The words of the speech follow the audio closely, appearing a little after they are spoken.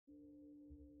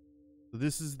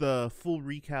This is the full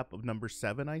recap of number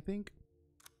 7, I think.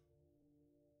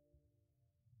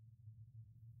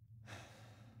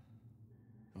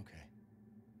 Okay.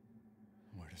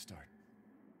 Where to start?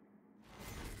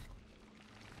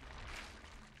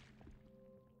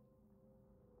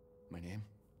 My name?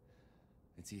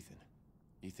 It's Ethan.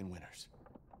 Ethan Winters.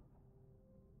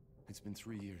 It's been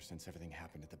 3 years since everything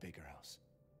happened at the Baker house.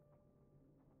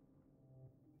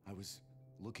 I was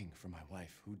looking for my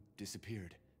wife, who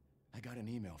disappeared. I got an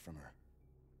email from her.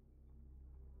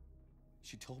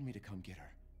 She told me to come get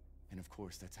her. And of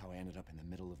course, that's how I ended up in the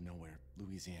middle of nowhere,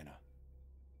 Louisiana.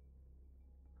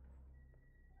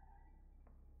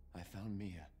 I found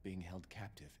Mia being held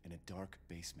captive in a dark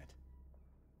basement.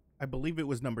 I believe it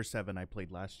was number 7 I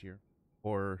played last year.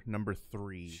 Or number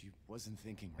 3. She wasn't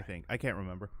thinking right. I think. I can't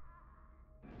remember.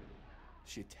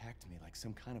 She attacked me like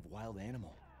some kind of wild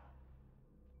animal.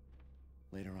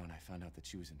 Later on, I found out that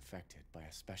she was infected by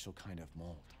a special kind of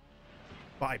mold.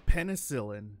 By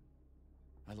penicillin.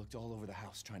 I looked all over the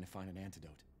house trying to find an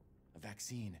antidote, a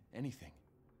vaccine, anything.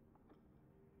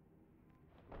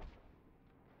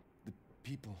 The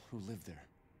people who lived there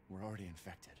were already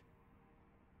infected.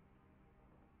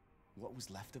 What was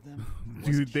left of them?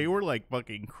 Dude, they were like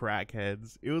fucking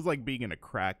crackheads. It was like being in a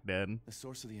crack den. The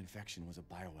source of the infection was a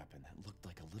bioweapon that looked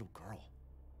like a little girl.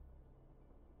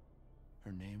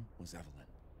 Her name was Evelyn.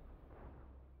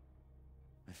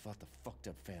 I fought the fucked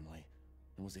up family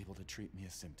and was able to treat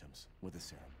Mia's symptoms with a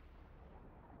serum.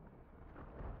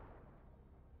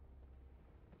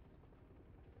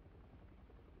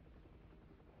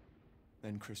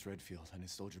 Then Chris Redfield and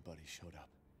his soldier buddies showed up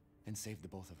and saved the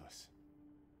both of us.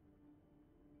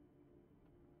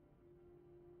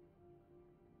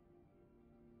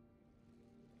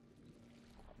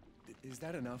 Is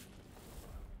that enough?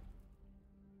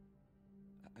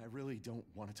 I really don't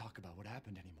want to talk about what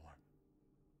happened anymore.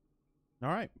 All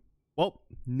right. Well,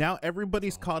 now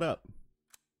everybody's caught up.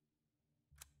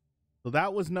 So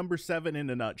that was number 7 in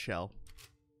a nutshell.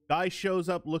 Guy shows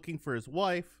up looking for his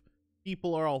wife.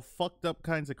 People are all fucked up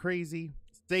kinds of crazy.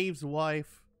 Saves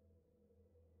wife.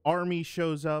 Army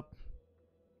shows up.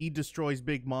 He destroys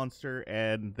big monster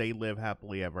and they live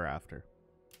happily ever after.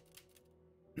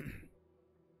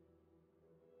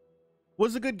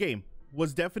 Was a good game.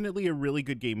 Was definitely a really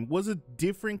good game. Was a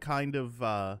different kind of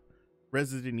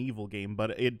Resident Evil game,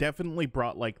 but it definitely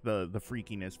brought like the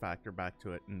freakiness factor back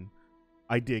to it, and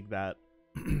I dig that.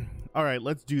 All right,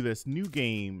 let's do this. New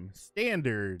game,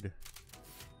 standard.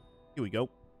 Here we go.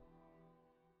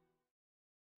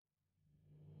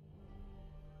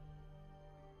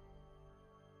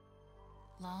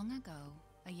 Long ago,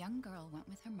 a young girl went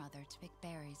with her mother to pick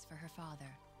berries for her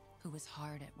father, who was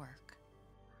hard at work.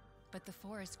 But the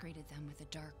forest greeted them with a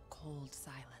dark, cold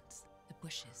silence, the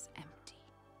bushes empty.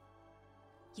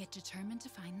 Yet determined to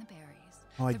find the berries,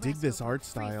 oh, I dig this art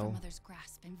style. From Mother's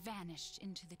grasp and vanished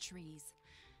into the trees.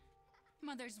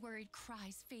 Mother's worried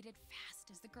cries faded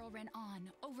fast as the girl ran on,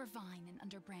 over vine and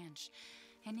under branch,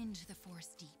 and into the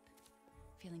forest deep.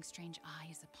 Feeling strange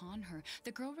eyes upon her,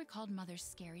 the girl recalled Mother's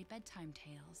scary bedtime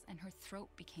tales, and her throat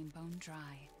became bone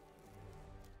dry.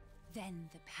 Then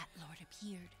the Bat Lord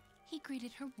appeared. He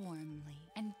greeted her warmly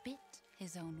and bit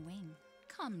his own wing.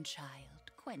 "Come,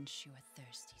 child, quench your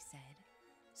thirst," he said.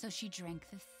 So she drank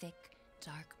the thick,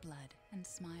 dark blood and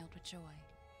smiled with joy.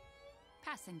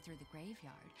 Passing through the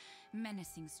graveyard,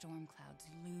 menacing storm clouds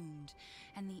loomed,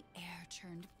 and the air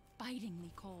turned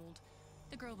bitingly cold.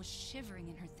 The girl was shivering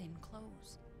in her thin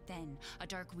clothes. Then a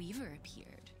dark weaver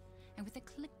appeared, and with a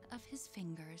click of his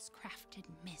fingers, crafted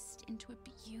mist into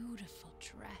a beautiful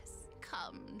dress.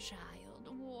 "Come,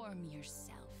 child, warm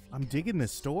yourself." I'm digging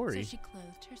this story. So she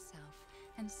clothed herself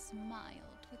and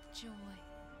smiled with joy.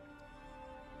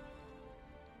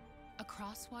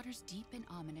 Across waters deep and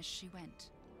ominous she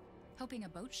went, hoping a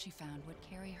boat she found would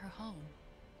carry her home.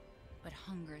 But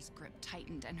hunger's grip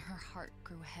tightened and her heart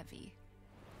grew heavy.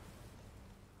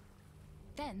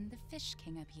 Then the Fish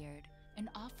King appeared and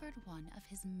offered one of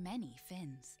his many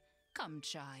fins. "Come,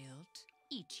 child,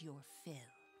 eat your fill."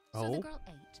 So the girl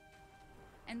ate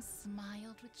and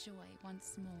smiled with joy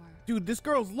once more. Dude, this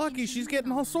girl's lucky. She's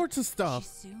getting all sorts of stuff.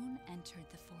 She soon entered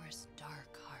the forest's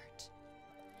dark heart.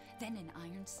 Then an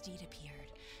iron steed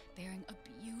appeared, bearing a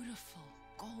beautiful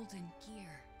golden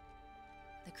gear.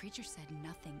 The creature said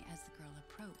nothing as the girl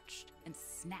approached and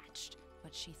snatched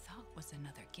what she thought was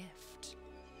another gift.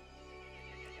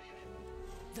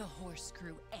 The horse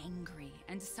grew angry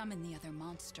and summoned the other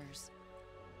monsters.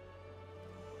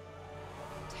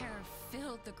 Terror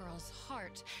filled the girl's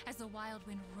heart as the wild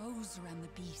wind rose around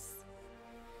the beasts.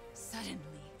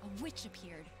 Suddenly, a witch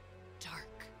appeared,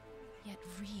 dark yet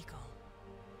regal.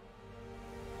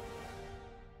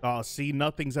 Oh, see,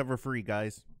 nothing's ever free,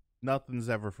 guys. Nothing's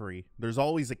ever free. There's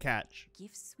always a catch.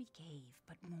 Gifts we gave,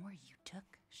 but more you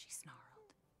took, she snarled.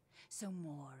 So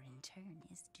more in turn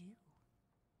is due.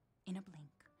 In a blink,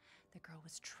 the girl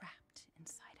was trapped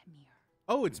inside a mirror.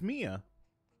 Oh, it's Mia.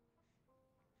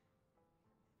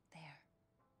 There.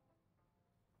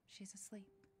 She's asleep.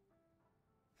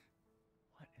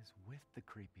 What is with the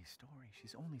creepy story?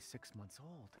 She's only 6 months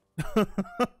old.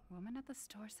 Woman at the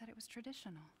store said it was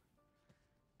traditional.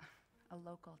 A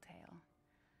local tale.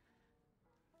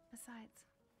 Besides,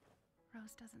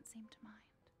 Rose doesn't seem to mind.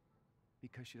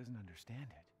 Because she doesn't understand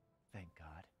it. Thank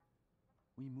God.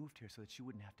 We moved here so that she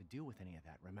wouldn't have to deal with any of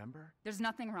that, remember? There's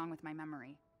nothing wrong with my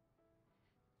memory.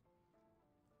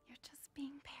 You're just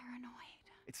being paranoid.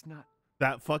 It's not.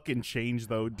 That fucking change,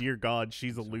 though. Dear God,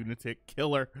 she's a lunatic.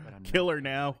 Kill her. But I'm Kill not. her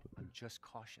now. I'm just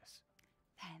cautious.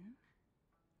 Then,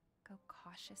 go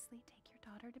cautiously take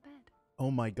your daughter to bed.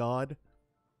 Oh my God.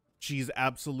 She's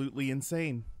absolutely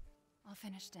insane. I'll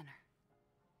finish dinner.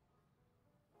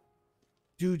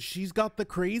 Dude, she's got the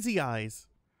crazy eyes.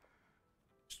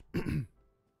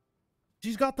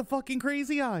 She's got the fucking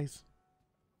crazy eyes.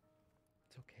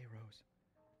 It's okay, Rose.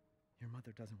 Your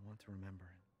mother doesn't want to remember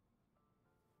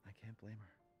it. I can't blame her.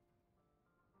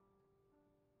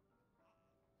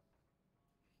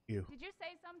 You. Did you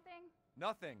say something?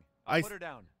 Nothing. I Put her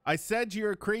down. I said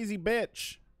you're a crazy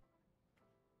bitch.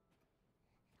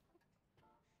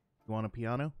 You want a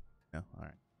piano? No? All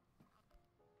right.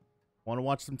 Want to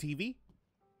watch some TV?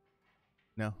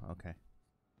 No? Okay.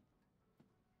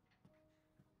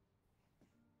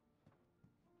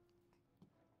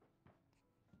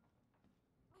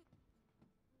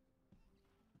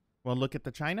 Want to look at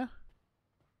the china?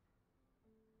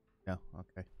 No?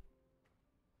 Okay.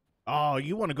 Oh,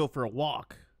 you want to go for a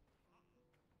walk.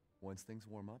 Once things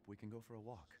warm up, we can go for a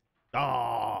walk.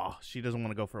 Oh, she doesn't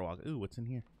want to go for a walk. Ooh, what's in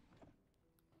here?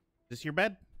 Is this your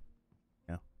bed?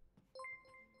 No.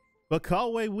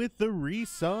 Bakawe with the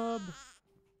resub.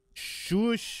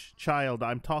 Shush, child,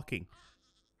 I'm talking.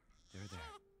 There.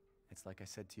 It's like I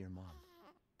said to your mom.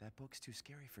 That book's too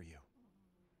scary for you.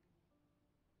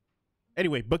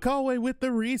 Anyway, Bakawe with the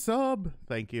resub.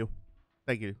 Thank you.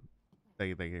 Thank you.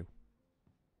 Thank you.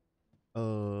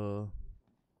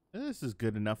 This is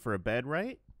good enough for a bed,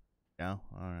 right? No?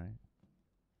 Alright.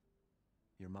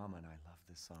 Your mama and I love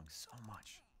this song so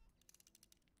much.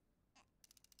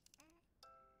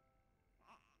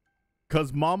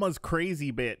 'Cause mama's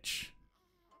crazy, bitch.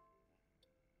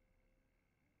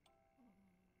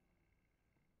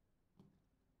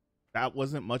 That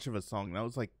wasn't much of a song. That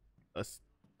was like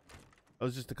that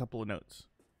was just a couple of notes.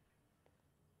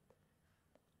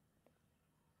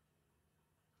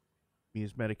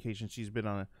 Mia's medication. She's been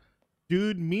on a...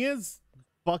 Dude, Mia's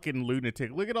fucking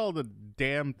lunatic. Look at all the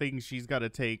damn things she's got to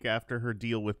take after her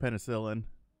deal with penicillin.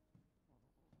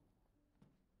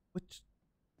 Which...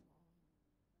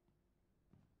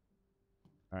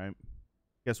 Alright.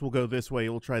 Guess we'll go this way.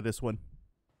 We'll try this one.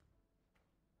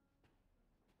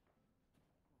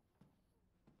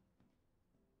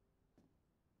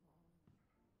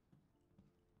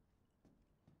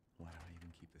 Why do I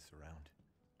even keep this around?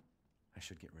 I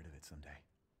should get rid of it someday.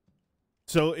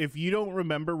 So if you don't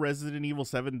remember Resident Evil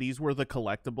 7, these were the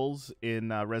collectibles in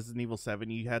Resident Evil 7.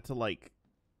 You had to, like,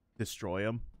 destroy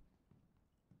them.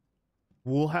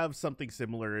 We'll have something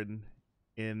similar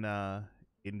in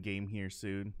game here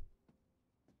soon.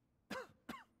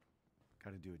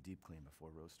 Gotta do a deep clean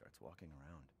before Rose starts walking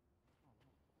around.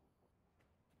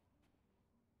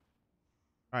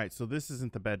 Alright, so this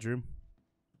isn't the bedroom.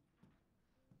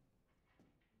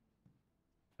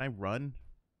 Can I run?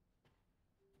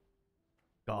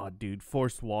 God, dude,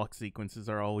 forced walk sequences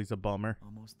are always a bummer.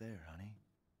 Almost there, honey.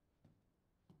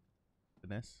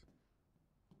 Goodness.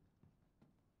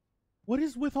 What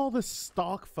is with all the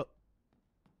stock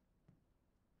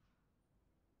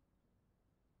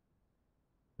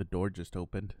The door just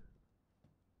opened.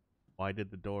 Why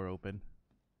did the door open?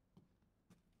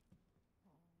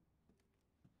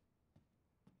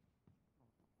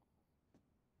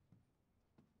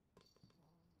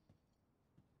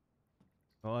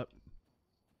 What?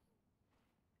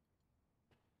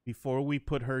 Before we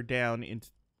put her down into...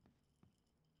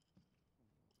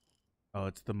 Oh,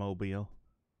 it's the mobile.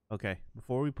 Okay,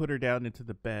 before we put her down into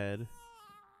the bed,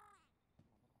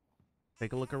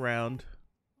 take a look around.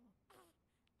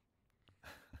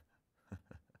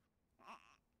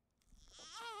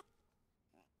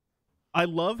 I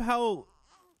love how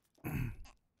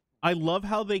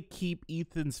they keep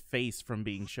Ethan's face from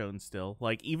being shown still.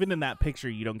 Like, even in that picture,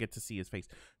 you don't get to see his face.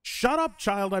 Shut up,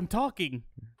 child, I'm talking.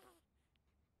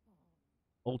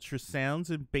 Ultrasounds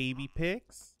and baby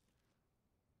pics.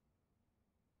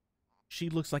 She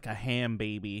looks like a ham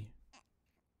baby.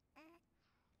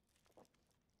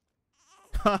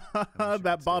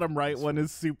 That bottom right one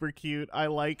is super cute. I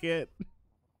like it.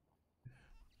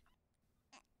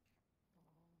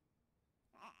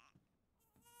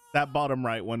 That bottom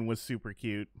right one was super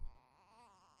cute.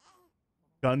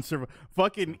 Gun server.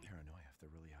 Fucking paranoia if they're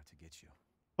really out to get you.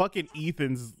 Fucking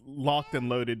Ethan's locked and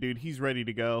loaded, dude. He's ready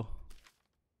to go.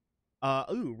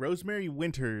 Ooh, Rosemary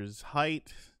Winters,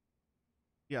 height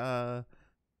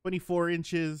 24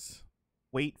 inches,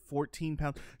 weight 14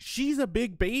 pounds. She's a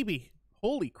big baby.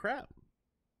 Holy crap.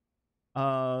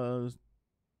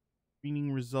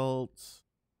 Screening results.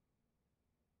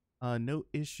 No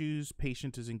issues.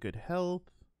 Patient is in good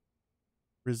health.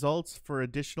 Results for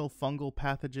additional fungal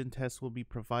pathogen tests will be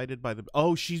provided by the...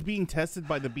 Oh, she's being tested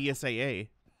by the BSAA.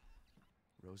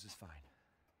 Rose is fine.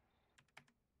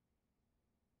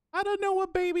 I don't know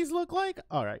what babies look like.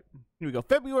 All right. Here we go.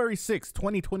 February 6th,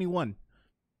 2021.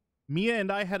 Mia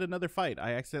and I had another fight.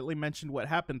 I accidentally mentioned what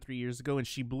happened 3 years ago, and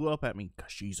she blew up at me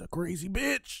because she's a crazy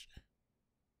bitch.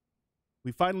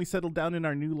 We finally settled down in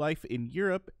our new life in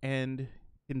Europe and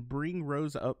can bring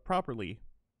Rose up properly.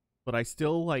 But I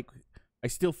still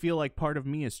feel like part of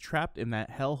me is trapped in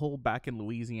that hellhole back in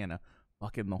Louisiana.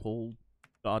 Fucking the whole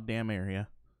goddamn area.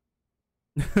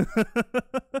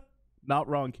 Not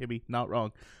wrong, Kimmy. Not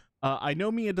wrong. I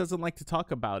know Mia doesn't like to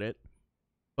talk about it,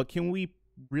 but can we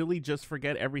really just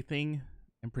forget everything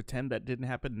and pretend that didn't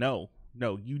happen? No,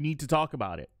 you need to talk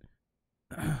about it.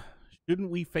 Shouldn't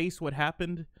we face what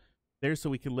happened there so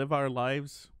we can live our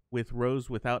lives with Rose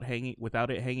without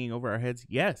it hanging over our heads?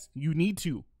 Yes, you need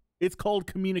to. It's called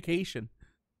communication.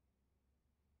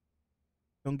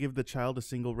 Don't give the child a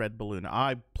single red balloon.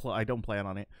 I don't plan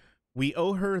on it. We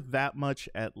owe her that much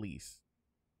at least.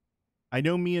 I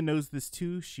know Mia knows this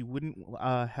too. She wouldn't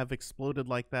have exploded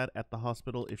like that at the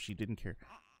hospital if she didn't care.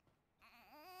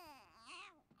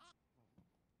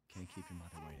 Can't keep your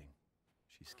mother waiting.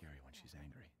 She's scary when she's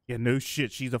angry. Yeah, no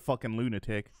shit. She's a fucking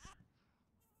lunatic.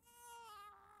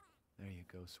 There you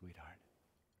go, sweetheart.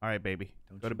 All right, baby.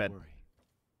 Don't go to bed. Worry.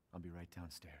 I'll be right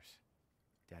downstairs.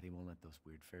 Daddy won't let those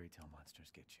weird fairy tale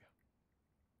monsters get you.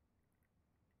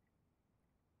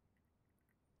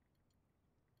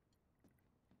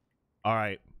 All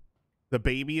right. The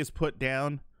baby is put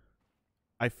down.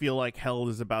 I feel like hell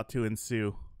is about to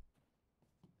ensue.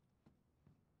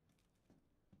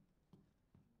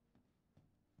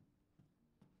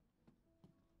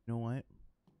 You know what?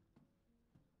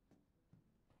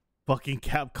 Fucking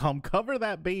Capcom, cover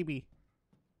that baby.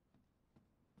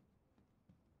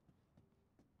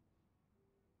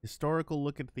 Historical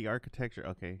look into the architecture.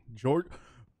 Okay.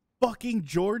 Fucking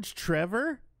George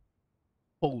Trevor?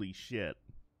 Holy shit.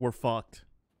 We're fucked.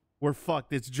 We're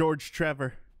fucked. It's George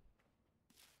Trevor.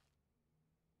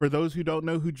 For those who don't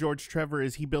know who George Trevor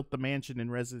is, he built the mansion in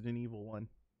Resident Evil 1.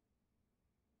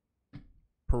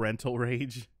 Parental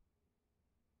rage.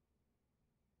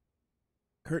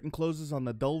 Curtain closes on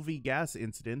the Dulvey gas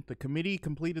incident. The committee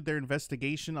completed their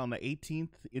investigation on the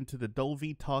 18th into the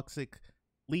Dulvey toxic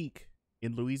leak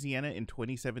in Louisiana in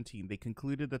 2017. They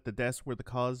concluded that the deaths were the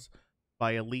cause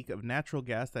by a leak of natural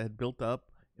gas that had built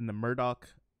up in the Murdoch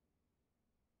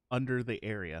under the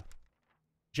area.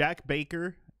 Jack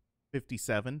Baker,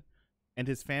 57, and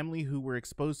his family who were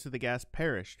exposed to the gas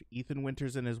perished. Ethan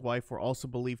Winters and his wife were also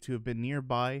believed to have been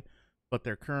nearby, but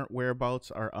their current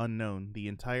whereabouts are unknown. The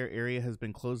entire area has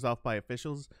been closed off by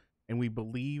officials, and we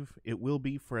believe it will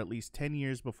be for at least 10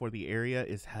 years before the area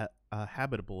is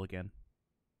habitable again.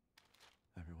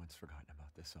 Everyone's forgotten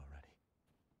about this already.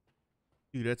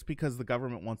 Dude, that's because the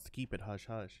government wants to keep it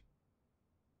hush-hush.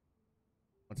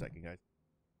 1 second, guys.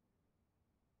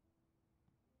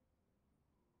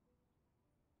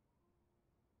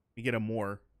 You get a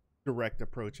more direct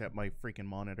approach at my freaking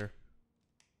monitor.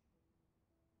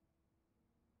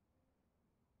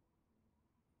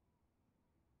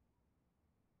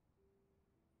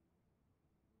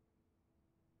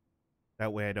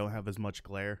 That way I don't have as much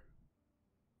glare.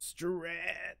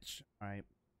 Stretch. All right.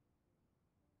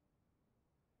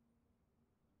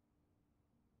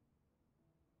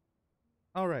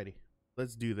 Alrighty.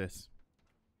 Let's do this.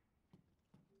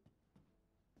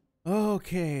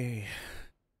 Okay.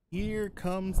 Here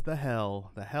comes the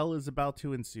hell. The hell is about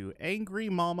to ensue. Angry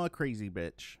mama crazy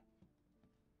bitch.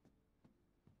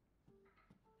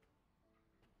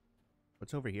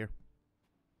 What's over here?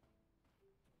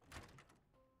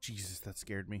 Jesus, that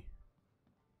scared me.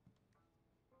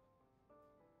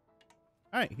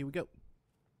 Alright, here we go.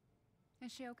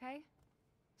 Is she okay?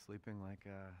 Sleeping like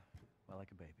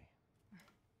a baby.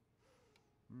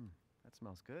 That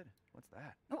smells good. What's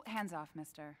that? Oh, hands off,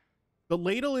 mister. The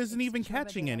ladle isn't It's even ciabatta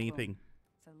catching de anything.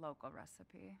 It's a local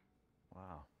recipe.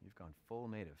 Wow, you've gone full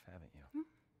native, haven't you?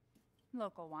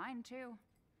 Local wine, too.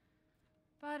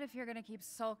 But if you're gonna keep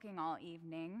sulking all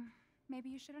evening, maybe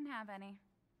you shouldn't have any.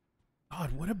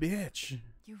 God, what a bitch.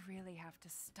 You really have to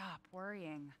stop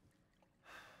worrying.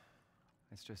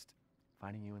 It's just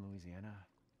finding you in Louisiana,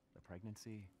 the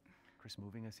pregnancy, Chris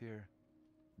moving us here,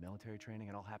 military training,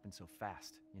 it all happened so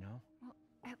fast, you know? Well,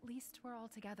 at least we're all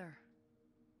together.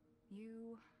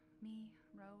 You, me,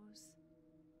 Rose.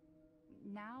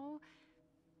 Now,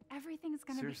 everything's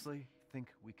gonna Seriously, think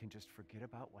we can just forget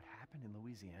about what happened in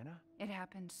Louisiana? It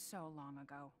happened so long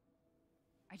ago.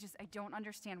 I don't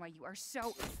understand why you are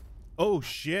so... Oh,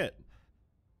 shit.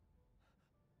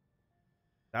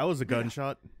 That was a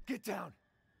gunshot. Get down!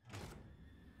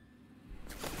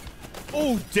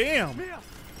 Oh, damn! Mia!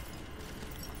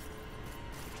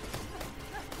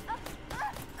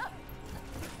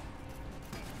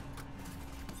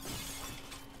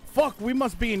 Fuck, we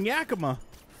must be in Yakima.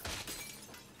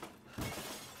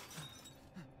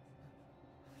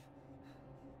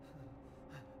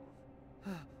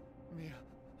 Mia.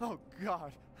 Oh,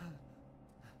 God.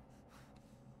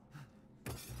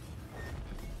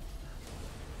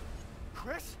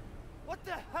 Chris? What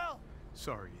the hell?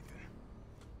 Sorry, Ethan.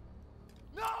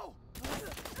 No!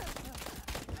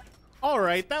 All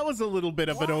right, that was a little bit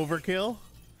of an overkill.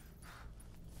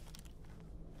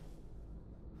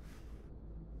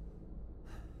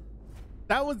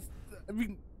 That was, I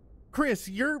mean, Chris,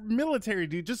 you're military,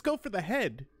 dude. Just go for the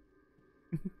head.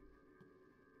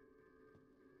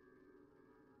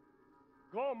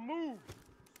 Go move!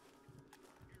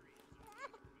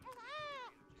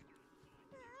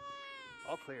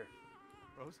 All clear.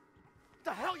 Rose? What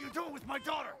the hell are you doing with my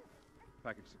daughter?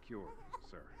 Package secure,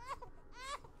 sir.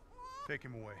 Take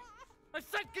him away. I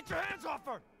said get your hands off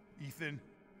her! Ethan,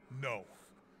 no.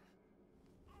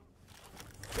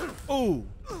 Oh,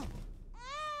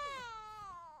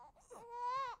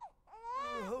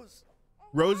 Rose.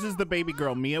 Rose is the baby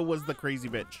girl. Mia was the crazy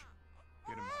bitch.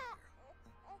 Get him out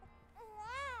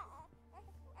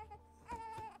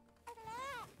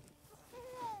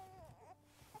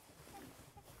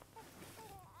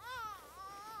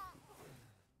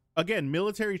Again,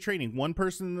 military training. One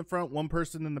person in the front, one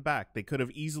person in the back. They could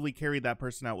have easily carried that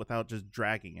person out without just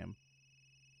dragging him.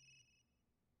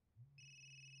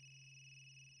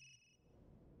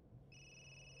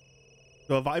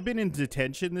 So have I been in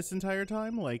detention this entire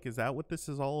time? Like, is that what this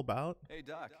is all about? Hey,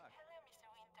 Doc. Hello, Mr.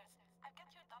 Winters. I've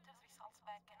got your daughter's results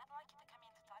back, and I'd like you to come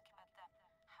in to talk about them.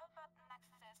 How about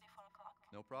next Thursday, 4 o'clock?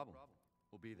 No problem.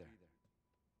 We'll be there.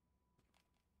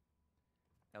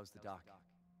 That was the doc.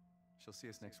 She'll see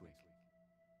us next week.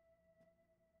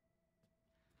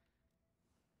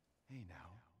 Hey,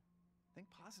 now. Think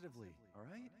positively, all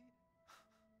right?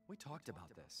 We talked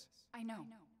about this. I know.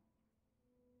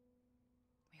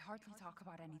 We hardly talk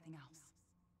about anything else.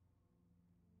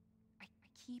 I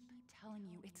keep telling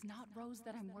you, it's not Rose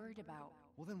that I'm worried about.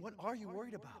 Well, then what are you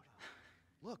worried about?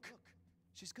 Look,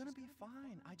 she's gonna be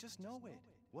fine. I just know it.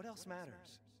 What else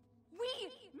matters? We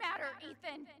matter,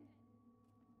 Ethan!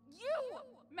 You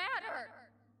matter!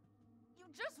 You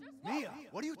just Mia,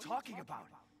 what are you talking about?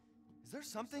 Is there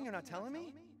something you're not telling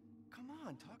me? Come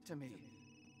on, talk to me.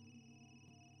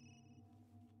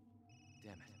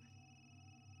 Damn it.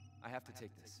 I have to take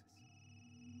this.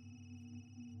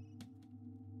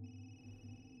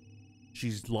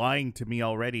 She's lying to me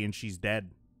already and she's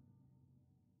dead.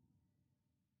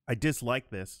 I dislike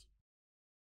this.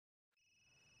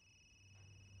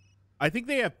 I think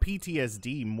they have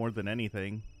PTSD more than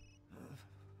anything.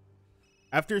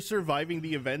 After surviving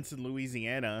the events in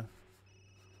Louisiana,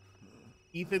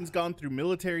 Ethan's gone through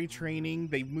military training,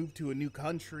 they've moved to a new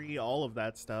country, all of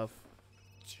that stuff.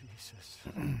 Jesus.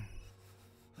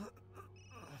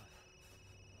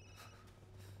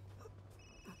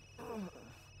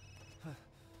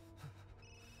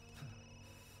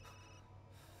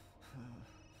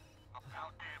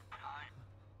 About damn time.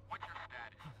 What's your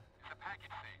status? Is the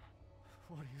package safe?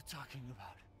 What are you talking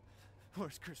about?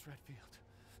 Where's Chris Redfield?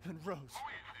 And Rose? Who is this?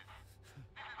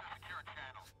 This is a secure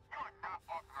channel. You are not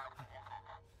authorized to walk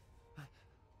over.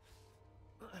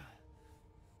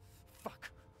 Fuck.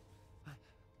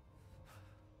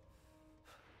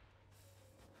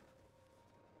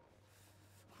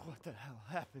 What the hell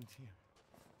happened here?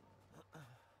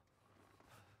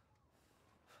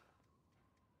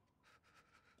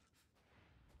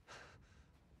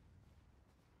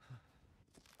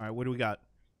 All right, what do we got?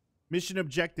 Mission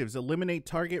objectives: eliminate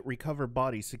target, recover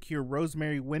body, secure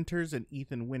Rosemary Winters and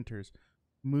Ethan Winters,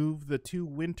 move the two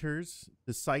Winters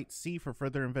to Site C for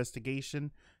further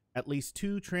investigation, At least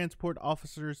 2 transport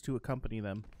officers to accompany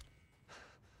them.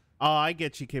 Oh, I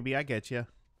get you, Kibby. I get you.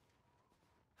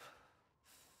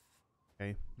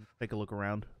 Okay, let's take a look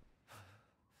around.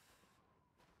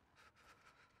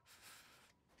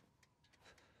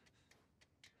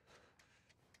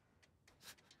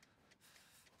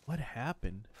 What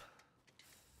happened?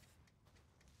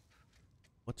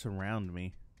 What's around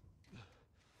me?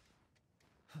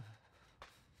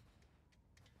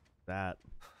 That.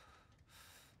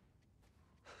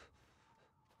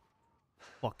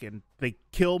 Fucking, they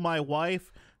kill my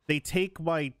wife. They take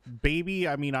my baby.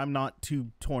 I mean, I'm not too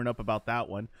torn up about that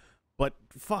one. But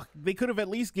fuck, they could have at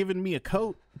least given me a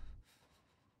coat.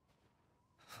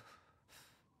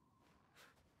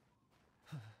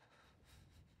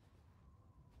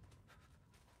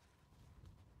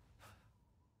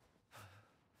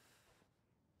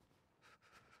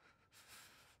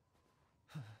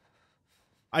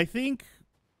 I think,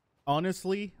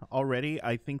 honestly, already,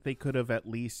 I think they could have at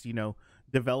least, you know,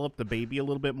 developed the baby a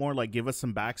little bit more. Like, give us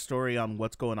some backstory on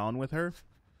what's going on with her.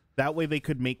 That way they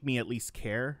could make me at least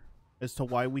care as to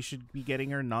why we should be getting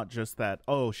her. Not just that,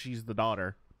 oh, she's the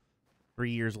daughter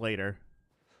 3 years later.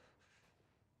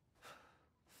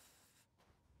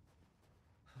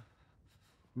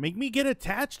 Make me get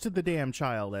attached to the damn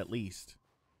child, at least.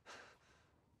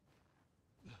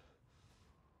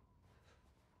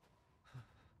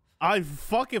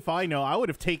 Fuck if I know. I would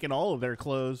have taken all of their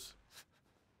clothes.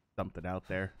 Something out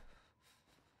there.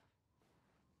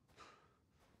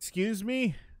 Excuse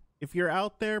me? If you're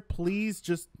out there, please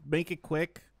just make it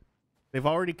quick. They've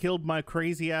already killed my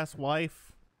crazy ass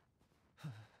wife.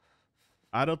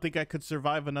 I don't think I could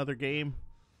survive another game.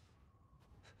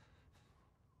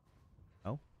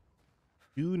 Oh.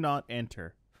 Do not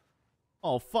enter.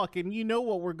 Oh, fucking, you know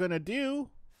what we're gonna do.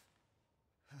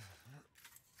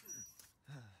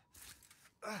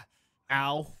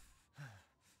 Ow. All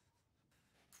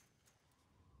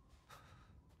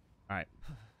right.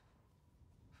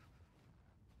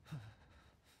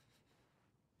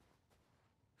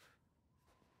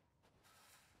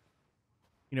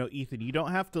 You know, Ethan, you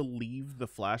don't have to leave the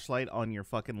flashlight on your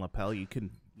fucking lapel. You can,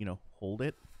 you know, hold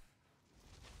it.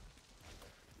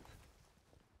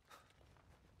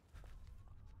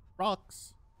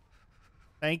 Rocks.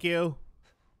 Thank you.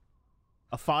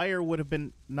 A fire would have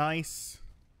been nice.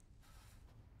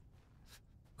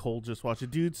 Cole just watched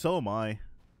it. Dude, so am I.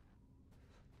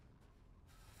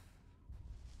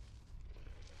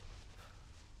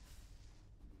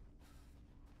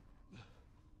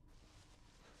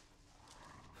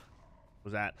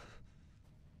 What's that?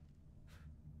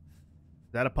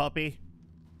 Is that a puppy?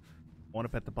 I want to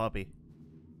pet the puppy.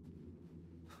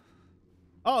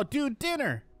 Oh, dude,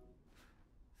 dinner!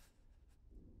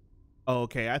 Oh,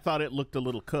 okay, I thought it looked a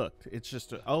little cooked. It's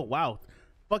just a, oh, wow.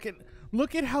 Fucking,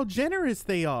 look at how generous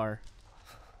they are.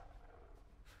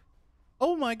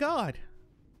 Oh my god.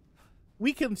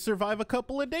 We can survive a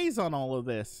couple of days on all of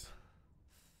this.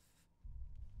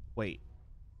 Wait.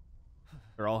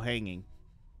 They're all hanging.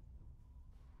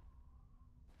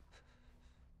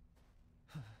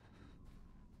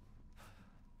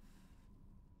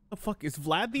 The fuck, is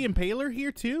Vlad the Impaler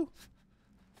here too?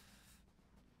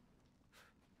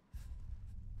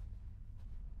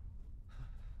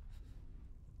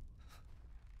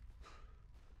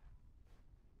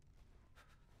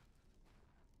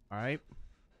 All right.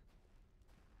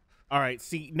 All right.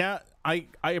 See, now I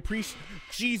appreciate.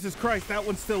 Jesus Christ, that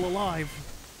one's still alive.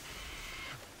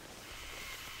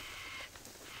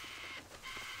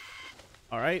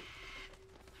 All right.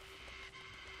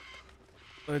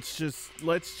 Let's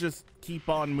just keep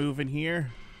on moving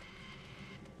here.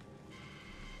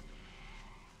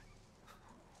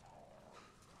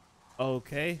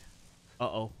 Okay.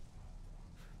 Uh-oh.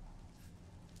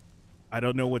 I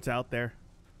don't know what's out there.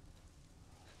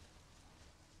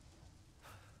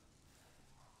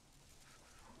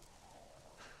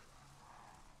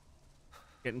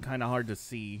 Getting kind of hard to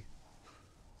see.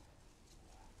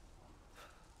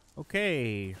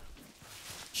 Okay.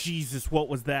 Jesus, what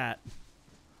was that?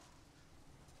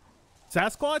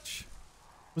 Sasquatch?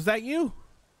 Was that you?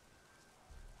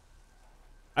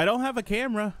 I don't have a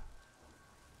camera.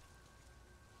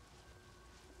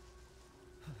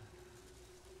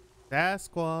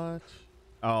 Sasquatch.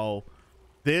 Oh,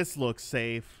 this looks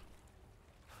safe.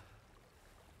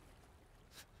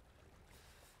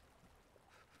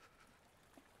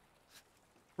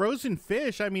 Frozen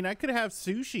fish? I mean, I could have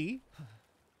sushi.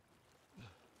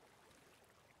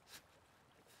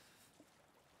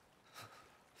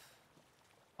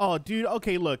 Oh, dude.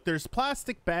 Okay, look. There's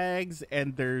plastic bags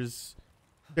and there's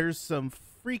some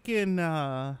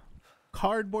freaking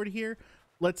cardboard here.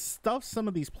 let's stuff some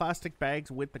of these plastic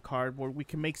bags with the cardboard. We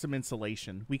can make some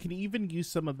insulation. We can even use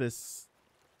some of this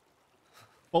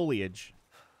foliage.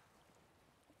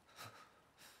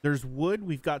 There's wood.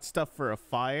 We've got stuff for a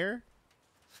fire.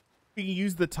 We can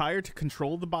use the tire to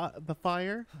control the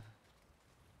fire.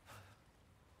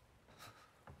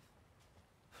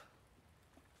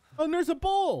 Oh, and there's a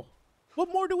bowl. What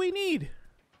more do we need?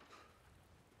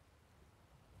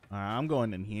 I'm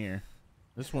going in here.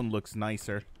 This one looks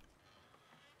nicer.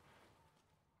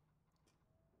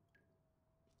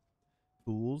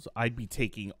 Tools? I'd be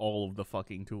taking all of the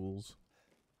fucking tools.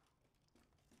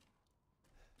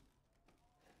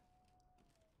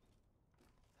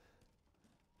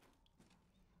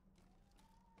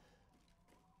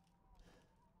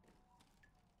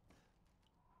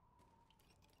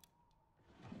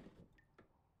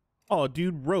 Oh,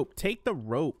 dude, rope. Take the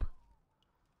rope.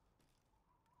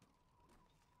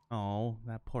 Oh,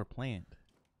 that poor plant.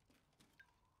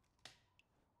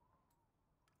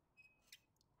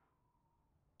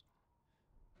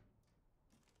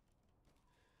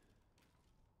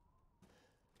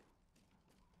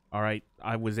 All right,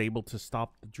 I was able to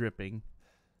stop the dripping.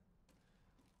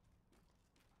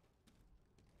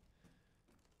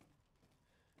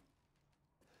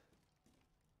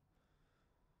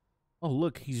 Oh,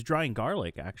 look, he's drying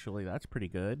garlic, actually. That's pretty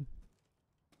good.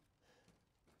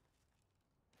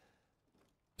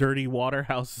 Dirty water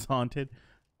house is haunted.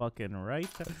 Fucking right.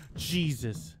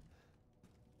 Jesus.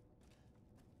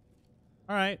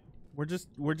 All right. We're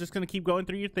just going to keep going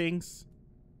through your things.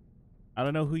 I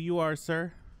don't know who you are,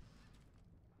 sir.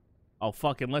 Oh,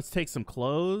 fucking let's take some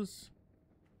clothes.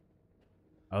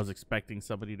 I was expecting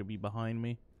somebody to be behind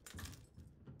me.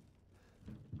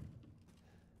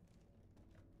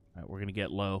 All right, we're going to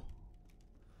get low.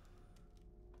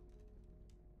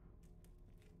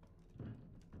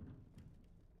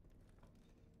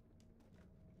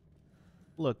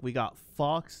 Look, we got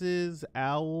foxes,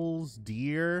 owls,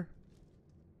 deer.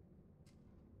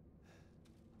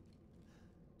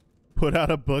 Put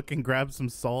out a book and grab some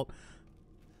salt.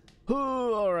 Ooh,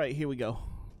 all right, here we go.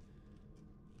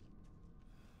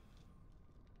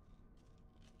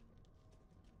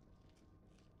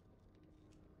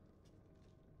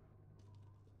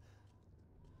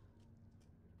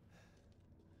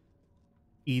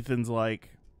 Ethan's like,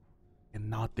 and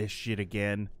not this shit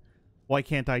again. Why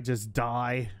can't I just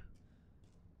die?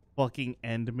 Fucking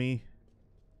end me.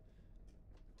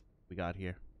 We got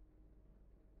here.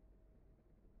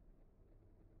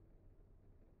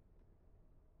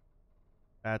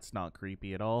 That's not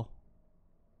creepy at all.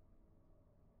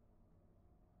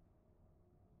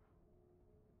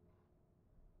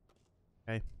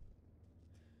 Okay.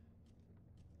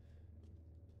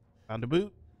 Found a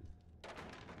boot.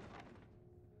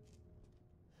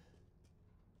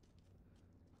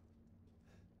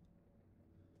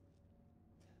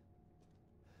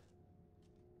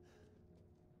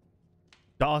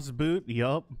 DOS boot,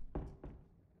 yup.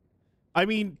 I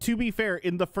mean, to be fair,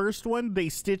 in the first one, they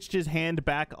stitched his hand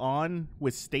back on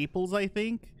with staples, I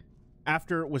think,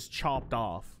 after it was chopped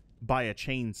off by a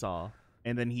chainsaw,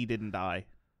 and then he didn't die.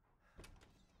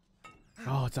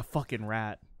 Oh, it's a fucking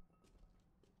rat.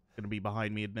 Gonna be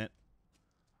behind me, isn't it?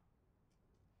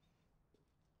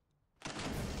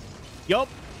 Yup.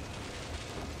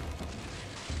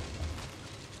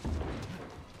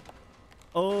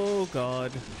 Oh,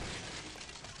 God.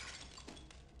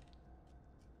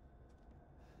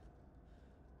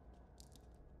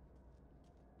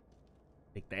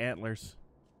 Take the antlers.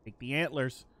 Take the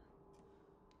antlers.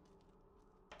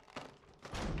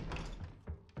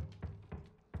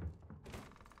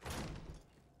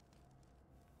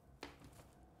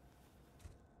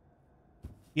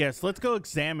 Yes, let's go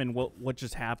examine what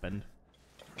just happened.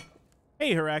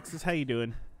 Hey, Heraxis, how you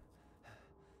doing?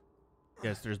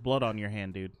 Yes, there's blood on your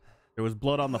hand, dude. There was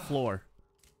blood on the floor.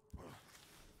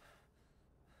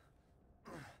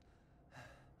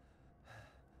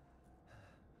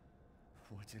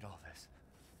 What did all this?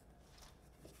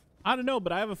 I don't know,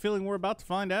 but I have a feeling we're about to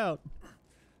find out.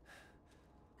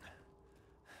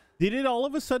 Did it all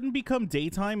of a sudden become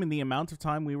daytime in the amount of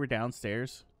time we were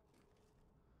downstairs?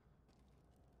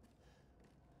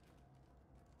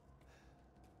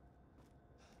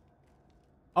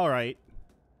 All right.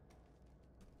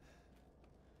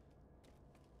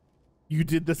 You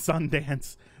did the sun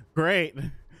dance. Great.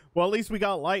 Well, at least we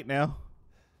got light now.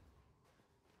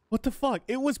 What the fuck?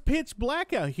 It was pitch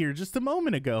black out here just a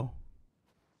moment ago.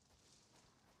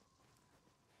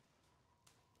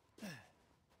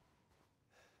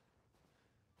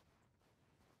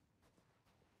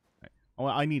 Oh,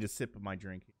 I need a sip of my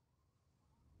drink.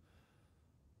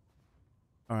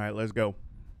 All right, let's go.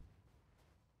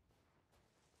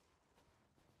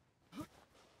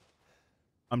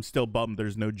 I'm still bummed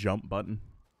there's no jump button.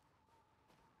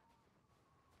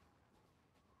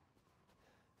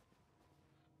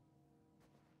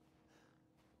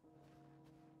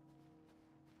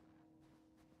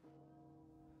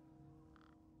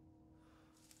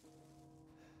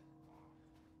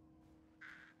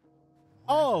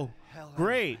 Oh, Hell am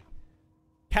great.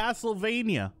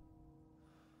 Castlevania.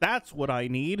 That's what I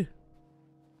need.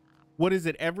 What is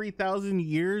it? Every 1,000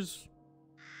 years,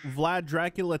 Vlad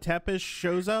Dracula Tepes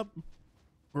shows up?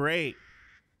 Great.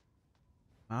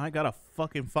 I gotta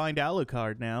fucking find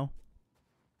Alucard now.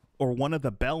 Or one of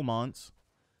the Belmonts.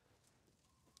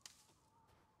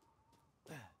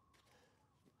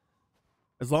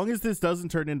 As long as this doesn't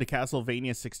turn into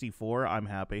Castlevania 64, I'm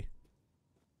happy.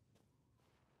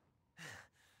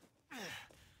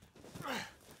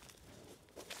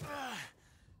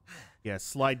 Yeah,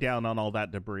 slide down on all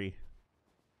that debris.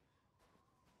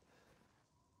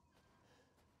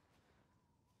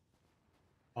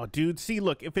 Oh, dude, see,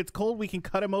 look, if it's cold, we can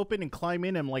cut him open and climb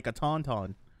in him like a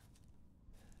tauntaun.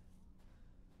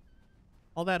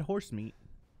 All that horse meat.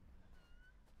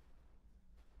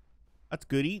 That's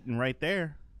good eating right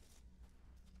there.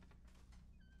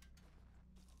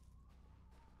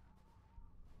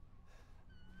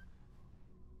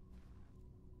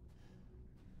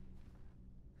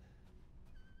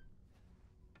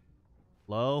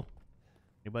 Hello?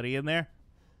 Anybody in there?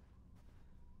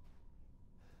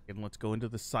 And let's go into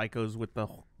the psychos with the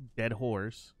dead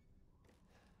horse.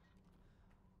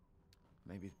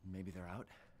 Maybe they're out.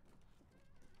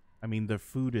 I mean, the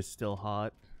food is still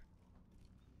hot.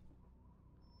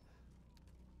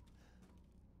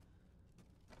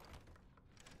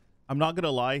 I'm not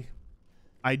gonna lie.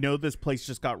 I know this place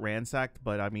just got ransacked,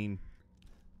 but I mean,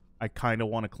 I kind of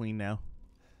want to clean now.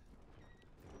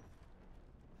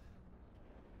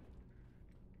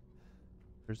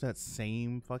 There's that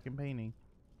same fucking painting.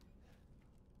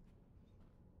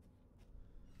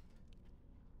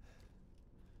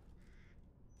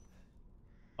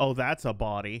 Oh, that's a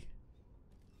body.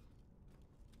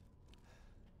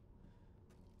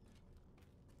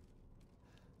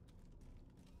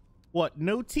 What?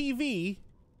 No TV?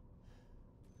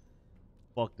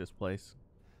 Fuck this place.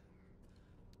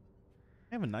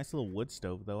 I have a nice little wood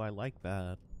stove, though. I like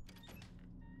that.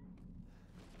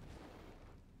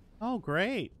 Oh,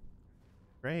 great.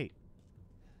 Great.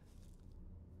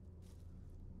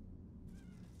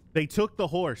 They took the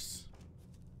horse.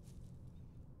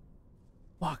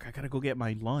 Fuck, I gotta go get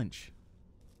my lunch.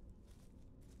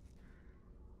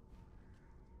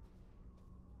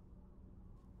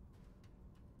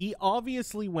 He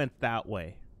obviously went that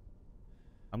way.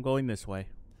 I'm going this way.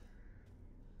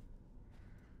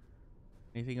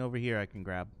 Anything over here I can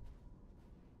grab?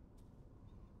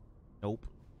 Nope.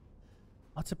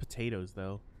 Lots of potatoes,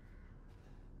 though.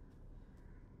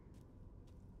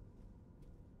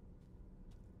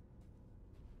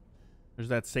 There's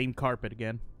that same carpet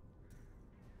again.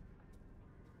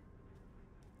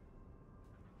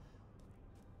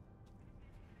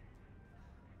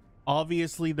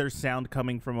 Obviously, there's sound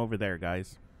coming from over there,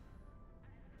 guys.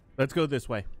 Let's go this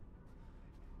way.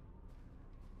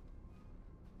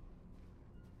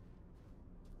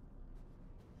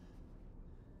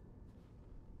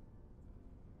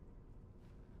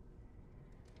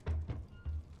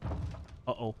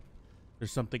 Uh-oh.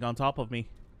 There's something on top of me.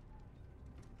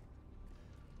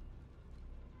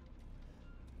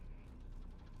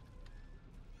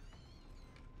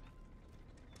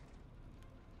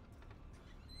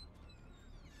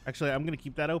 Actually, I'm going to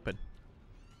keep that open.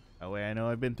 That way I know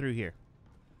I've been through here.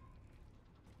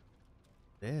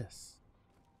 This.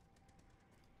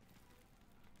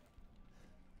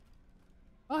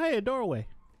 Oh, hey, a doorway.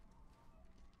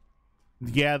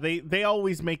 Yeah, they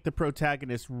always make the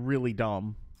protagonist really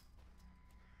dumb.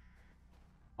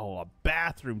 Oh, a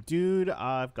bathroom. Dude,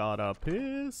 I've got a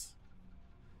piss.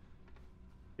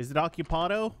 Is it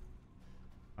occupado?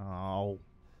 Oh.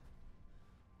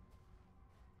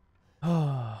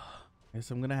 Guess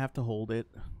I'm going to have to hold it.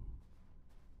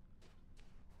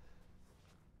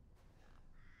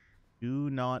 Do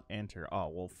not enter. Oh,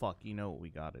 well, fuck. You know what we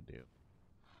got to do.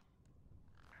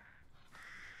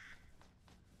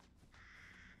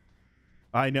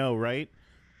 I know, right?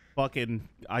 Fucking,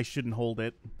 I shouldn't hold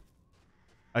it.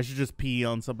 I should just pee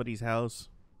on somebody's house.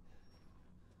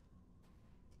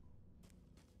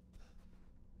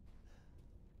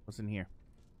 What's in here?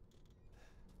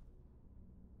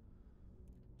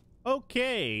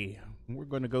 Okay. We're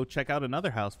going to go check out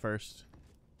another house first.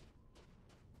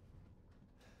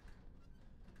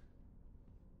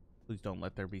 Please don't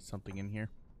let there be something in here.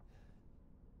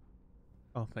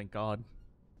 Oh, thank God.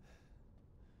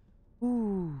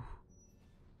 Ooh.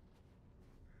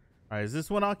 All right, is this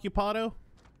one occupado?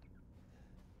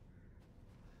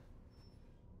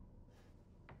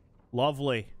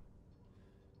 Lovely.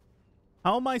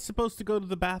 How am I supposed to go to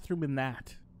the bathroom in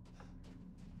that?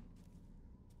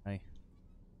 Hey.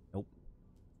 Nope.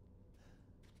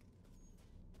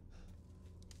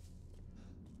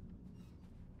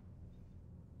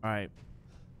 All right.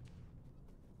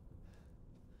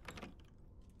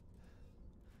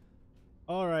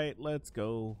 All right, let's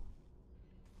go.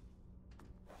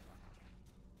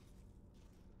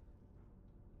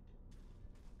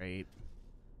 Great.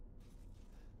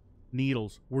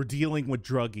 Needles. We're dealing with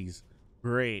druggies.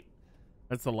 Great.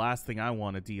 That's the last thing I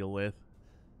want to deal with.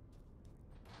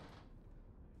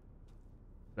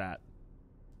 That.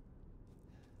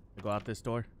 I go out this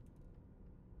door.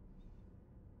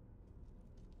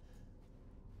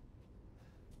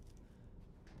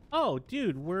 Oh,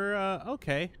 dude, we're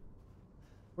okay.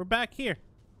 We're back here.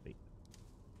 Wait.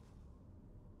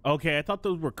 Okay, I thought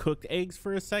those were cooked eggs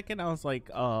for a second. I was like,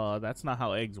 that's not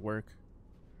how eggs work.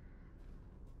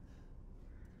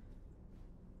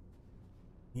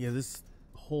 Yeah, this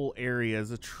whole area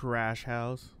is a trash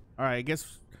house. All right,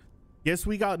 guess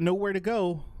we got nowhere to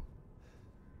go.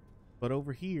 But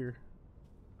over here.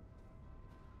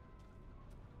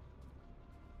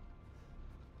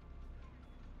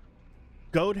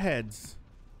 Goat heads.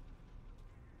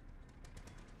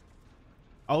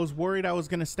 I was worried I was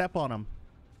going to step on them.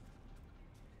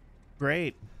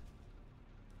 Great.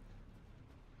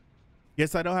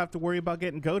 Guess I don't have to worry about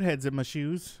getting goat heads in my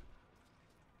shoes.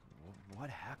 What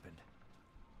happened?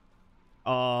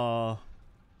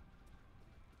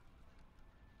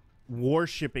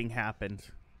 Worshipping happened.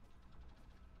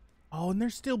 Oh, and they're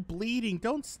still bleeding.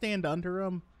 Don't stand under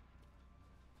them.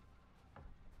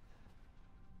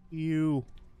 You.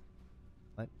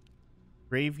 What?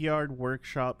 Graveyard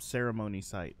workshop ceremony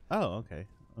site. Oh, okay.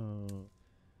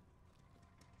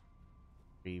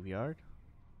 Graveyard.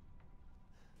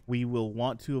 We will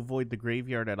want to avoid the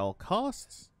graveyard at all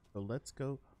costs. So let's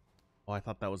go. Oh, I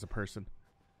thought that was a person.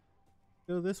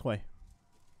 Go this way.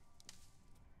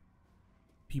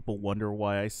 People wonder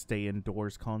why I stay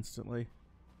indoors constantly.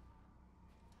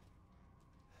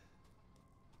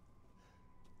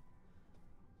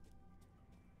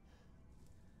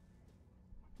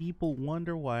 People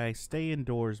wonder why I stay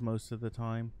indoors most of the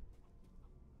time.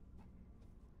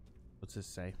 What's this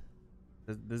say?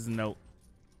 This is a note.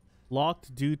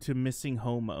 Locked due to missing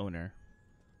homeowner.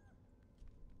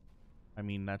 I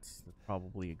mean, that's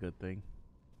probably a good thing.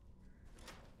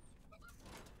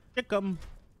 Chick 'em.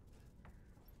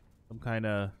 Some kind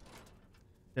of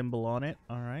symbol on it.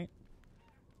 All right.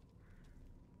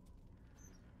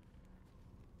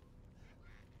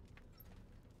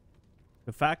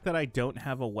 The fact that I don't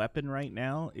have a weapon right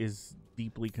now is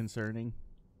deeply concerning.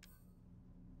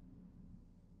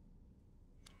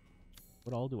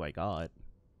 What all do I got?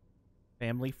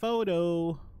 Family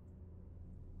photo.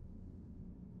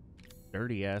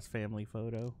 Dirty ass family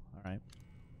photo. All right.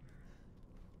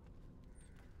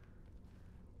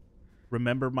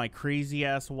 Remember my crazy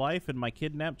ass wife and my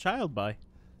kidnapped child by.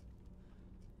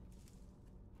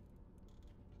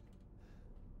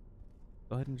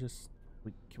 Go ahead and just...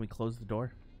 Can we close the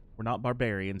door? We're not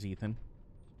barbarians, Ethan.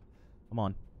 Come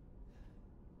on.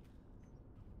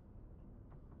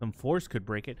 Some force could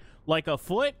break it. Like a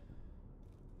foot?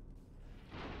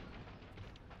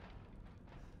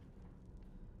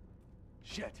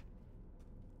 Shit.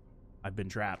 I've been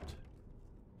trapped.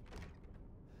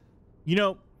 You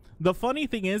know, the funny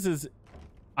thing is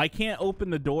I can't open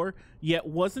the door, yet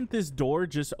wasn't this door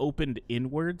just opened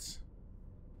inwards?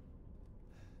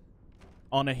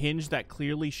 On a hinge that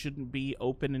clearly shouldn't be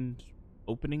opening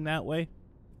that way?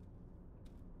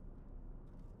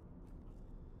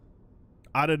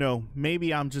 I don't know.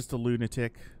 Maybe I'm just a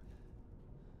lunatic.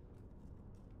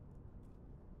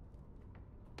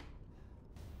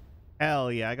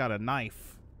 Hell yeah, I got a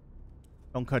knife.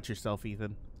 Don't cut yourself,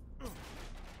 Ethan.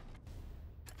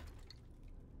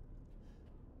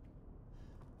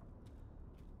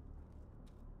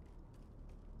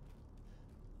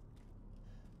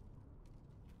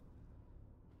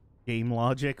 Game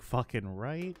logic, fucking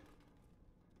right.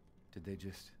 Did they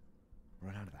just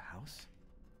run out of the house?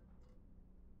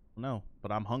 No,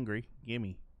 but I'm hungry.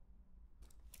 Gimme.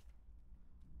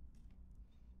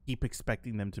 Keep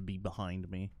expecting them to be behind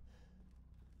me.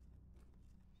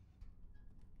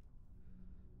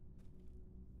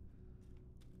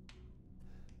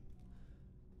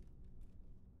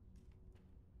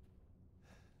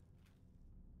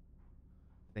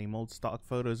 Same old stock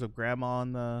photos of grandma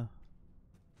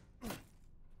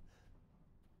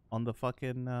on the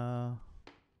fucking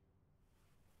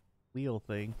wheel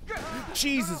thing.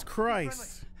 Jesus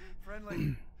Christ.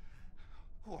 Friendly.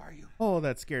 Who are you? Oh,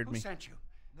 that scared Who me. sent you?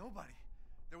 Nobody.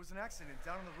 There was an accident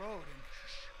down on the road and...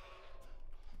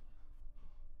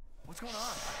 What's going on?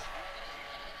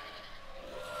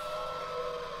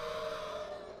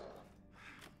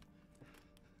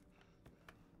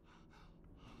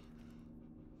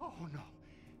 Oh, no.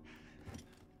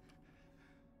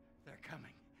 They're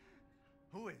coming.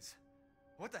 Who is?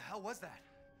 What the hell was that?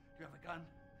 You have a gun?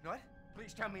 What?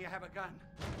 Please tell me you have a gun.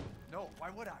 No, why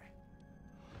would I?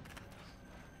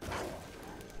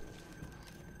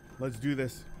 Let's do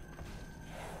this.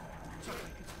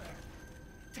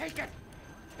 Take it!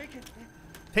 Take it!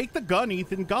 Take the gun,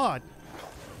 Ethan. God.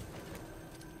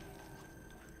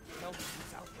 Help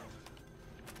is out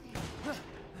there.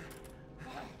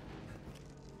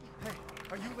 Hey,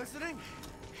 are you listening?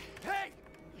 Hey!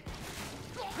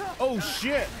 Oh,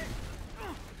 shit.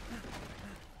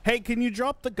 Hey, can you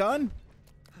drop the gun?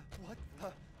 What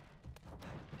the?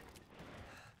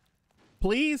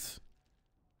 Please?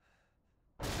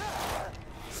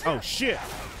 Oh, shit.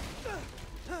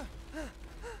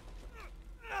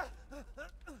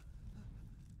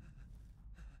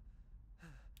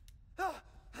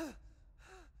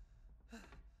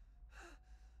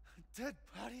 Dead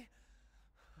body?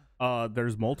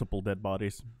 There's multiple dead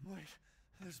bodies. Wait,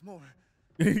 there's more.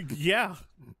 Yeah.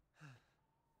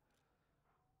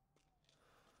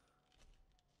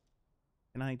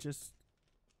 Can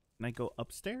I go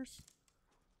upstairs?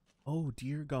 Oh,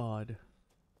 dear God.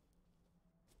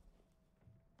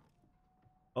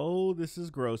 Oh, this is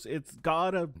gross. It's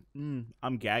gotta...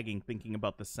 I'm gagging thinking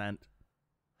about the scent.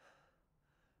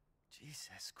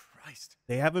 Jesus Christ.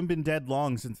 They haven't been dead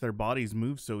long since their bodies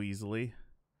move so easily.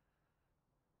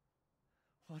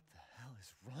 What the hell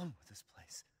is wrong with this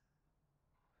place?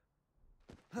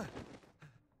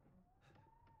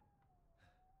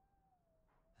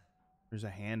 There's a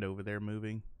hand over there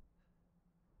moving.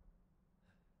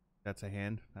 That's a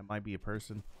hand. That might be a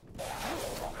person.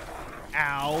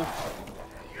 Ow!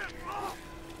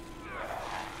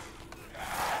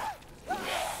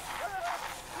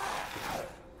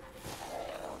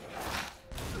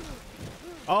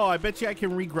 Oh, I bet you I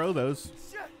can regrow those.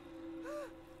 Shit!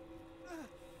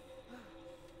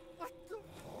 What the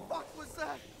fuck was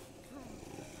that?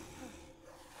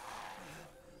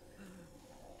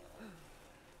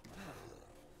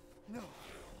 No.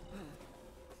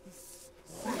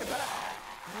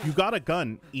 You got a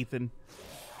gun, Ethan.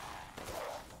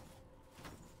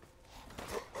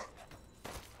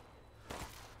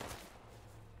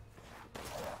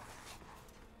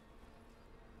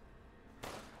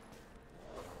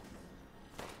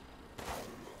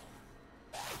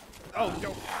 Oh,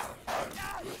 no.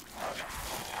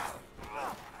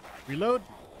 Reload.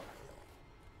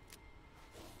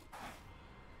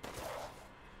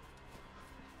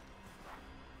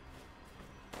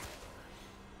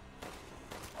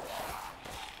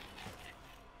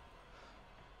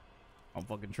 I don't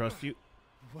fucking trust you.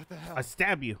 What the hell? I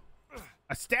stab you.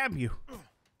 I stab you.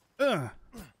 Ugh.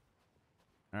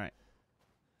 All right.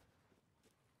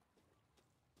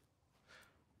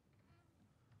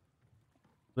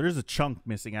 There's a chunk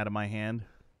missing out of my hand.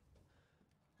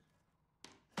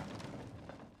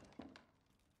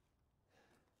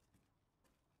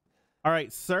 All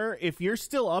right, sir, if you're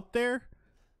still up there,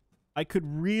 I could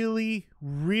really,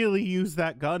 really use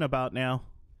that gun about now.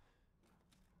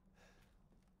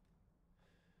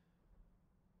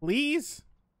 Please?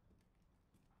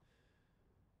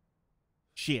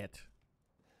 Shit.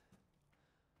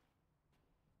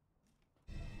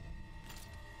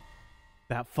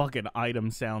 That fucking item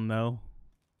sound, though.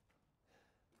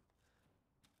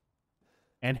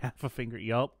 And half a finger.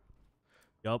 Yup.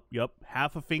 Yup, yup.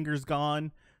 Half a finger's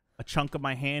gone. A chunk of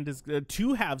my hand is...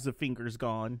 two halves of fingers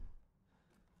gone.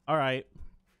 All right.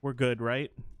 We're good,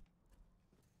 right?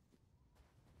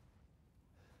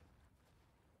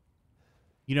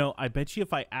 You know, I bet you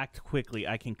if I act quickly,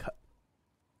 I can cut...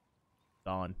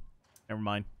 Gone. Never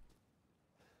mind.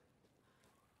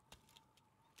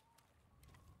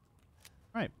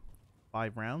 All right.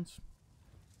 5 rounds.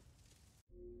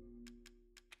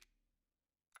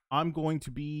 I'm going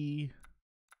to be...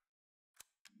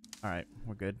 All right,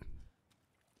 we're good.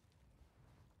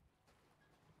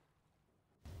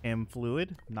 M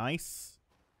fluid, nice.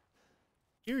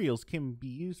 Materials can be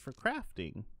used for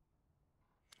crafting.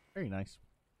 Very nice.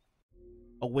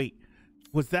 Oh, wait.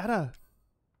 Was that a...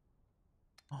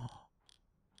 Oh.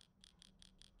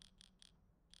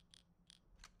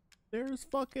 There's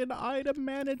fucking item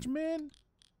management.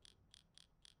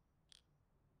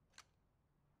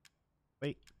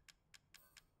 Wait.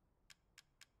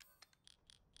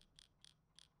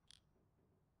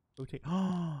 Rotate.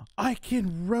 Oh, I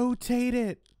can rotate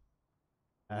it.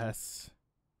 Yes.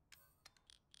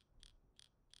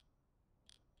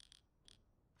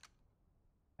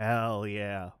 Hell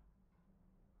yeah.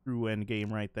 True end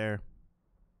game right there.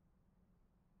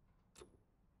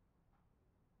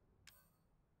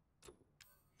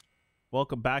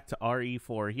 Welcome back to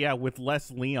RE4. Yeah, with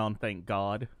less Leon, thank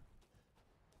God.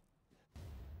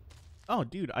 Oh,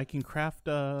 dude, I can craft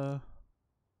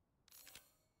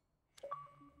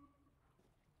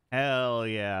Hell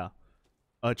yeah.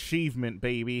 Achievement,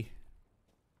 baby.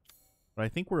 But I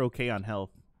think we're okay on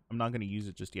health. I'm not going to use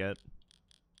it just yet.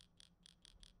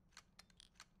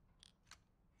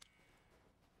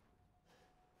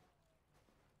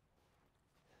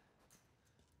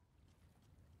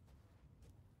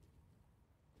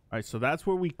 Alright, so that's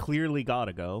where we clearly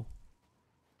gotta go.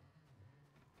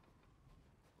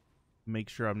 Make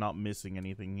sure I'm not missing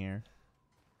anything here.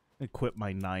 Equip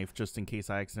my knife just in case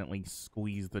I accidentally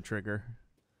squeeze the trigger.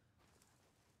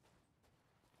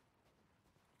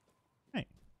 Hey.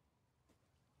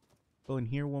 Go in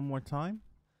here one more time.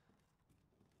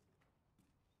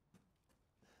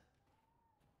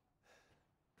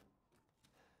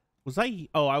 Was I...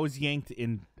 Oh, I was yanked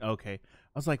in... Okay.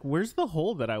 I was like, where's the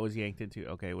hole that I was yanked into?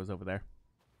 Okay, it was over there.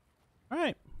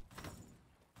 Alright.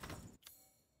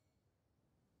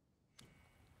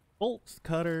 Bolts,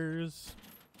 cutters.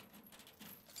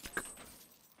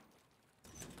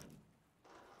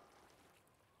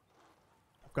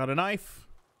 I've got a knife.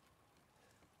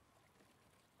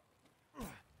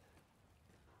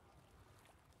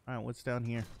 Alright, what's down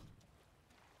here?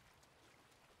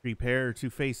 Prepare to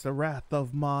face the wrath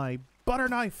of my butter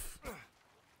knife.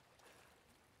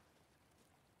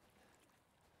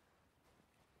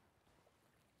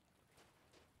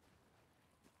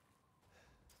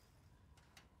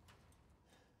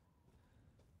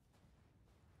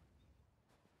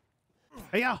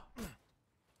 Hey-ya!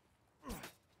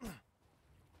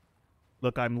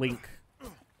 Look, I'm Link.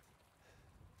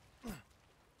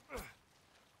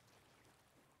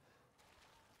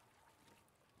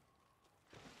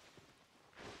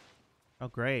 Oh,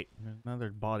 great. There's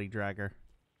another body dragger.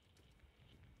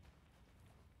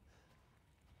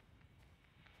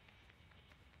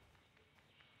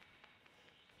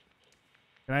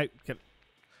 Can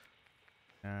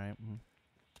Alright.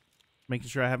 Making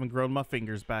sure I haven't grown my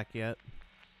fingers back yet.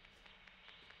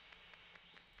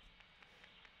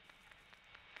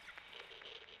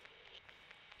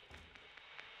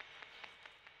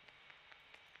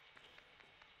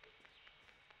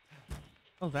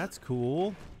 Oh, that's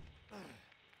cool.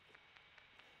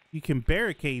 You can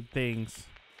barricade things.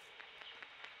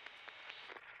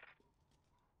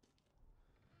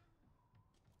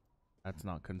 That's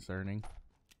not concerning.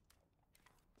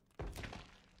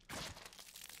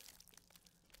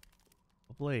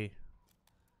 Lovely.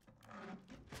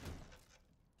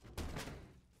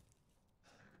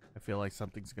 I feel like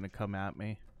something's gonna come at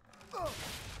me.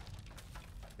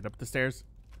 Get up the stairs.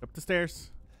 Up the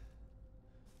stairs.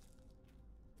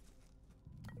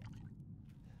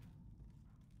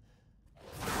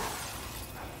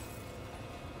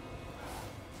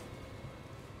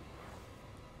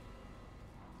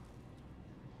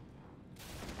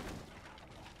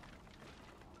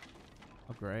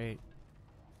 Oh, great.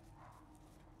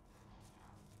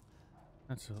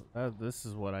 This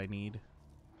is what I need.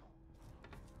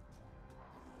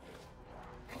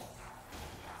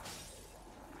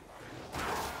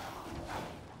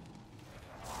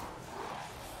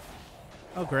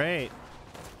 Oh, great.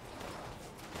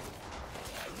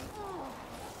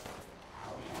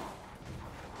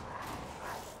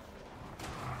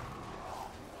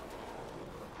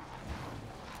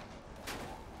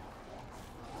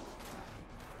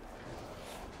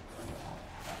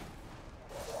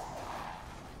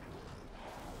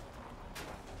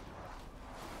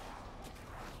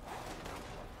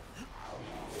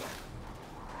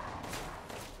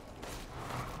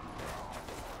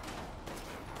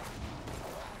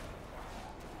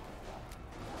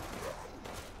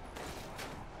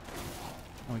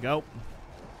 There we go.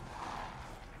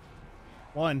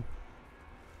 One.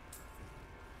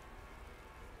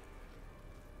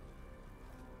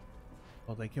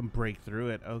 Oh, they can break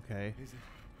through it. Okay. Is it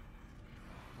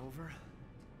over?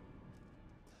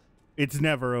 It's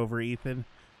never over, Ethan.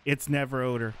 It's never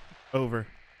over.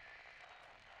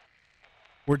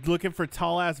 We're looking for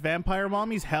tall-ass vampire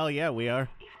mommies? Hell yeah, we are. If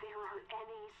there are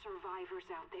any survivors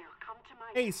out there, come to my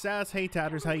Hey, Sass. Hey,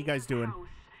 Tatters. How you guys doing? house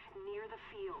near the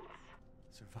fields.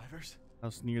 Survivors?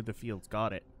 House near the fields.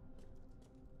 Got it.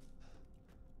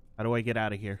 How do I get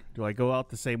out of here? Do I go out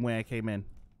the same way I came in?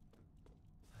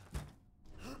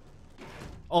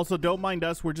 Also, don't mind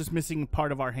us. We're just missing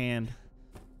part of our hand.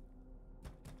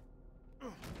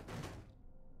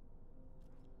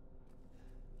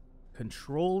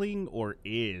 Controlling or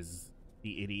is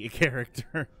the idiot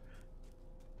character?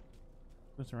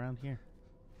 What's around here?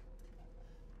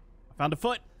 I found a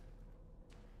foot.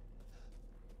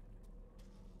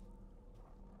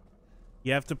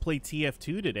 You have to play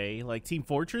TF2 today, like Team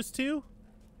Fortress 2?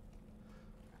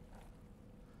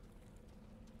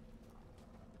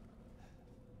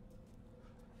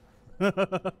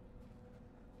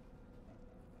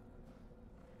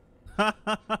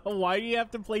 Why do you have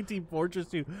to play Team Fortress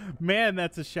 2? Man,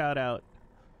 that's a shout out.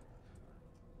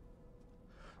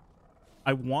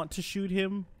 I want to shoot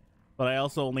him, but I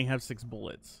also only have 6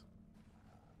 bullets.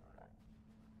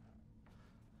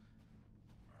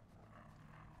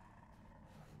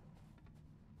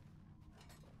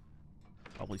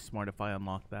 Probably smart if I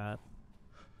unlock that.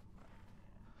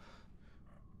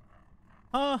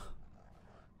 Huh?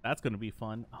 That's gonna be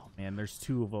fun. Oh man, there's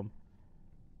 2 of them.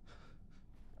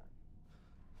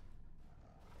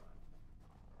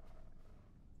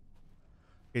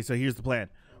 Okay, so here's the plan.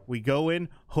 We go in,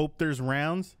 hope there's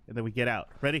rounds, and then we get out.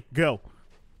 Ready? Go.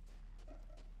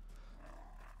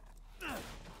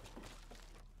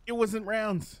 It wasn't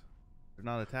rounds. They're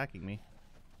not attacking me.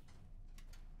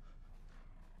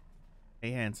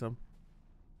 Hey, handsome.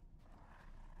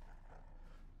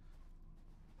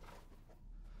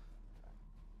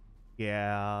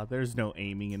 Yeah, there's no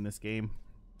aiming in this game.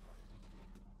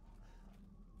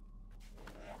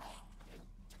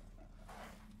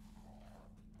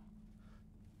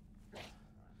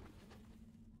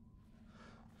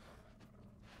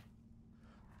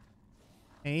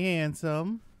 Hey,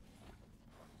 handsome.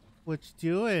 What you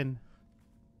doing?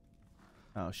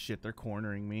 Oh, shit, they're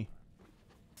cornering me.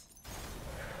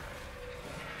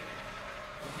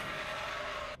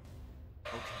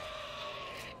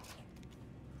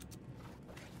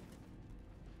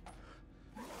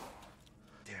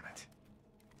 Damn it.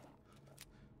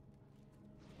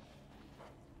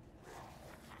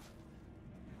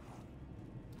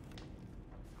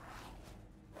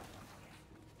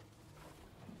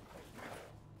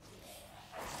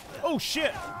 Oh,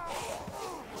 shit.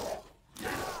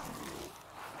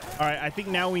 All right, I think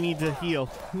now we need to heal.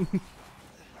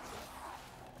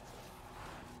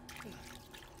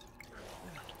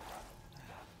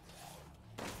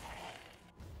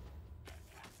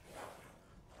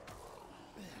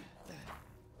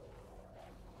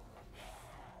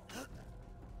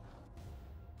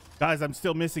 Guys, I'm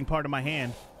still missing part of my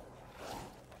hand.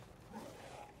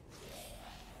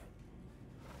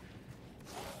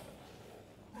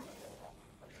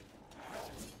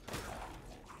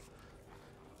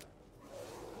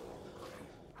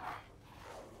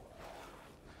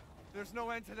 There's no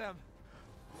end to them.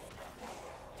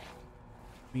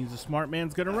 Means the smart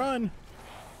man's gonna run.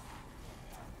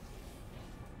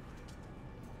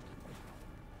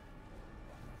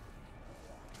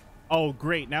 Oh,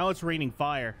 great. Now it's raining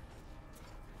fire.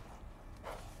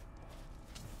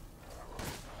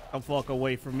 The fuck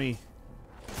away from me.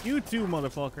 You too,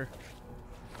 motherfucker.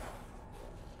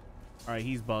 Alright,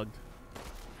 he's bugged.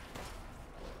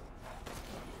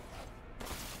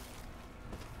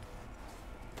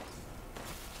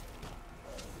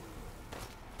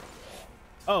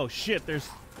 Oh shit, there's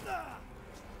a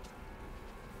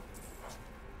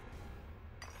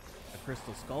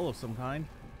crystal skull of some kind.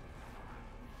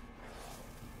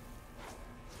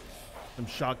 Some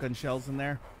shotgun shells in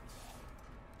there.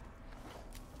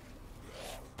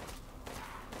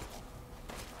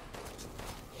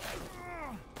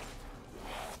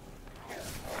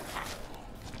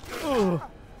 Ugh.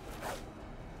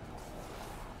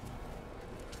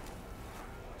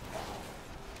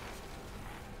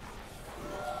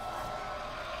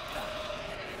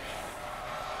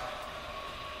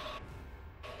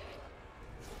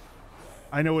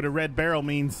 I know what a red barrel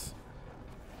means.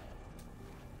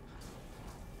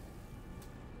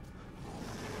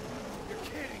 You're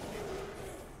kidding me.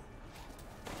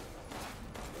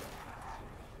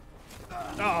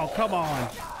 Oh, come on.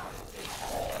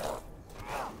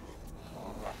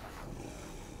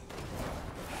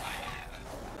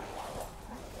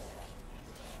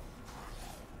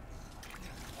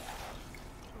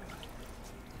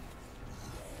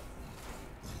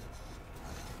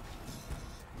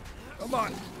 Come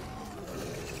on.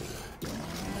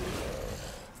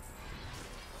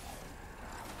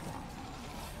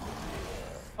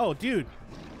 Oh, dude.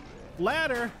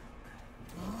 Ladder.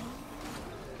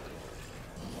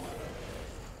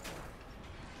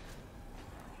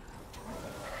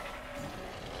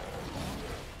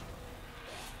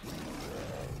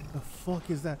 The fuck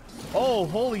is that? Oh,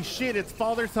 holy shit, it's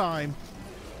father time.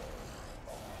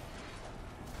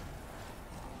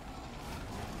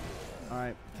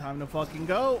 Alright, time to fucking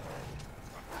go.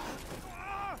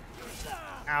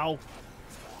 Ow.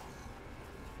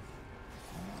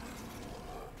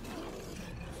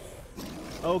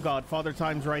 Oh god, father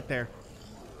time's right there.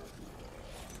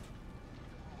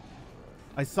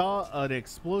 I saw an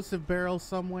explosive barrel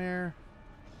somewhere.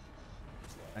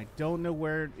 I don't know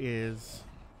where it is.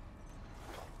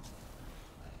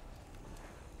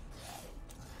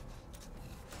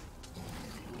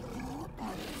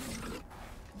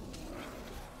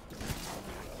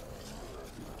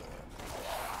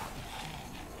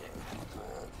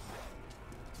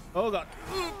 Oh god.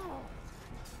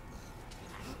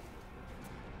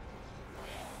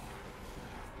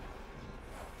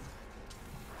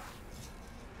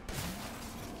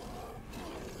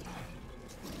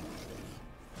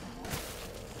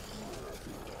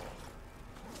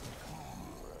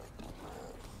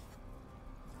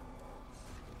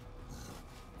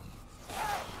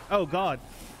 Oh god.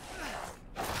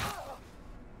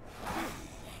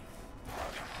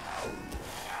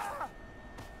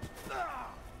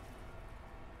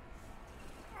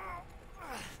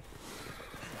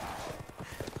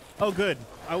 Oh good.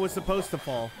 I was supposed to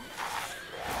fall.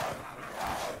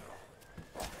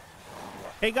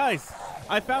 Hey guys,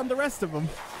 I found the rest of them.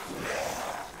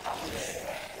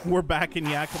 We're back in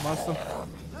Yakima.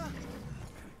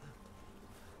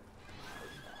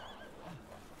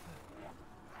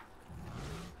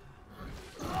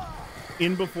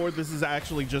 In before this is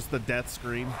actually just the death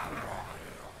scream.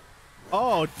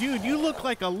 Oh, dude, you look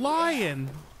like a lion.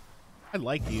 I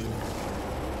like you.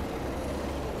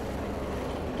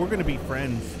 We're gonna be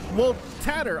friends. Well,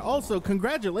 Tatter, also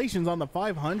congratulations on the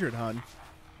 500, hun.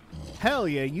 Hell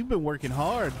yeah, you've been working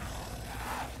hard.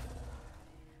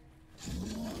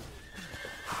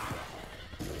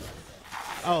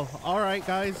 Oh, all right,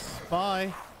 guys.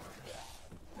 Bye.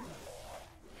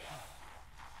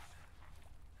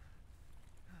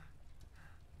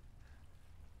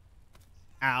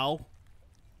 Ow.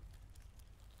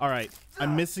 All right,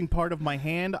 I'm missing part of my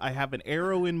hand. I have an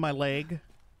arrow in my leg.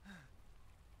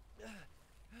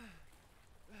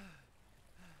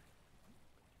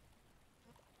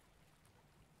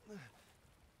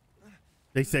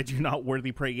 They said you're not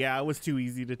worthy prey. Yeah, it was too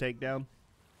easy to take down.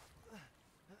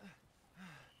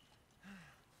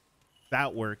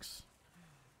 That works.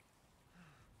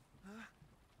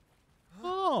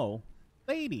 Oh,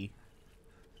 lady.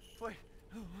 Wait.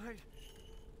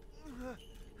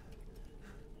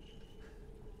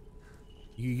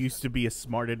 You used to be a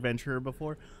smart adventurer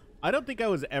before. I don't think I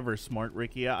was ever smart,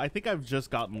 Ricky. I think I've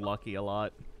just gotten lucky a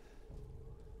lot.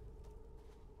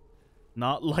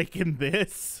 Not like in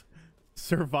this.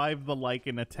 Survive the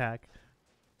Lycan attack.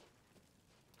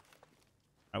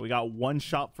 All right, we got one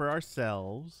shot for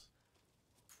ourselves.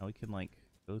 Now we can like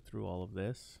go through all of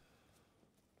this.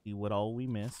 See what all we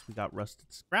missed. We got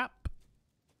rusted scrap.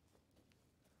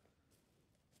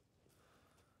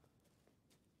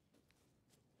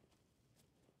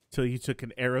 Till you took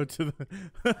an arrow to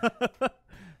the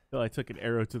till I took an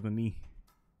arrow to the knee.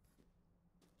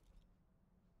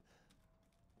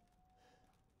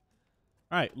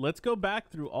 All right, let's go back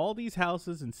through all these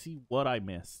houses and see what I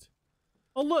missed.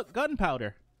 Oh, look,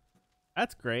 gunpowder.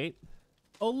 That's great.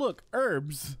 Oh, look,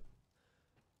 herbs.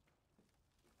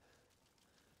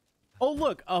 Oh,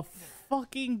 look, a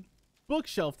fucking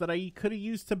bookshelf that I could have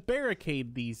used to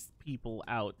barricade these people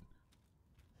out.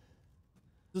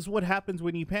 This is what happens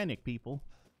when you panic, people.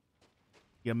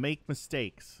 You make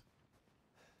mistakes.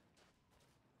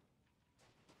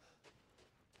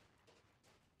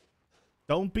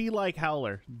 Don't be like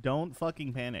Howler. Don't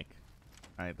fucking panic.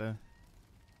 All right,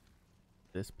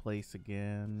 this place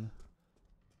again.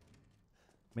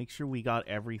 Make sure we got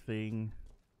everything.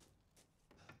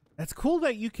 That's cool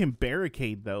that you can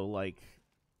barricade, though. Like,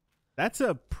 that's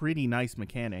a pretty nice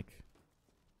mechanic.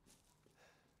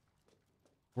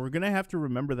 We're gonna have to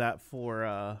remember that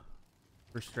for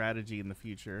strategy in the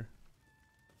future,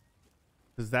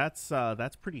 because that's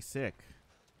pretty sick.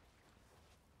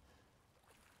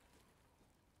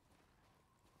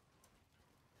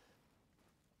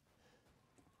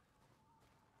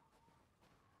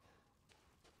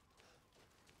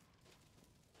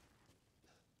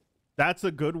 That's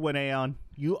a good one, Aeon.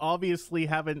 You obviously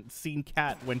haven't seen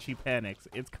Kat when she panics.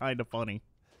 It's kind of funny.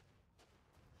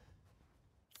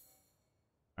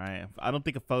 Alright, I don't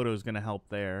think a photo is going to help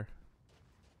there.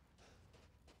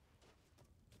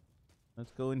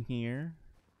 Let's go in here.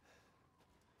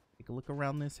 Take a look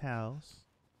around this house.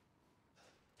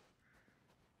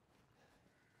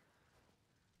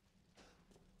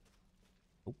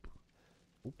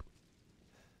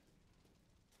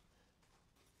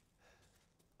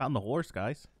 Found the horse,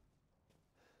 guys.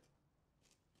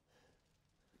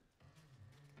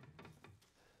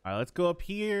 All right, let's go up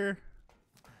here.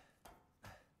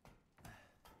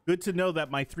 Good to know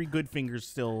that my 3 good fingers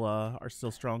still are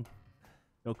still strong.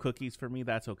 No cookies for me.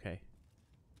 That's okay.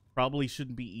 Probably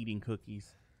shouldn't be eating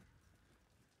cookies.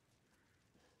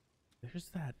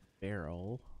 There's that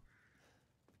barrel.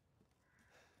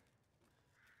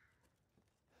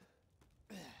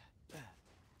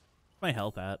 My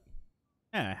health at?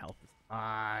 Health is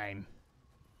fine.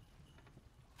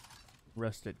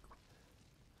 Rusted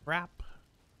crap.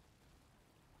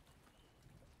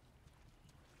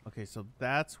 Okay, so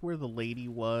that's where the lady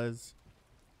was.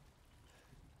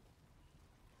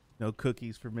 No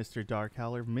cookies for Mr. Dark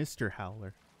Howler. Mr.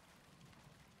 Howler.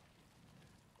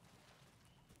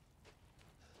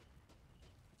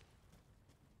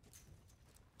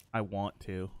 I want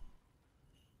to.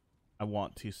 I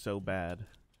want to so bad.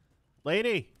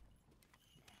 Lady!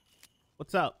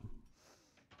 What's up?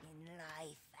 In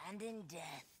life and in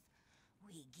death,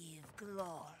 we give glory.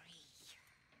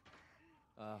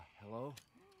 Hello?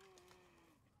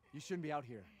 You shouldn't be out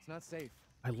here. It's not safe.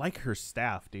 I like her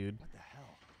staff, dude. What the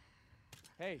hell?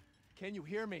 Hey, can you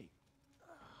hear me?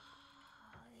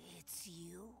 It's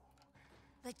you,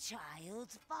 the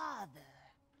child's father.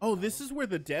 Oh, this is where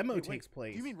the demo Hey, wait, takes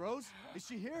place. Do you mean Rose? Is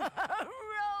she here?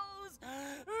 Rose!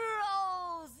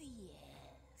 Rose,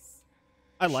 yes.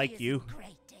 I like She is you. in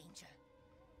great danger.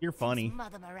 You're funny. Since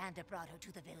Mother Miranda brought her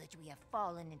to the village, we have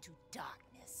fallen into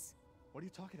darkness. What are you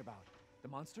talking about? The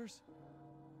monsters?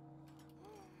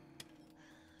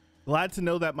 Glad to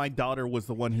know that my daughter was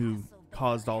the one who Castle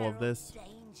caused all of heralds this.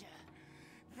 Danger.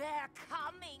 They're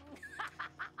coming.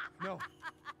 No.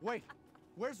 Wait.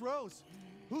 Where's Rose?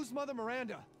 Who's Mother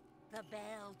Miranda? The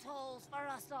bell tolls for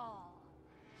us all.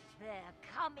 They're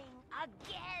coming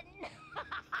again.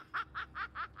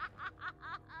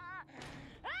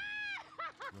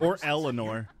 Or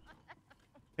Eleanor.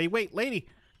 Hey, wait, lady.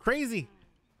 Crazy.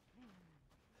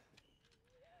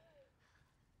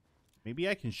 Maybe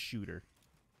I can shoot her.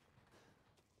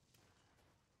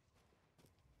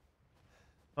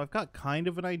 So I've got kind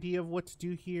of an idea of what to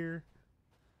do here.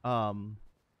 Like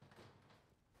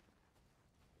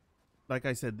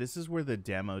I said, this is where the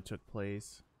demo took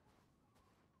place.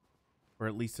 Or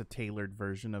at least a tailored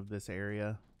version of this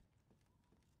area.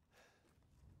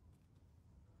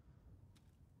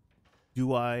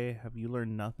 Have you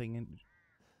learned nothing?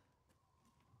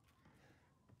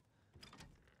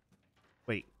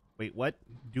 Wait, what?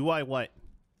 Do I what?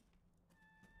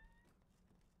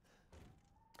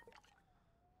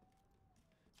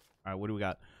 Alright, what do we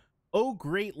got? Oh,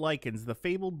 great lichens, the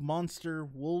fabled monster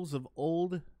wolves of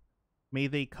old. May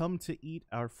they come to eat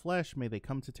our flesh. May they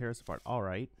come to tear us apart.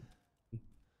 Alright.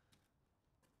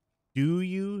 Do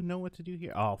you know what to do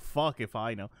here? Oh, fuck if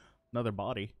I know. Another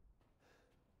body.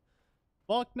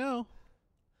 Fuck no.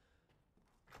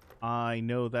 I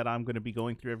know that I'm going to be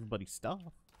going through everybody's stuff.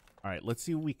 Alright, let's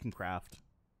see what we can craft.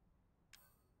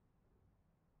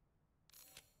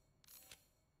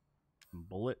 Some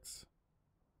bullets.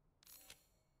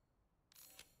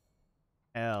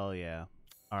 Hell yeah.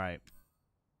 Alright.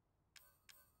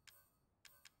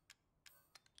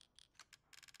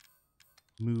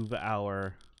 Move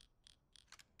our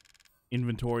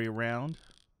inventory around.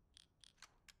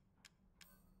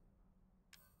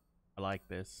 I like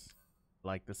this. I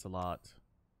like this a lot.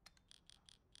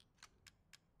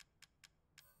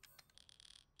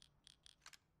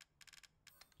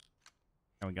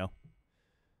 There we go.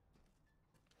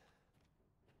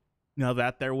 Now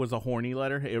that there was a horny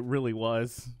letter, it really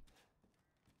was.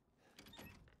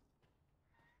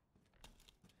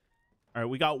 All right,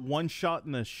 we got one shot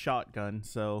in the shotgun,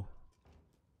 so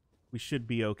we should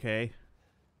be okay.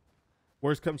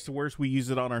 Worst comes to worst, we use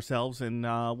it on ourselves, and,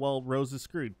 well, Rose is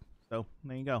screwed. So,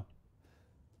 there you go.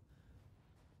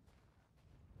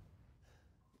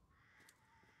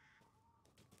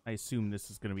 I assume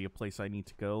this is going to be a place I need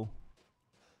to go.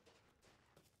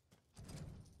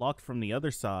 Locked from the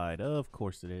other side. Of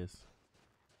course it is.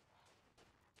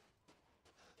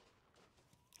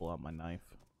 Pull out my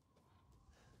knife.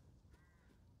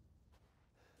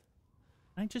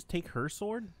 Can I just take her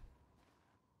sword?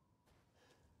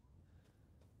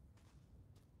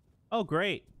 Oh,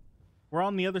 great. We're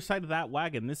on the other side of that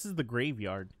wagon. This is the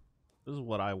graveyard. This is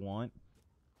what I want.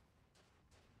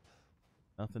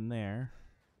 Nothing there.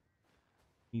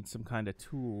 Need some kind of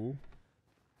tool.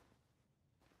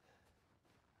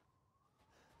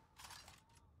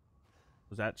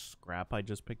 Was that scrap I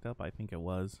just picked up? I think it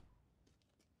was.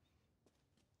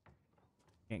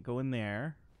 Can't go in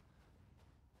there.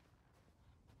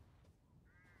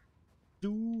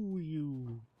 Do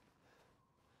you?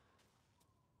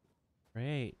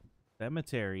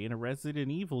 Cemetery in a Resident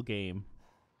Evil game.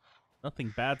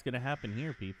 Nothing bad's gonna happen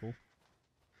here, people.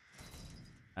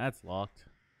 That's locked.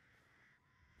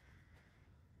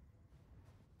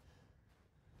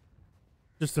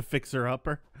 Just a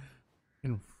fixer-upper.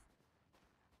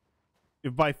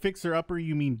 If by fixer-upper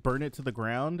you mean burn it to the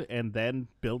ground and then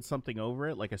build something over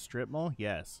it, like a strip mall,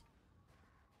 yes.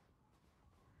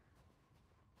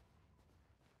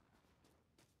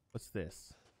 What's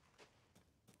this?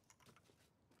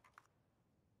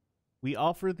 We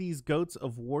offer these goats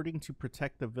of warding to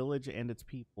protect the village and its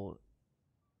people.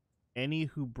 Any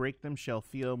who break them shall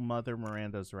feel Mother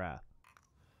Miranda's wrath.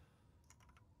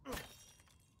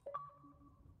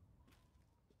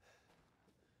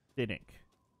 Cynic.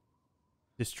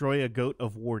 Destroy a goat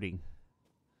of warding.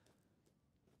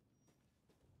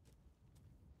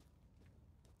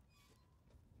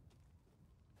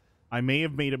 I may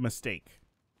have made a mistake.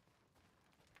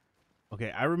 Okay,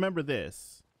 I remember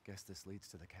this. Guess this leads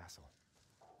to the castle.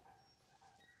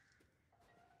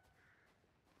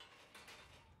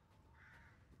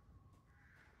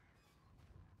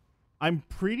 I'm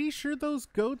pretty sure those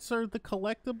goats are the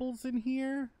collectibles in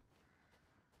here,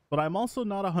 but I'm also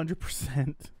not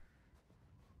 100%.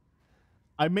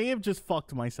 I may have just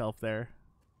fucked myself there.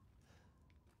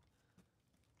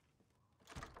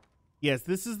 Yes,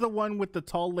 this is the one with the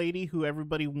tall lady who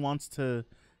everybody wants to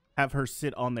have her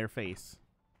sit on their face.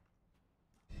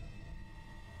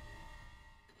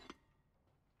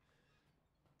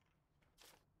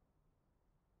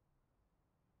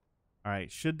 All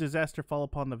right, should disaster fall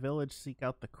upon the village, seek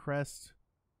out the crest.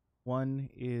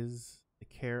 One is the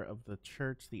care of the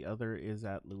church, the other is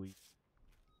at Louis.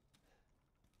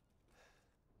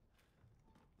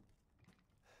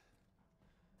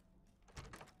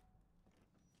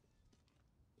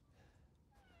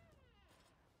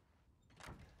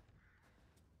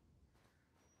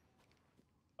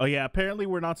 Oh yeah, apparently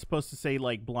we're not supposed to say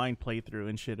like blind playthrough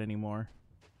and shit anymore.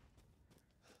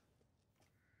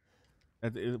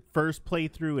 First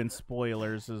playthrough and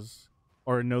spoilers is,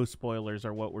 or no spoilers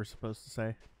are what we're supposed to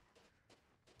say.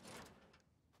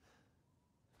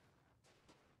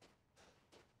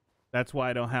 That's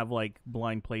why I don't have like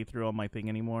blind playthrough on my thing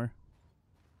anymore.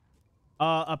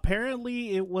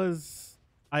 Apparently it was,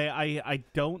 I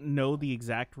don't know the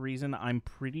exact reason. I'm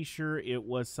pretty sure it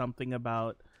was something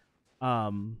about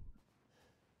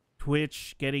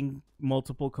Twitch getting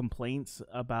multiple complaints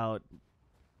about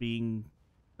being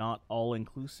not all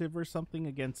inclusive or something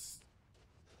against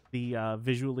the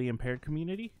visually impaired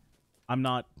community. I'm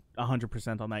not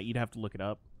 100% on that. You'd have to look it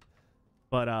up.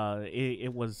 But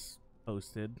it was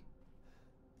posted.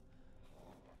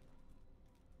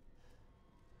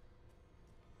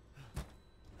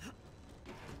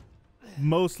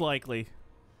 Most likely.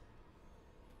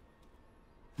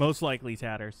 Most likely,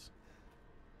 Tatters.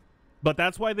 But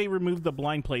that's why they removed the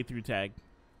blind playthrough tag.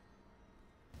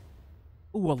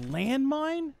 Ooh, a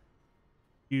landmine?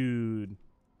 Dude,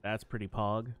 that's pretty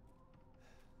pog.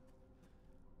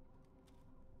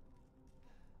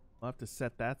 We'll have to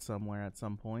set that somewhere at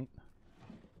some point.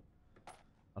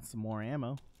 Got some more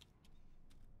ammo.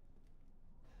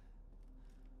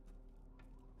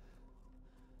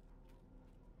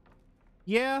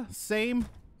 Yeah, same.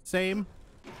 Same.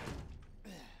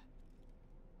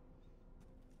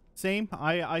 Same.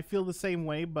 I feel the same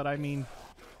way, but I mean,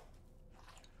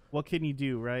 what can you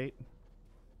do, right?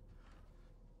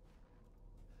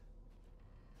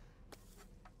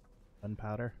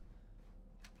 Gunpowder.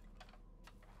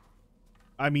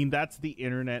 I mean, that's the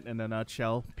internet in a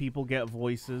nutshell. People get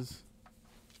voices.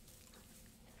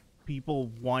 People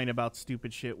whine about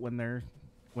stupid shit when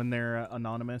they're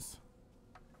anonymous.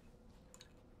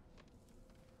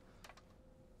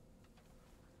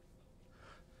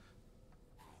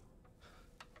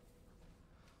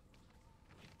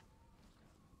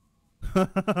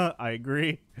 I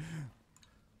agree.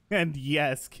 And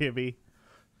yes, Kibby.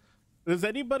 Does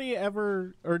anybody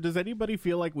ever, or does anybody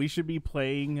feel like we should be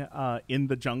playing in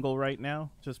the jungle right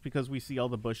now just because we see all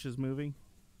the bushes moving?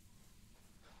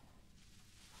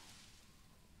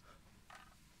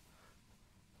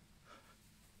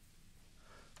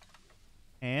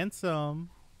 Handsome.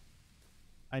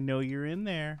 I know you're in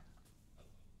there.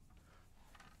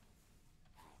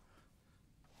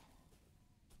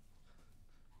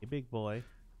 Hey, big boy.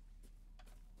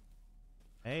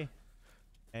 Hey.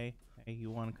 Hey,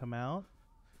 you want to come out?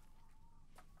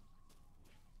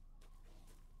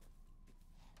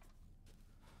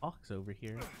 Fox over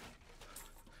here.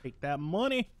 Take that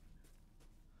money.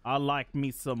 I like me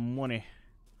some money.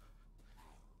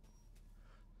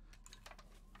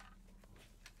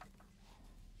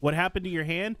 What happened to your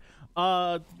hand?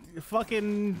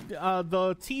 Fucking,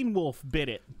 the Teen Wolf bit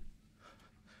it.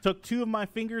 Took 2 of my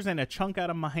fingers and a chunk out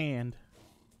of my hand.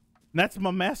 And that's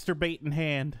my masturbating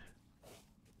hand.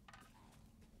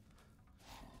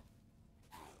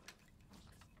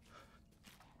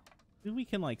 Maybe we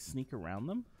can, like, sneak around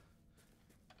them?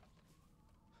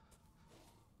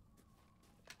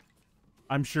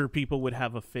 I'm sure people would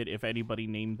have a fit if anybody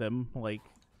named them, like,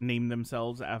 named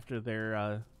themselves after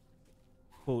their,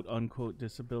 quote-unquote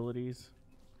disabilities.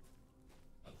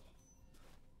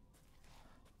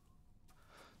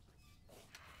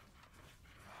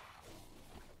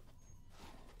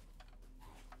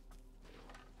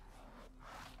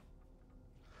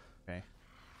 Okay.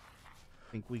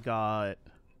 Think we got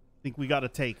a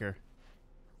taker.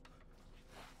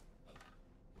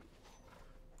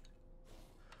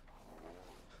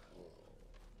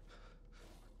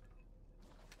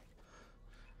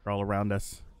 They're all around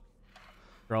us.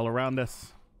 They're all around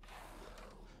us.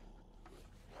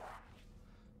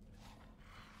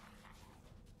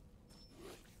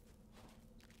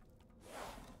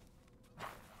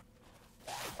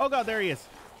 Oh god, there he is.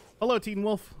 Hello, Teen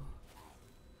Wolf.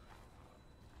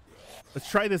 Let's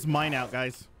try this mine out,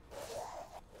 guys.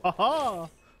 Aha!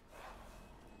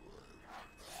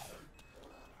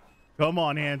 Come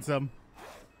on, handsome.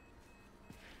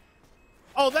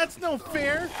 Oh, that's no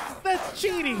fair. That's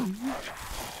cheating.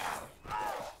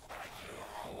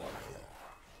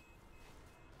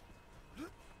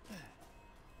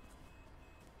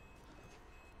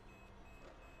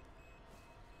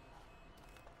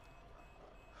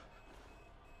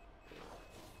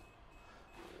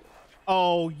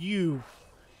 Oh, you.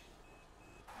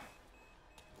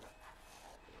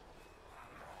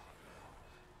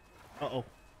 Uh-oh.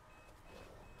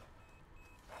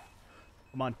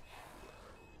 Come on.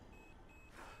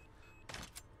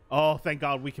 Oh, thank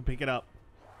God we can pick it up.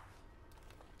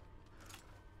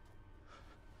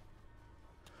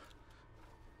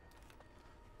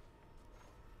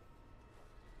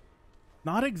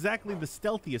 Not exactly the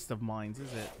stealthiest of mines,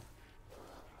 is it?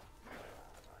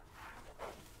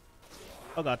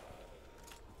 Oh, God.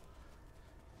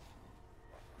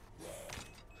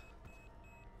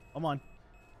 Come on.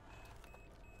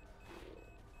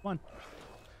 Come on.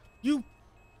 You...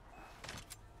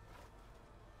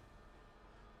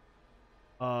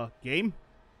 game?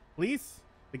 Please?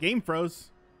 The game froze.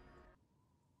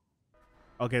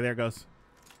 Okay, there it goes.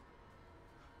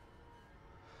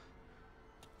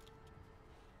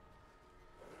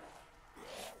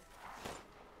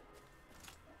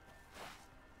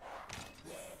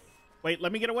 Wait,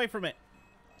 let me get away from it.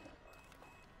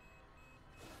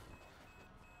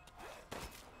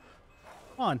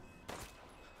 Come on.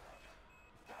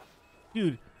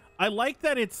 Dude, I like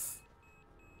that it's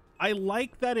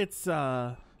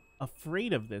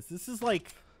afraid of this. This is like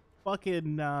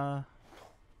fucking oh,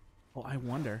 I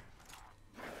wonder.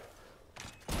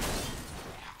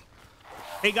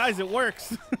 Hey guys, it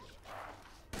works.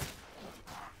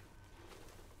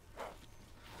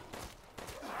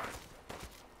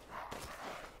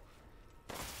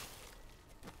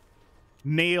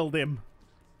 Nailed him.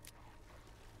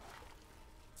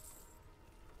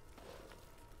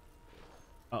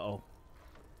 Uh-oh.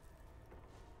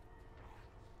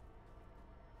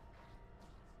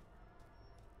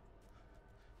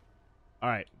 All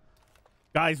right.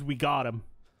 Guys, we got him.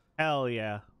 Hell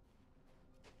yeah.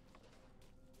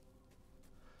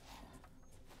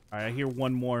 All right, I hear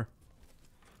one more.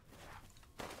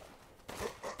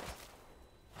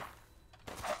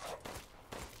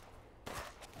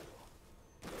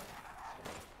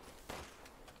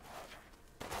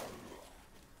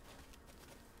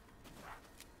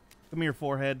 Come here,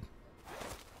 forehead.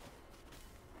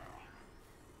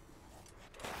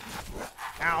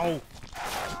 Ow.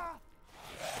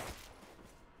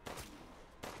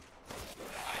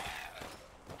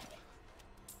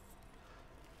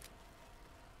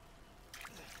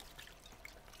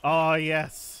 Oh,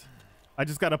 yes. I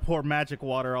just gotta pour magic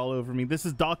water all over me. This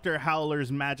is Dr.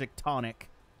 Howler's magic tonic.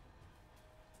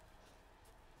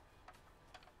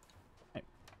 Okay.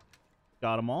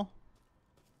 Got them all.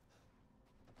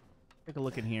 Take a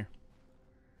look in here.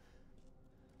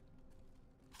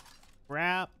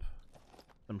 Crap.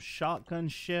 Some shotgun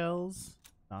shells.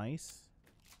 Nice.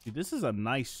 Dude, this is a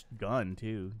nice gun,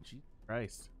 too. Jesus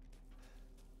Christ.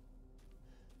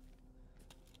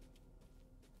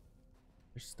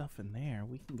 There's stuff in there.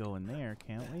 We can go in there,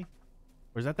 can't we?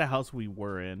 Or is that the house we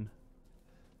were in?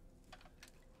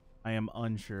 I am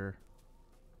unsure.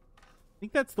 I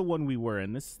think that's the one we were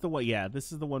in. This is the one. Yeah,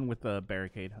 this is the one with the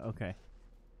barricade. Okay.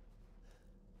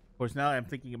 Of course, now that I'm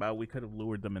thinking about it, we could have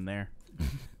lured them in there.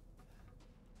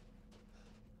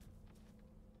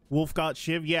 Wolf got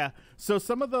Shiv. Yeah. So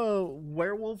some of the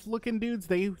werewolf looking dudes,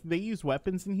 they use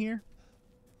weapons in here.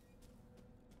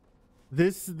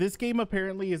 This game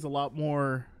apparently is a lot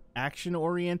more action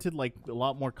oriented, like a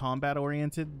lot more combat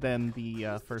oriented than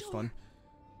the first one.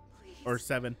 Please. Or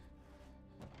 7.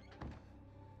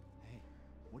 Hey,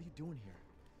 what are you doing here?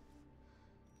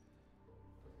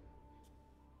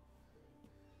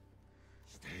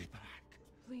 Stay back.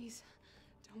 Please,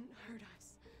 don't hurt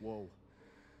us. Whoa.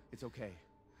 It's okay.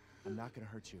 I'm not gonna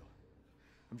hurt you.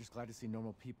 I'm just glad to see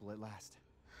normal people at last.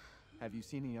 Have you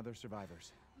seen any other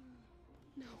survivors?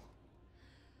 No.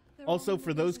 They're Also, all in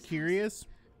for those Louise's curious, house,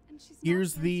 and she's not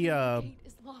here's here the till gate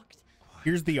is locked.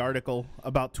 here's the article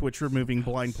about Twitch removing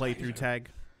blind playthrough tag.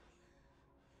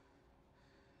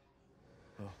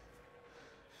 Oh.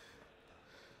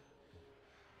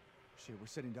 Shit, we're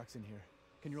sitting ducks in here.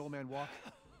 Can your old man walk?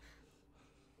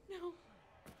 No.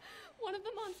 One of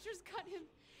the monsters cut him.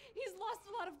 He's lost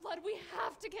a lot of blood. We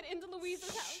have to get into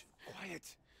Louise's house.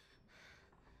 Quiet.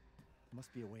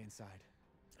 Must be a way inside.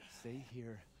 Stay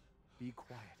here. Be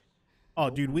quiet. Oh,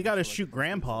 dude, we gotta shoot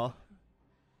Grandpa.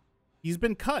 He's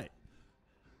been cut.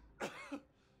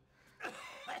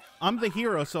 I'm the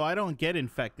hero, so I don't get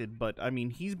infected, but I mean,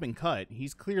 he's been cut.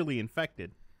 He's clearly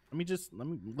infected.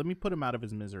 Let me put him out of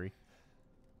his misery.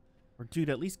 Or, dude,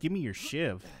 at least give me your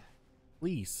shiv,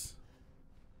 please.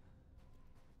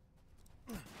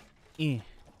 We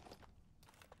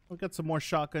got some more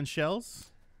shotgun shells.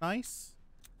 Nice.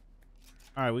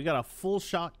 All right, we got a full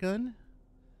shotgun.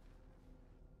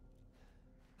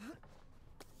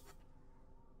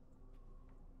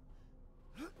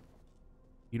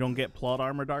 You don't get plot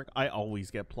armor, Dark? I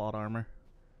always get plot armor.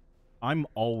 I'm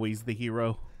always the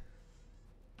hero.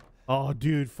 Oh,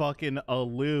 dude, fucking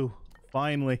Alu.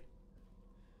 Finally.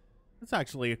 It's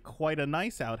actually quite a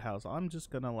nice outhouse. I'm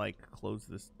just gonna, like, close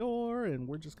this door, and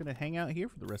we're just gonna hang out here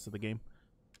for the rest of the game.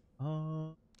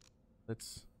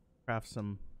 Let's craft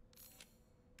some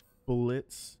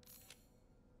bullets.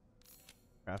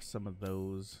 Craft some of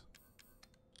those.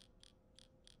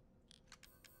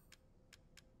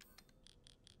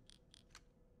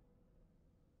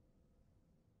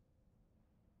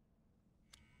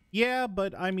 Yeah,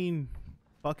 but I mean,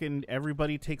 fucking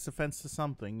everybody takes offense to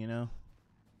something, you know?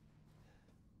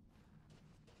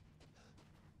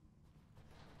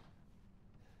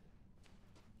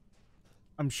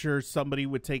 I'm sure somebody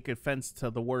would take offense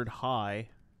to the word hi.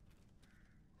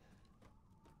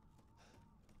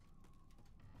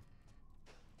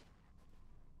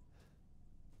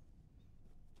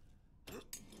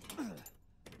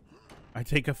 I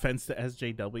take offense to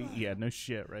SJW? Yeah, no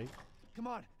shit, right? Come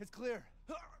on, it's clear.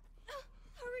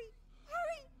 Hurry!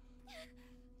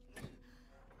 Hurry!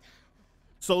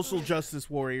 Social justice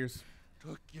warriors.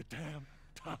 Took your damn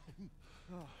time.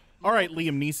 All right,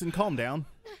 Liam Neeson, calm down.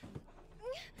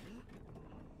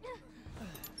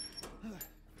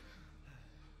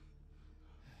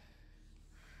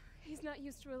 He's not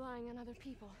used to relying on other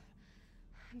people.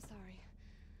 I'm sorry.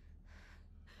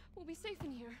 We'll be safe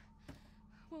in here,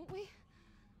 won't we?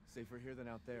 Safer here than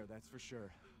out there, that's for sure.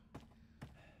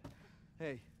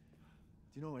 Hey,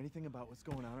 do you know anything about what's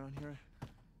going on around here?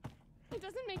 It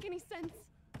doesn't make any sense.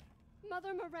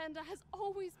 Mother Miranda has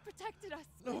always protected us.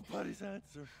 Nobody's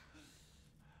answer.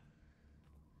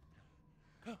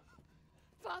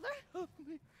 Father? Help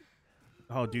me.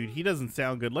 Oh, dude, he doesn't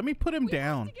sound good. Let me put him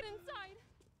down. We have to get inside.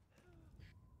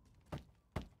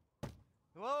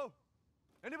 Hello?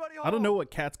 Anybody home? I don't know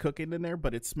what Cat's cooking in there,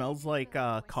 but it smells like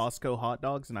Costco hot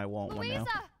dogs, and I want one now.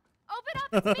 Louisa! Open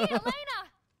up! It's me, Elena!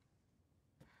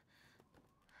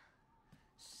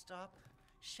 Stop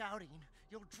shouting.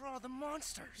 You'll draw the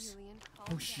monsters. Julian,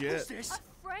 Oh, shit. Who's this? a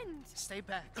friend. Stay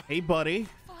back. Hey, buddy.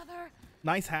 Father,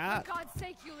 Nice hat. for God's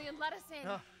sake, Julian, let us in.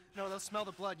 No, they'll smell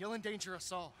the blood. You'll endanger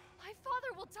us all. My father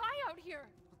will die out here.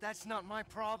 But that's not my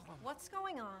problem. What's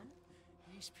going on?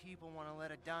 These people want to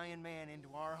let a dying man into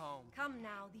our home. Come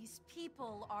now, these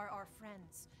people are our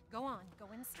friends. Go on, go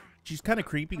inside. She's kind of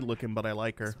creepy looking, but I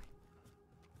like her.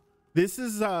 This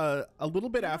is a little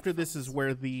bit after this is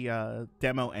where the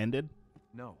demo ended.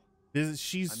 No.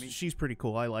 She's pretty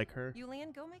cool. I like her.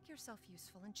 Julian, go make yourself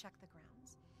useful and check the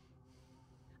grounds.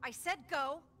 I said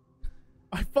go.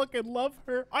 I fucking love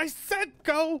her. I said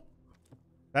go.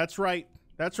 That's right.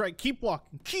 That's right. Keep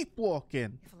walking. Keep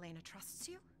walking. If Elena trusts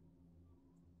you,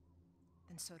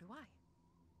 then so do I.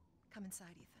 Come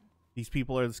inside, Ethan. These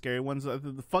people are the scary ones.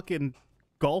 The fucking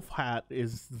golf hat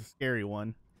is the scary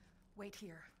one. Wait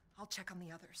here. I'll check on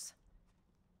the others.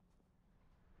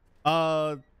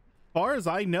 Far as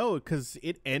I know, because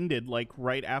it ended like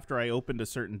right after I opened a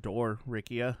certain door,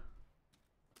 Rikia.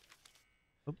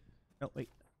 Oh, no, wait.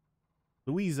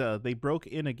 Louisa, they broke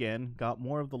in again, got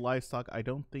more of the livestock. I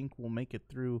don't think we'll make it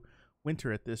through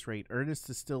winter at this rate. Ernest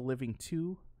is still living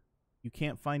too. You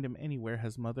can't find him anywhere.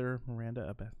 Has Mother Miranda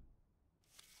a Beth?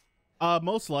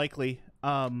 Most likely.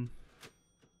 Oh,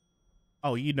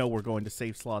 you know we're going to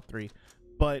save slot 3.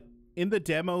 But in the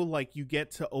demo, like, you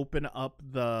get to open up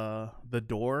the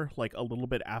door, like, a little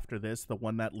bit after this, the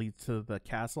one that leads to the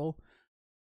castle.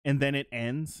 And then it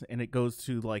ends, and it goes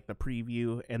to, like, the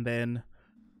preview, and then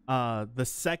the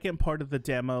second part of the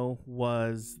demo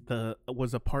was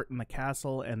a part in the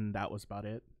castle, and that was about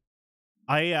it.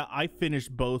 I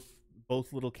finished both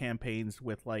little campaigns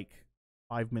with like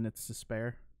 5 minutes to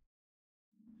spare.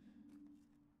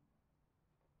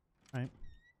 All right,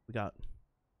 we got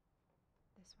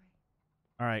This way.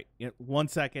 all right. Yeah, 1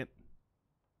 second.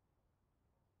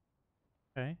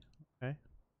 Okay. Okay.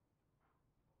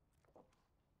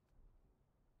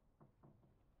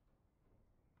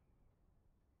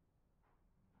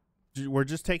 We're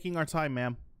just taking our time,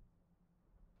 ma'am.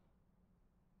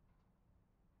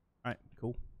 All right,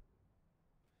 cool.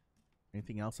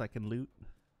 Anything else I can loot?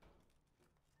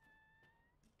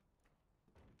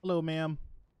 Hello, ma'am.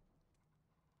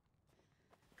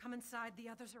 Come inside, the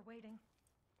others are waiting.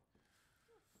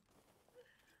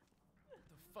 What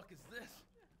the fuck is this?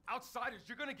 Outsiders,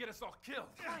 you're gonna get us all killed.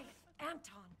 Quiet,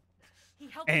 Anton. He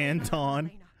helped Anton.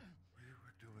 me. We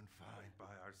were doing fine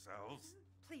by ourselves.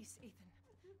 Please, Ethan,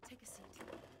 take a seat. Is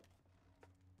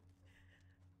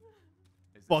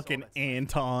this all Fucking that's left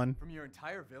Anton. from your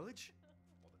entire village?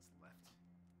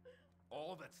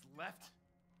 All that's left?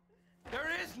 There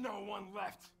is no one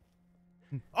left.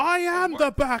 I am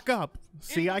the backup.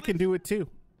 See, I can do it too.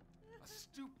 A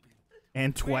stupid.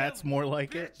 And twat's more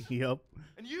like it. Yup.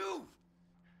 And you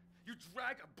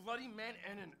drag a bloody man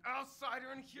and an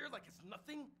outsider in here like it's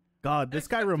nothing? God, this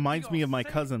guy expect to be reminds me all of my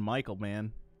safe? cousin Michael,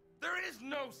 man. There is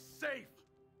no safe.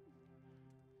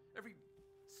 Every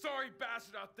sorry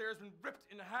bastard out there has been ripped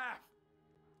in half.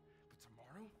 But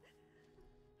tomorrow?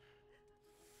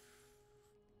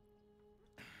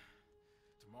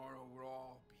 Tomorrow we'll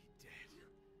all be dead.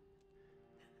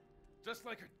 Just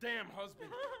like her damn husband.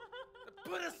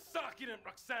 Put a sock in it,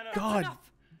 Roxana. God,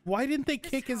 Enough. why didn't they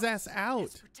This kick his house ass out?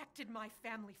 has protected my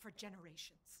family for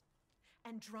generations.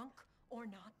 And drunk or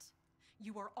not,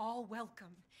 you are all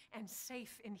welcome and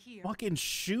safe in here. Fucking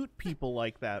shoot people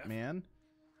like that, man.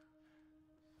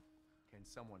 Can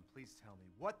someone please tell me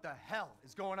what the hell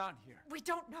is going on here? We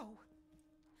don't know.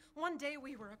 One day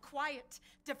we were a quiet,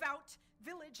 devout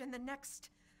village, and the next,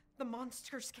 the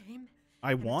monsters came.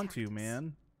 I and want to, attacked us.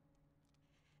 man.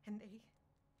 And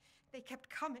they kept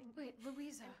coming. Wait,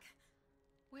 Louisa.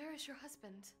 Where is your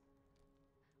husband?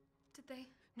 Did they?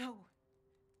 No.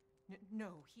 No,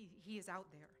 he is out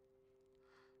there.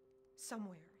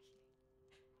 Somewhere.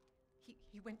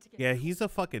 He went to get Yeah, help. he's a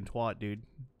fucking twat, dude.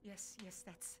 Yes,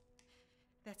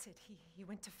 that's it. He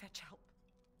went to fetch help.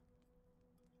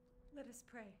 Let us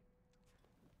pray.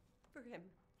 For him.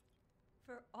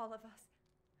 For all of us.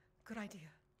 Good idea.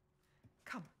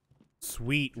 Come.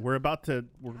 Sweet. We're about to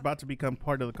become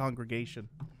part of the congregation.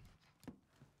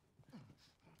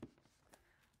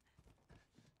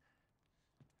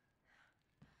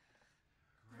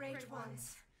 Great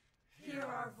ones, hear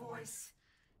our voice.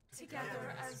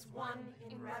 Together as one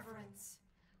in reverence.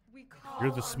 We call You're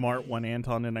the on smart thee, one,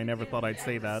 Anton, and I never thought I'd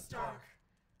say ever that. stark,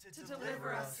 to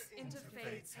deliver us into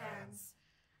fate's hands.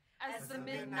 As the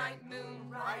midnight moon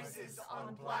rises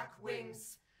on black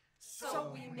wings,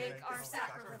 so we make our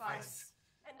sacrifice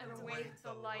and await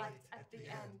the light at the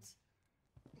end.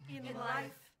 In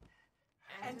life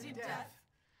and in death,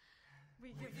 we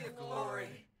give you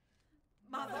glory,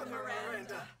 Mother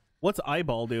Miranda. What's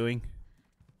Eyeball doing?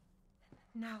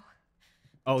 Now,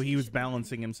 Oh, he was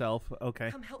balancing himself.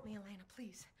 Okay. come help me, Elena,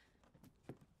 please.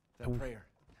 That prayer.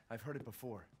 I've heard it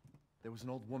before. There was an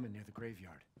old woman near the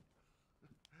graveyard.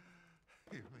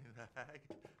 You mean the hag?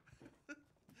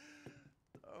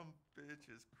 Dumb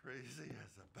bitch is crazy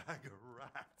as a bag of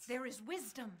rats. There is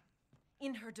wisdom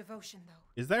in her devotion,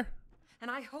 though. Is there?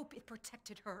 And I hope it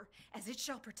protected her as it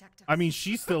shall protect us. I mean,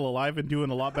 she's still alive and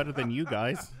doing a lot better than you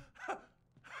guys. What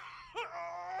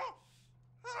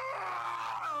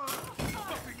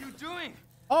are you doing?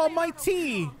 Oh, my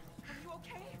tea! Are you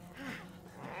okay?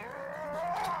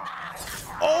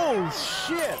 Oh,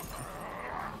 shit!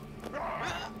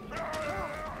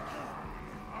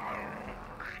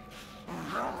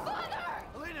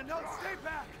 Elena, no, stay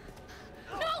back!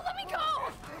 No, let me go!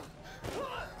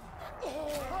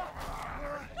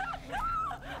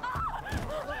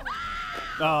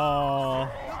 Oh.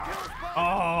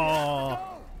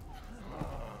 Oh.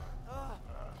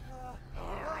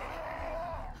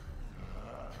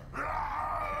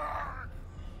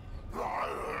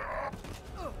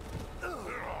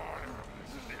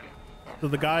 So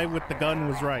the guy with the gun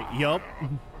was right. Yup. Let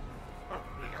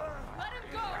him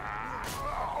go!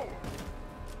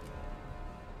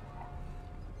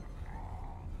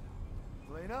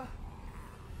 Elena?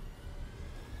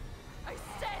 I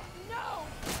said no!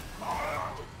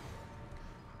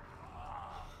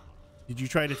 Did you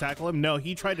try to tackle him? No,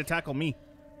 he tried to tackle me.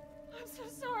 I'm so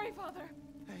sorry, Father.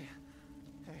 Hey,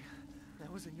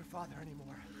 that wasn't your father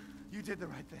anymore. You did the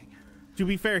right thing. To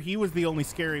be fair, he was the only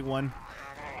scary one.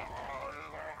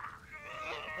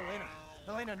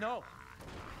 Elena, no.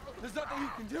 There's nothing you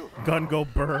can do. Gun go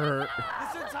burr.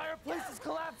 This entire place is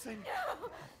collapsing.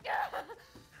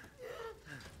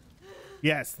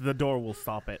 Yes, the door will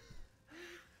stop it.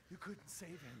 You couldn't save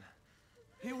him.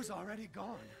 He was already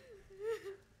gone.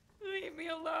 Leave me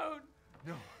alone.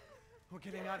 No, we're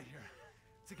getting out of here.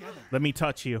 Together. Let me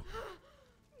touch you.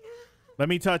 Let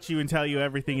me touch you and tell you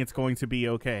everything. It's going to be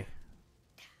okay.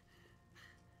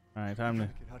 All right, time to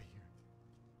get out of here.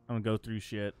 I'm gonna go through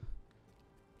shit.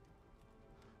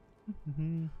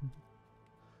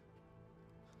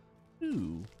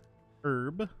 Ooh,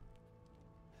 herb.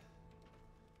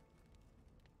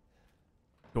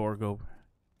 Door go.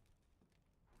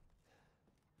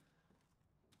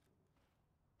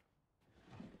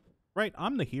 Right,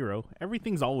 I'm the hero.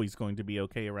 Everything's always going to be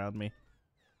okay around me.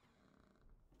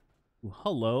 Ooh,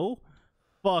 hello?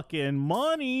 Fucking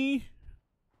money!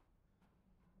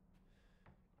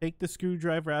 Take the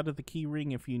screwdriver out of the key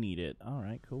ring if you need it.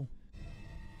 Alright, cool.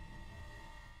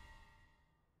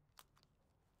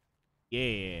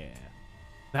 Yeah.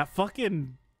 That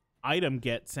fucking item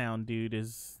get sound, dude,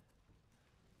 is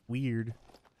weird.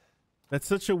 That's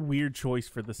such a weird choice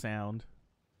for the sound.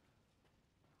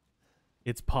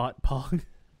 It's pot pong.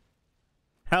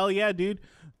 Hell yeah, dude.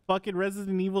 Fucking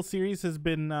Resident Evil series has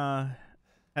been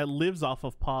it lives off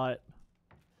of pot.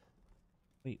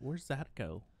 Wait, where's that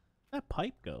go? Where'd that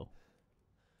pipe go?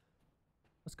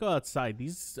 Let's go outside.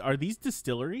 Are these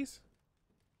distilleries?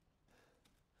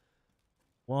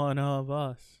 One of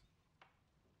us.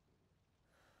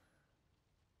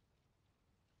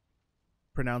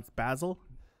 Pronounced Basil?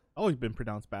 Always been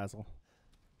pronounced Basil.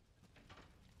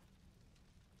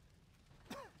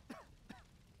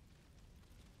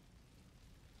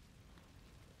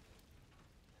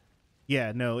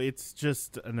 Yeah, no, it's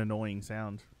just an annoying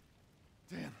sound.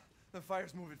 Damn, the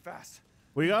fire's moving fast.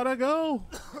 We gotta go.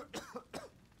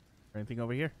 Anything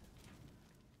over here?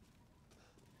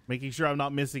 Making sure I'm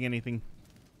not missing anything.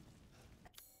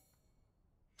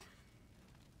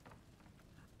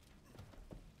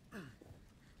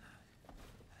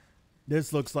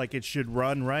 This looks like it should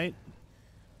run, right?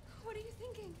 What are you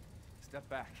thinking? Step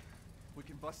back. We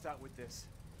can bust out with this.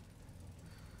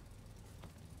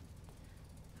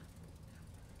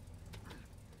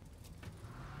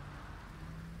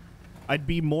 I'd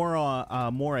be more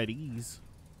at ease.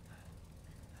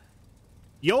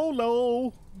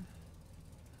 YOLO!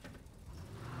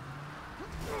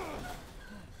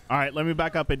 Alright, let me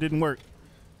back up. It didn't work.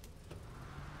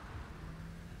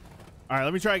 Alright,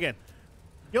 let me try again.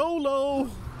 YOLO!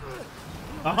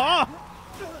 Aha!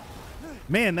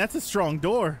 Man, that's a strong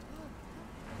door.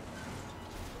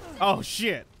 Oh,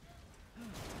 shit.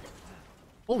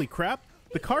 Holy crap.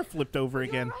 The car flipped over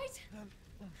again. Right?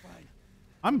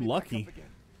 I'm lucky.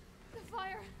 The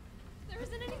fire. There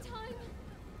isn't any time.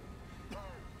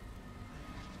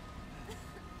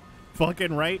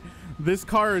 Fucking right. This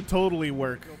car would totally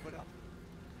work.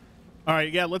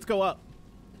 Alright, yeah, let's go up.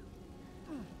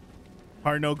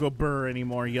 Hard no go burr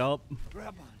anymore, yup.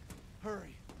 Grab on.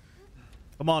 Hurry.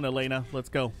 Come on, Elena. Let's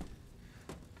go.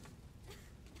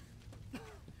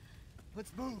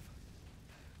 Let's move.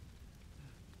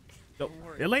 Don't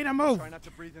worry. Elena, move. Try not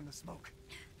to breathe in the smoke.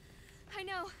 I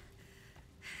know.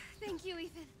 Thank you,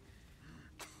 Ethan.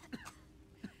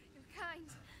 You're kind.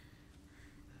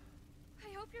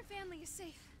 I hope your family is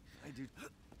safe. I do.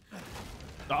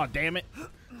 Oh, damn it.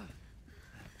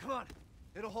 Come on.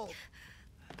 It'll hold.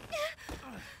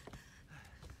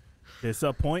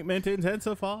 Disappointment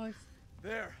intensifies.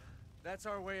 There. That's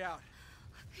our way out.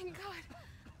 Thank God.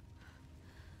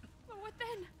 But what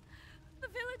then? The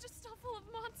village is still full of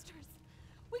monsters.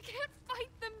 We can't fight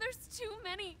them. There's too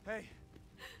many. Hey,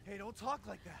 don't talk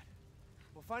like that.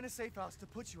 We'll find a safe house to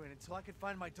put you in until I can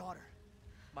find my daughter.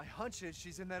 My hunch is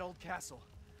she's in that old castle.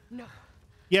 No.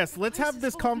 Yes, let's have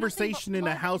this conversation in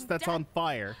a house that's on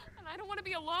fire. And I don't want to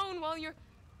be alone while you're...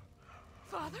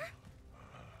 Father?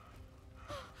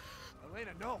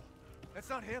 Elena, no. That's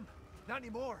not him. Not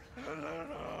anymore. He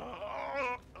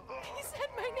said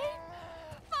my name.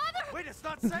 Father! Wait, it's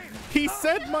not safe. He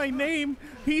said my name.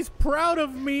 He's proud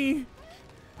of me.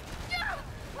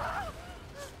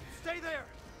 Stay there.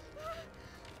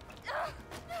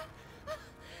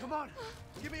 Come on,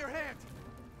 give me your hand.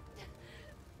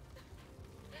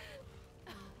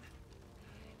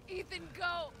 Ethan,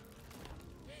 go!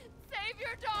 Save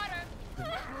your daughter!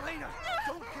 Elena,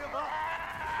 don't give up.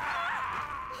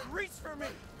 Reach for me.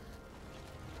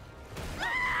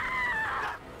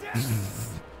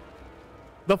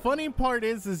 The funny part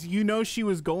is you know she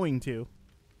was going to.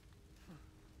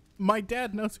 My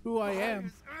dad knows who I am. Why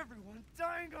is everyone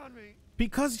dying on me?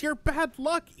 Because you're bad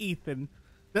luck, Ethan.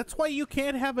 That's why you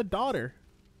can't have a daughter.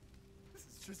 This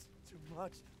is just too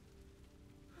much.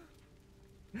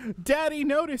 Daddy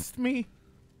noticed me.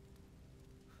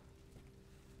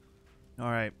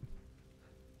 All right.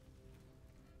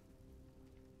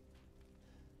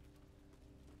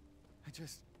 I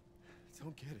just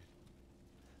don't get it.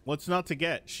 What's not to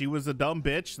get? She was a dumb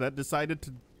bitch that decided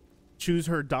to choose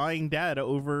her dying dad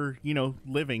over, you know,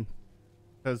 living.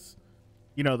 Because,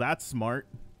 you know, that's smart.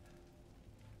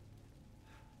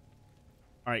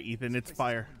 All right, Ethan, it's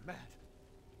fire.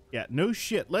 Yeah, no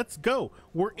shit. Let's go.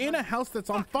 We're in a house that's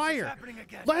on fire.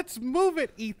 Let's move it,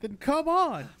 Ethan. Come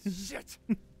on. Shit.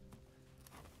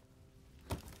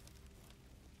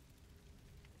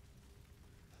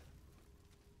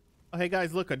 Oh, hey,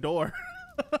 guys, look, a door.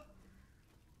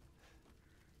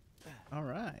 All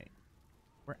right.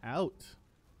 We're out.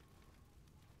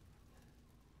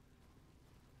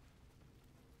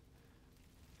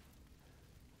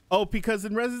 Oh, because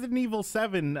in Resident Evil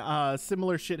 7,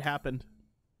 similar shit happened.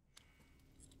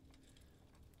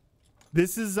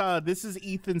 This is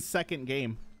Ethan's second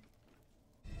game.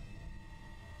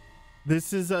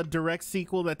 This is a direct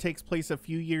sequel that takes place a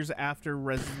few years after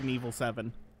Resident Evil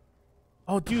 7.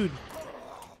 Oh, dude.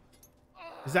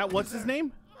 Is that what's his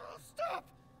name? Stop!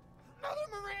 Mother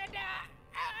Miranda!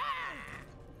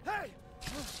 Hey!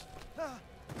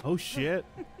 Oh, shit.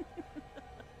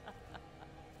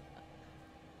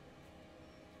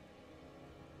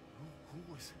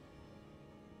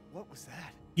 What was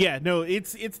that? Yeah, no,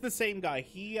 it's the same guy.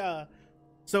 He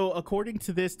so according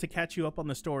to this, to catch you up on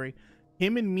the story,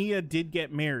 him and Mia did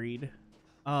get married.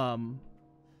 And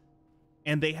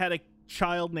they had a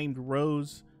child named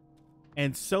Rose.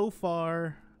 And so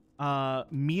far,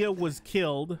 Mia was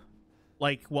killed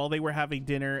like while they were having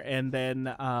dinner, and then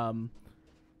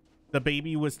the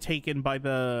baby was taken by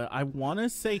the, I want to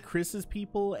say, Chris's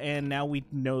people, and now we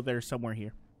know they're somewhere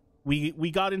here.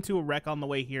 We got into a wreck on the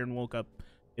way here and woke up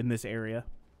in this area.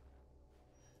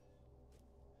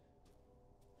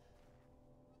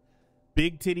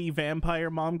 Big titty vampire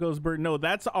mom goes brr. No,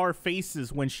 that's our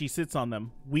faces when she sits on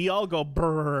them. We all go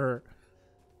brr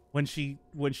when she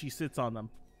sits on them.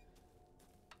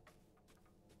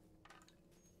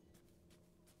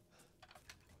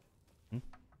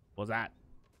 What's that?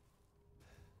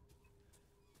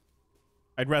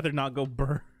 I'd rather not go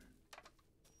brr.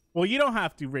 Well, you don't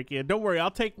have to, Ricky. Don't worry, I'll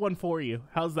take one for you.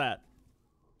 How's that?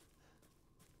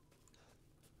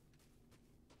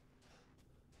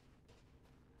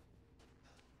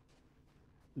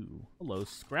 Ooh, hello,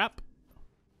 Scrap.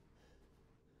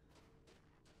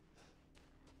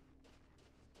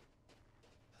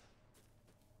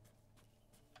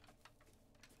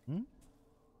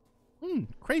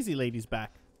 Crazy lady's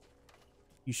back.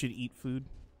 You should eat food.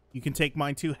 You can take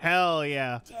mine too. Hell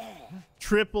yeah.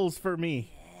 Triples for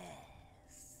me.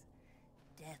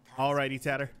 Alrighty,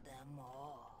 Tatter.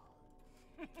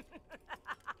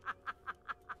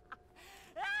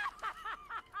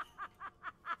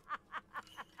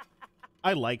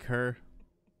 I like her.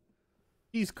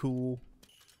 She's cool.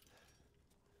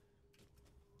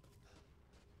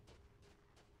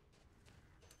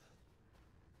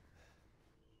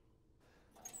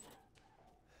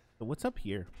 So what's up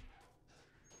here?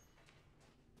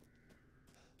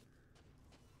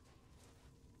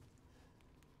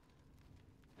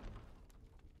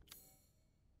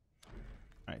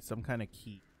 All right, some kind of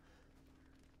key.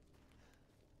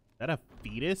 Is that a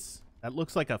fetus? That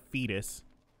looks like a fetus.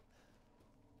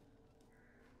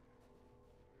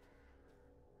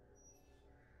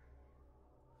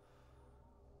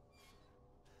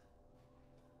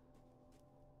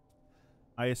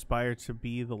 I aspire to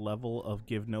be the level of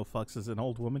give no fucks as an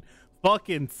old woman.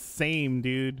 Fucking same,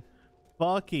 dude.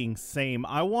 Fucking same.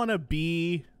 I want to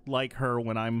be like her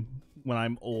when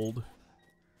I'm old.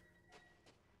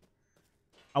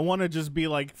 I want to just be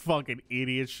like, fucking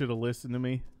idiots should have listened to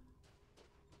me.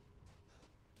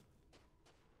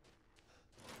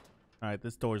 All right,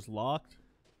 this door's locked.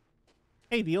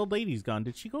 Hey, the old lady's gone.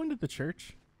 Did she go into the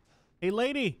church? Hey,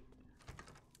 lady.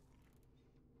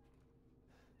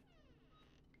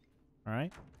 All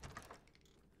right.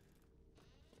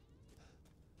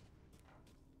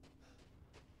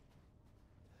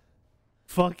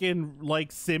 Fucking like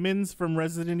Simmons from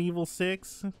Resident Evil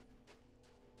 6.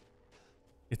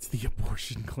 It's the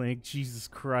abortion clinic. Jesus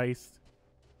Christ.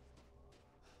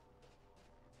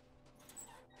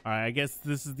 Alright, I guess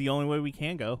this is the only way we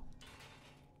can go.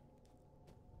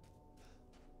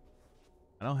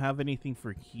 I don't have anything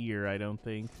for here, I don't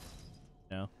think.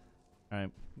 No.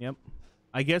 Alright, yep.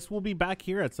 I guess we'll be back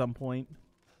here at some point.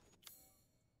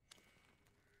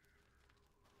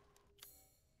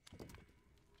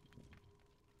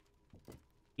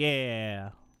 Yeah.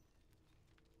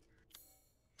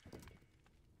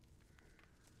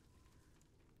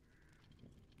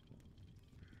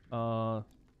 Nope,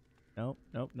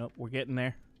 nope, nope. We're getting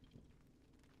there.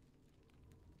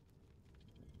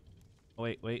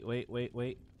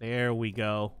 Wait. There we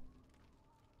go.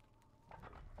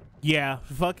 Yeah,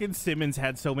 fucking Simmons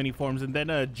had so many forms, and then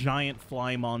a giant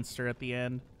fly monster at the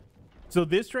end. So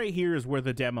this right here is where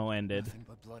the demo ended. Nothing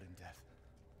but blood and death.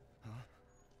 Huh?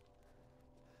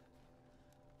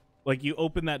 Like, you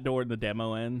open that door and the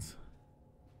demo ends.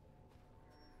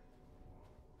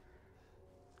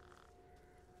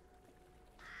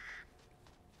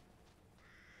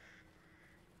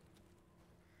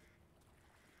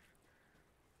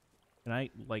 Can I,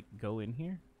 like, go in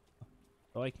here?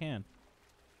 Oh, I can.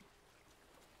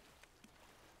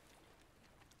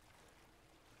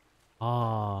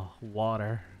 Ah,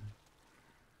 water.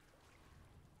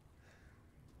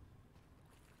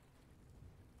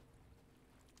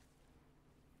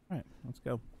 All right, let's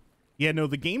go. Yeah, no,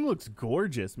 the game looks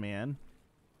gorgeous, man.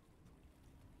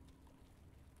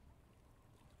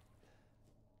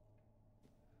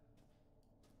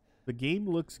 The game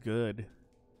looks good.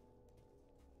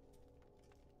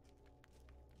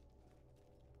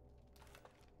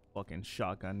 Fucking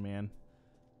shotgun, man.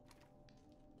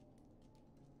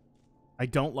 I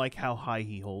don't like how high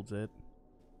he holds it.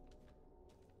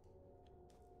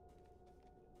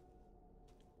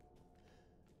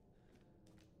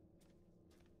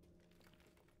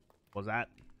 What was that?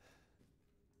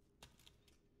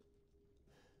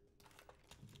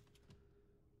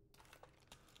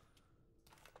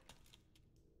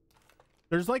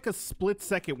 There's like a split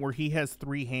second where he has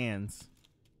 3 hands.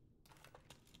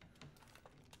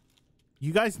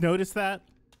 You guys notice that?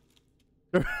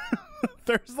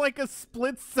 There's like a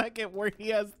split second where he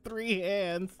has 3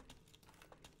 hands.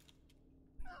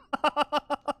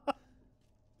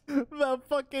 The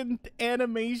fucking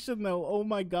animation, though. Oh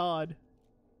my god.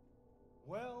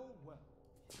 Well.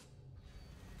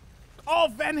 Oh,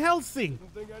 Van Helsing!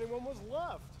 Didn't think anyone was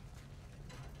left.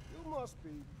 You must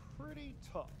be pretty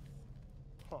tough,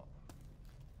 huh?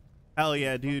 Hell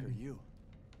yeah, dude. Who are you?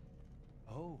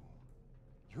 Oh,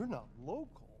 you're not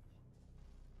local.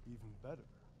 Even better.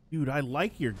 Dude, I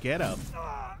like your getup.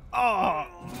 Oh,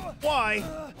 why?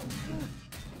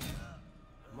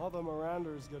 Mother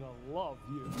Miranda's gonna love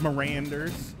you.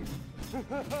 Miranders.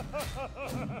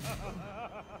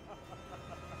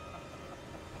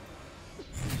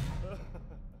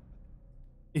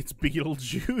 It's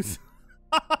Beetlejuice.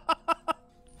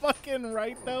 Fucking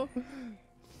right, though.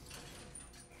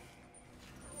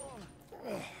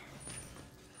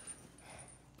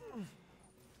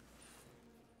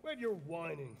 Wait, you're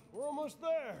whining. We're almost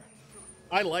there.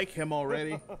 I like him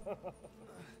already.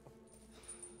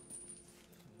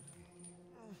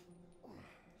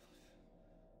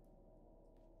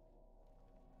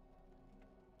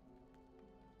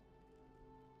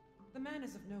 The man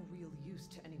is of no real use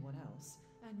to anyone else,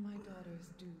 and my daughters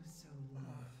do so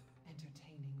love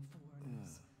entertaining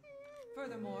foreigners.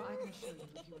 Furthermore, I can assure you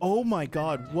that you Oh my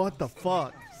god, what the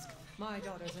fuck? my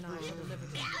daughters and I shall deliver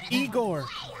to you. Igor!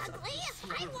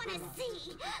 I want to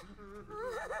see.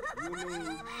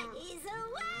 He's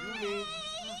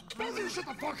away. Shut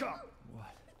the fuck up!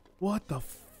 What the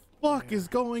fuck is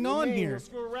going on here?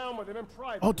 Screw around with him in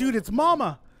private. Oh, dude, it's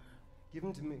Mama! Give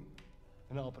him to me,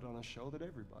 and I'll put on a show that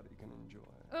everybody can enjoy.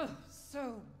 Ugh,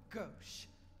 so gauche.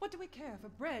 What do we care for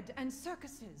bread and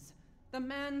circuses? The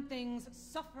man thinks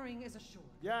suffering is assured.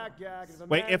 Yak.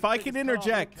 Wait, if I can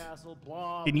interject,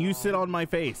 can you sit on my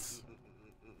face?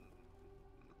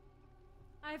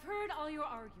 I've heard all your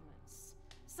arguments.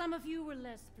 Some of you were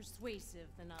less persuasive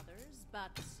than others,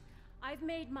 but I've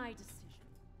made my decision.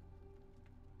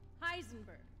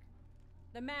 Heisenberg,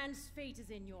 the man's fate is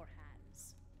in your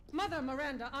hands. Mother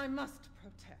Miranda, I must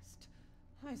protest.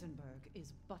 Heisenberg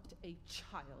is but a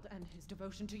child, and his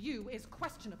devotion to you is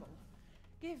questionable.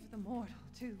 Give the mortal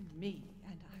to me,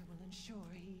 and I will ensure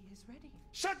he is ready.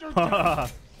 Shut your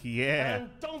mouth! Yeah. And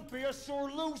don't be a sore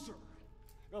loser.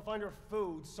 Go find your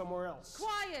food somewhere else.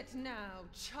 Quiet now,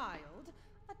 child.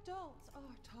 Adults are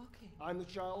talking. I'm the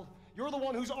child. You're the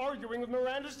one who's arguing with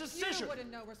Miranda's decision. You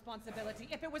wouldn't know responsibility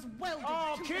if it was welded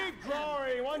Oh, to keep that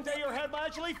glory. One day your head might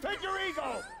actually fit your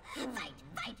ego.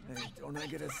 Hey, don't I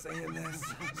get a say in this?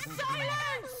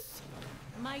 Silence!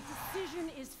 My decision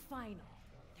is final.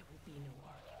 There will be no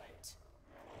argument.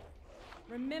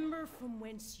 Remember from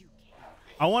whence you came.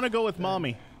 I want to go with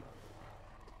mommy.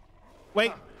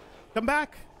 Wait, come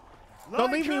back.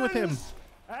 Don't leave me with him.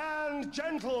 And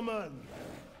gentlemen,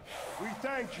 we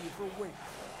thank you for waiting.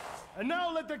 And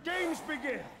now let the games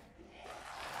begin.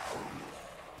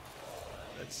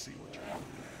 Let's see what you're doing.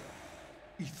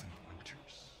 Ethan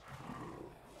Winters.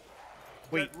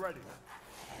 Wait. Get ready.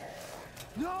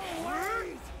 No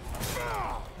way!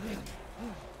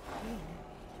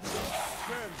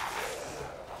 10,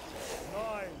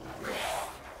 9,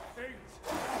 8,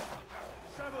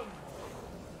 7,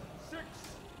 6,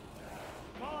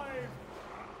 5,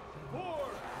 4,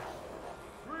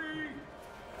 3,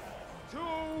 2.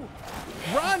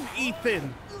 Run,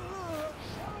 Ethan.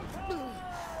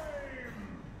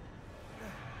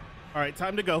 All right,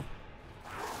 time to go.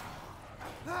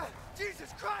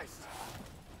 Jesus Christ!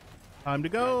 Time to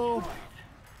go.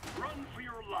 Run for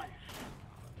your life.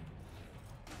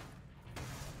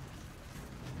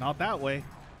 Not that way.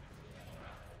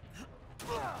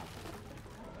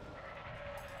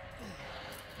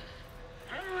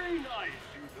 Very nice,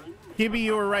 Ethan. Gibby,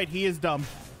 you were right. He is dumb.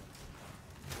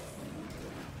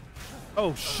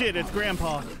 Oh shit! It's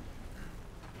Grandpa.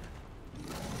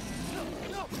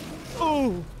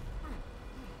 Ooh.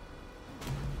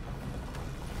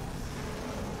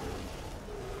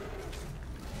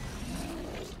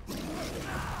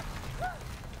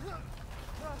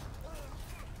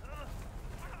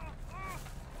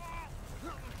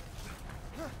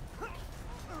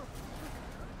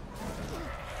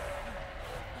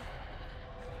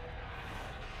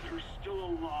 You're still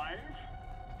alive?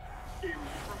 Impressive.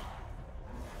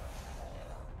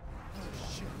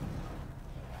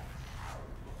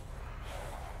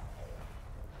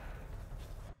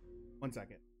 One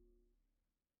second.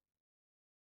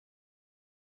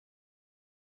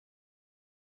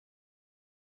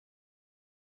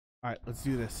 All right, let's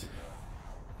do this.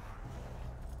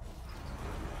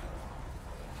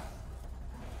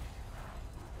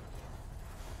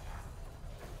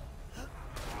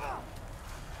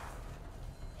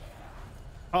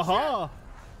 Aha!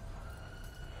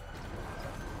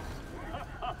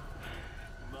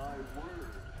 My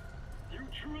word. You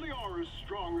truly are as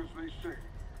strong as they say.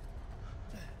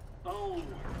 Oh,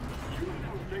 you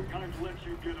didn't think I'd let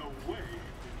you get away.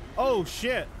 Oh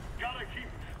shit! Gotta keep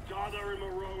Dada and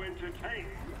Moreau entertained.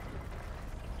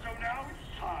 So now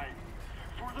it's time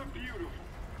for the beautiful,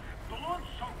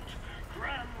 blood-soaked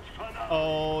grand finale.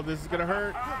 Oh, this is gonna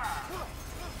hurt.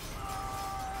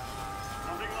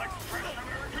 Nothing like fresh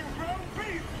American ground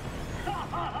beef.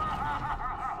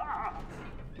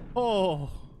 Oh.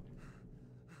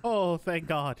 Oh, thank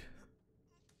God.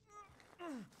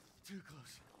 Too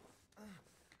close.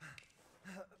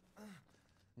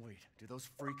 Wait, do those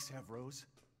freaks have Rose?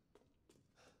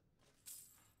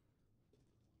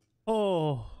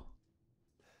 Oh.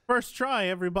 First try,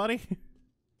 everybody.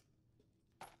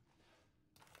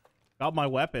 Got my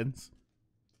weapons.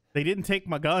 They didn't take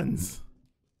my guns.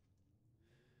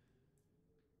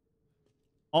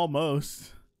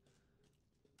 Almost.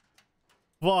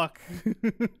 Fuck.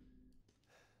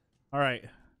 All right.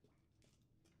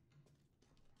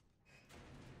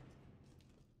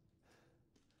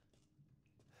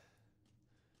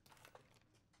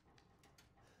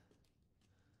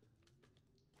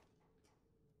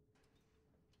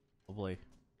 Lovely.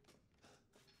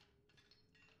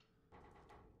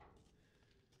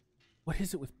 What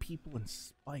is it with people and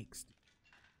spikes?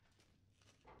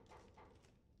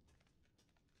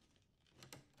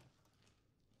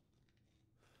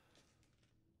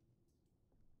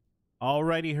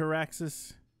 Alrighty,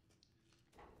 Heraxis.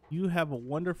 You have a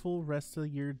wonderful rest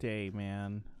of your day,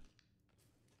 man.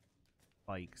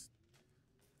 Spikes.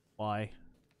 Why?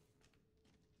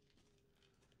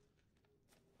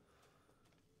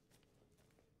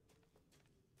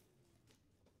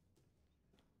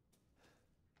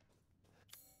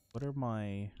 What are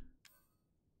my...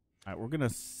 Alright, we're gonna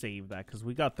save that because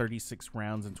we got 36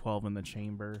 rounds and 12 in the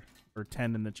chamber. Or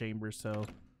 10 in the chamber, so...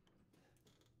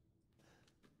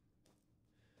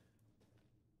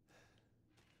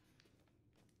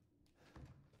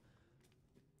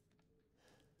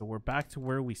 So we're back to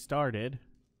where we started.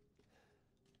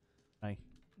 I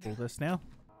pull this now.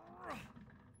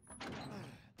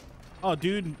 Oh,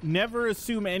 dude, never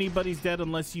assume anybody's dead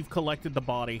unless you've collected the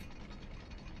body.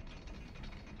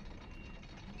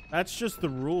 That's just the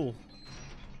rule.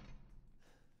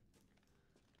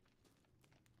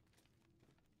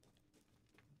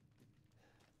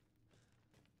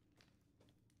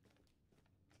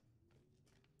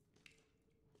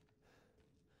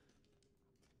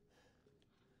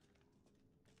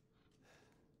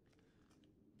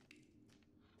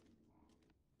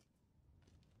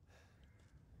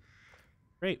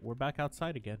 Great, we're back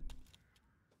outside again.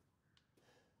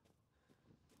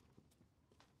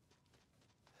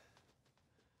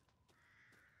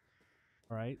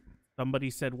 All right.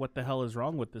 Somebody said, what the hell is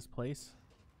wrong with this place?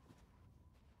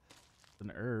 It's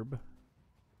an herb.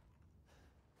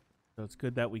 So it's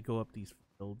good that we go up these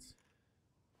fields.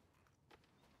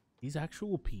 These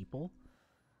actual people?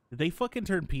 Did they fucking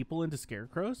turn people into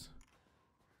scarecrows?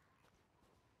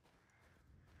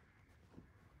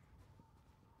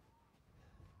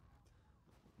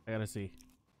 I gotta see.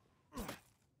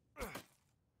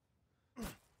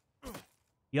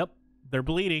 Yep, they're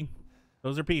bleeding.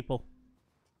 Those are people.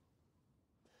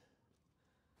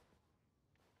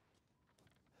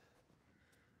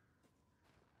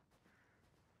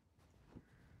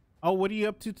 Oh, what are you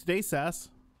up to today, Sass?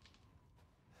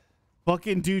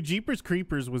 Fucking dude, Jeepers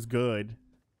Creepers was good.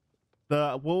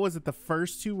 What was it? The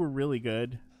first two were really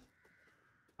good.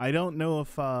 I don't know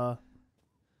if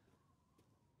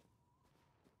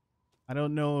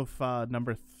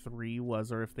number 3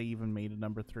 was, or if they even made a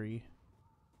number 3.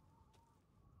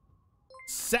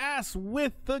 Sass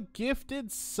with the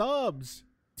gifted subs.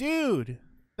 Dude,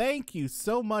 thank you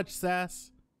so much, Sass.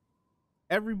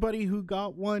 Everybody who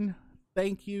got one,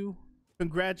 thank you.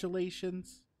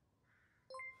 Congratulations.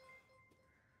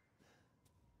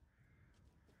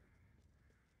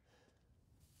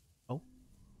 Oh.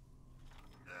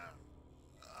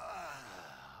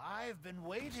 I've been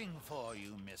waiting for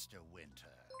you, Mr. Winters.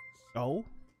 Oh?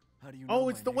 How do you know Oh,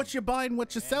 it's the what you buying,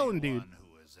 what you selling, dude.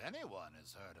 Anyone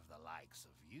has heard of the likes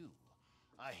of you.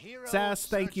 A hero Sass,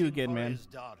 thank you again, searching for man. his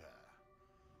daughter.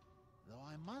 Though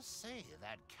I must say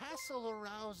that castle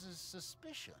arouses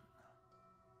suspicion.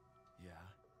 Yeah,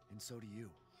 and so do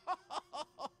you.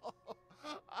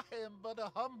 I am but a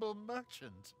humble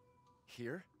merchant.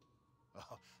 Here?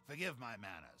 Oh, forgive my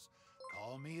manners.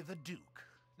 Call me the Duke.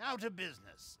 Now to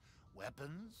business.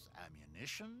 Weapons,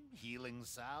 ammunition, healing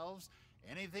salves,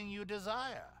 anything you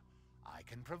desire, I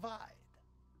can provide.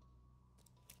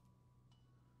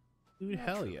 Dude,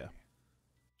 hell yeah.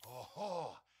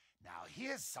 Oh, now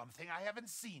here's something I haven't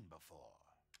seen before.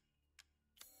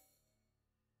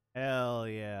 Hell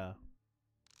yeah.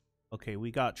 Okay,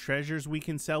 we got treasures we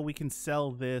can sell. We can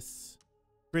sell this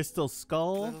crystal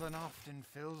skull. Little and often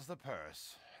fills the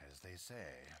purse, as they say.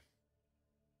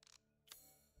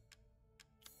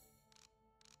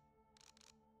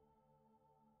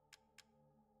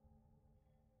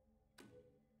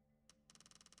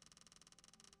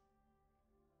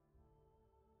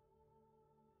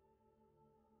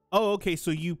 Oh, okay,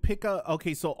 so you pick up,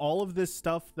 okay, so all of this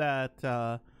stuff that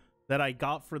that I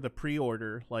got for the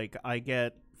pre-order, like, I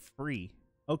get free.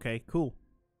 Okay, cool.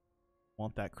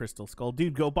 Want that crystal skull.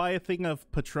 Dude, go buy a thing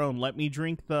of Patron. Let me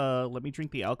drink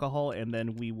the alcohol, and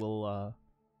then we will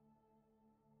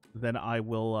then I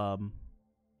will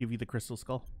give you the crystal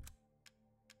skull.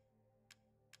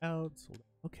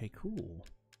 Okay, cool.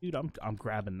 Dude, I'm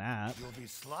grabbing that. You'll be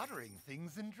slaughtering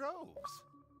things in droves.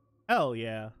 Hell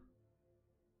yeah.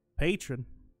 Patron.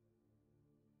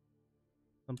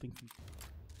 Something.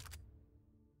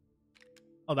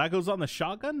 Oh, that goes on the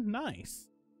shotgun? Nice.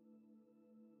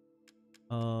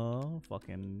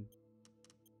 Fucking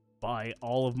buy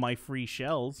all of my free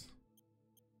shells.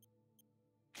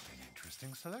 An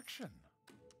interesting selection.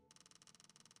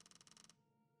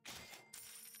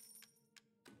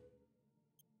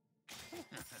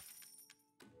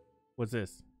 What's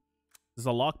this? Is this a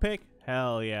lockpick?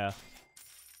 Hell yeah.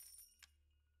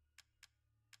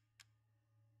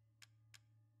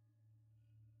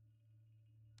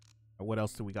 What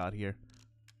else do we got here?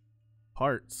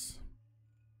 Parts.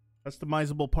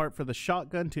 Customizable part for the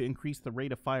shotgun to increase the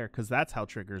rate of fire, because that's how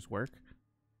triggers work.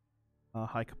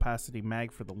 High capacity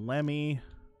mag for the Lemmy.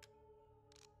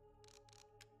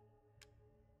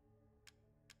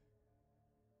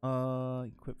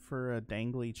 Equip for a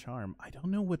dangly charm. I don't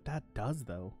know what that does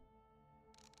though.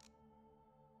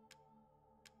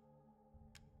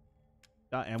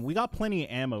 And we got plenty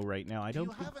of ammo right now. I don't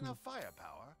Do you think have enough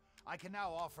firepower? I can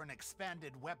now offer an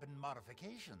expanded weapon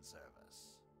modification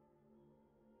service.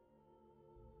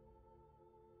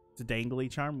 It's a dangly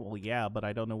charm? Well, yeah, but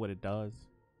I don't know what it does.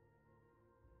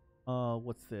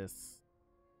 What's this?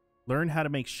 Learn how to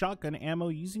make shotgun ammo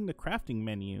using the crafting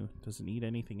menu. Doesn't need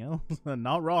anything else.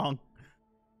 Not wrong.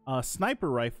 Sniper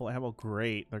rifle ammo.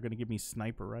 Great. They're gonna give me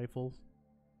sniper rifles.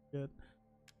 Good.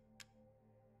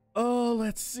 Oh,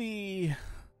 let's see.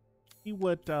 See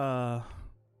what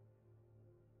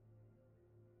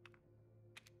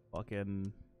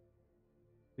fucking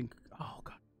think. Oh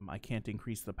god, I can't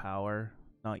increase the power.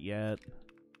 Not yet.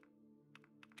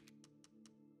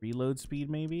 Reload speed,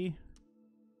 maybe.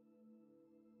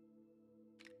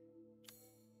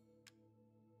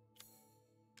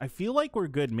 I feel like we're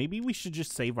good. Maybe we should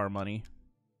just save our money.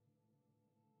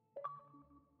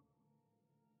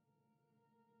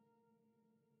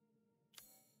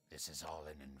 This is all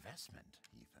an investment,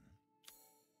 Ethan.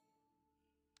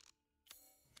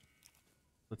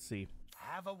 Let's see.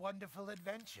 Have a wonderful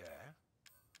adventure.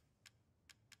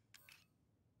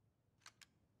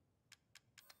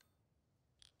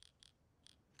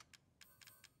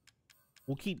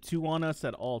 We'll keep 2 on us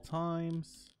at all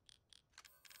times.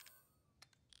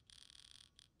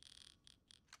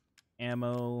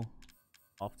 Ammo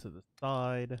off to the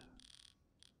side.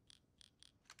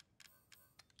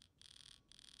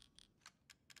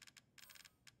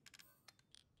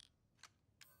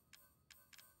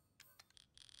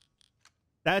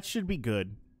 That should be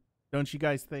good. Don't you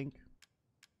guys think?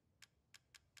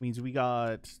 Means we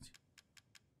got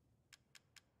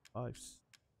 5,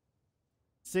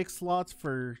 6 slots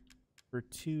for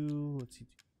 2. Let's see.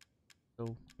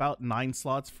 So about 9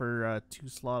 slots for 2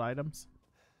 slot items.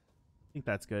 I think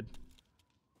that's good.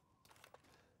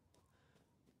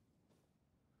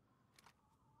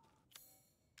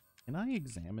 Can I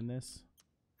examine this?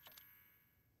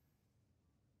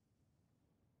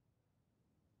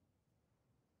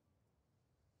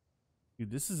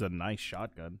 Dude, this is a nice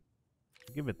shotgun.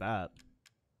 I'll give it that.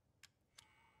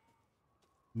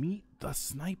 Meet the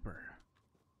sniper.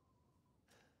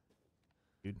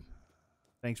 Dude,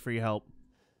 thanks for your help.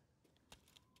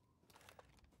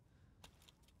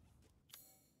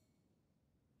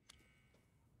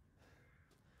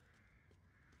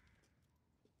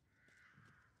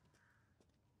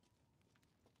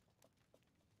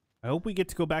 I hope we get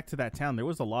to go back to that town. There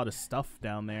was a lot of stuff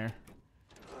down there.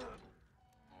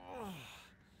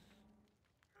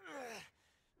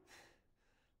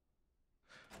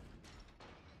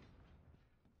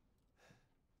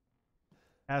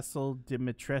 Castle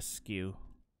Dimitrescu.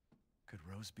 Could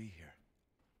Rose be here?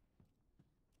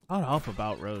 Not up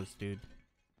about Rose, dude.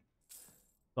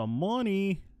 The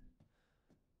money.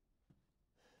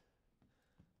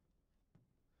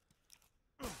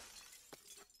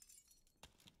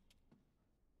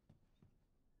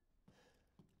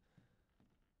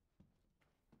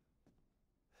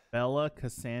 Bella,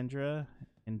 Cassandra,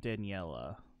 and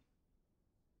Daniela.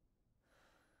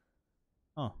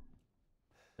 Oh.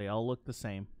 They all look the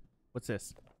same. What's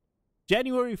this?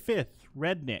 January 5th,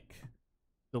 Rednick.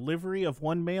 Delivery of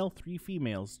 1 male, 3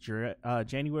 females.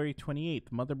 January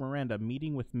 28th, Mother Miranda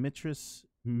meeting with Mistress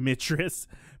Dimitrescu.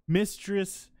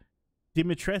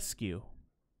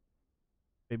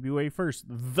 February 1st,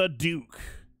 The Duke.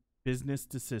 Business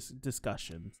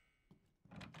discussions.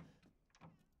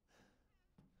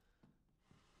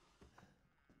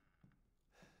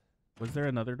 Was there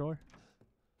another door?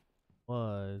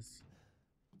 Was.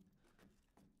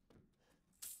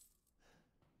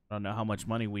 I don't know how much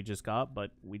money we just got,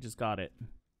 but we just got it.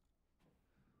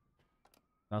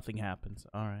 Nothing happens.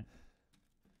 All right.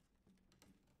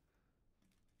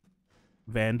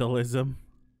 Vandalism.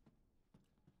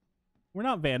 We're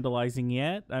not vandalizing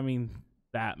yet. I mean,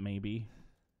 that maybe.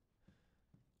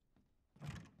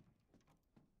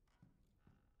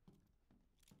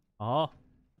 Oh.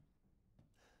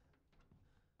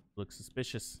 Looks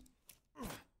suspicious.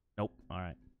 Nope. All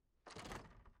right.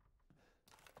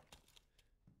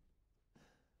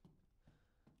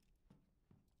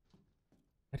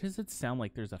 Why does it sound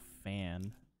like there's a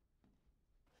fan?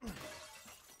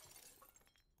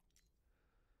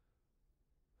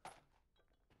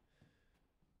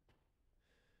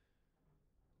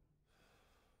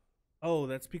 Oh,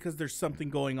 that's because there's something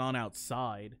going on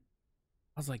outside.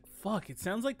 I was like, fuck, it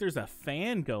sounds like there's a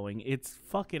fan going. It's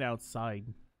fucking outside.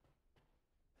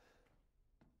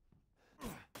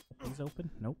 Things open?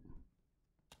 Nope.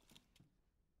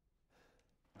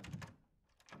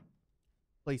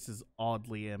 Place is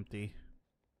oddly empty.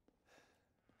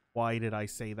 Why did I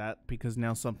say that? Because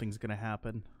now something's gonna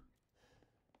happen.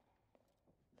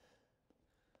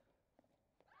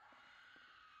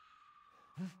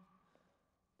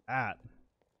 That.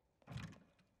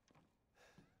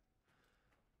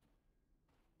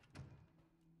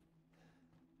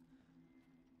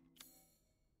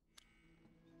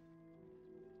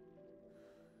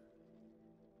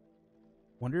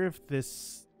 Wonder if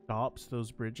this stops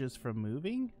those bridges from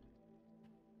moving?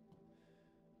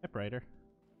 Typewriter.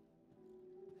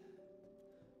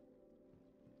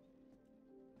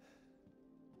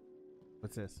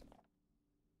 What's this?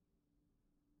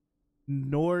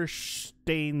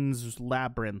 Norstein's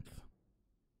Labyrinth.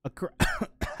 A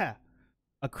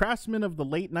craftsman of the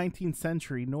late 19th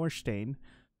century, Norstein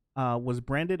was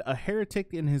branded a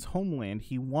heretic in his homeland.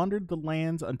 He wandered the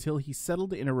lands until he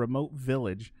settled in a remote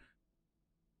village.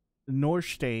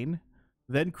 Norstein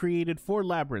Then created 4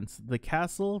 labyrinths: the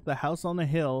castle, the house on the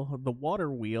hill, the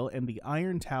water wheel, and the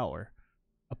iron tower.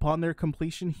 Upon their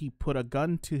completion, he put a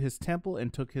gun to his temple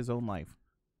and took his own life.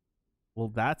 Well,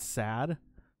 that's sad.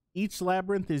 Each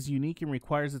labyrinth is unique and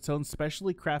requires its own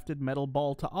specially crafted metal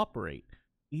ball to operate.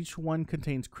 Each one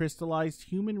contains crystallized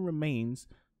human remains,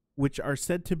 which are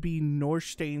said to be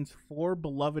Norstein's 4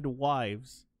 beloved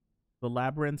wives. The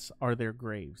labyrinths are their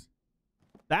graves.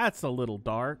 That's a little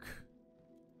dark.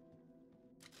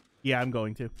 Yeah, I'm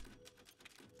going to.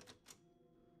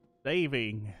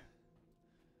 Saving.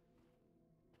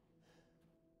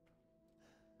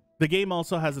 The game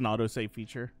also has an autosave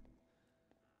feature,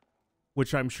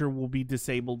 which I'm sure will be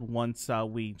disabled once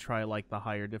we try like the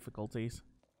higher difficulties.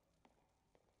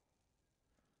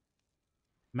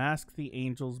 Mask the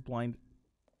angels blind.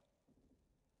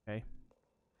 Okay.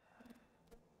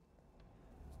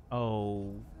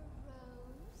 Oh.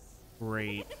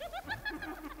 Great.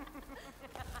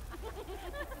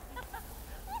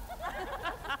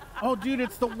 Oh, dude,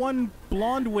 it's the one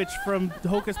blonde witch from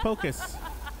Hocus Pocus.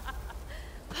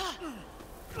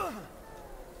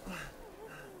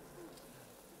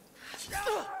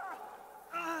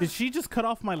 Did she just cut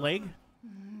off my leg?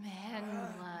 Man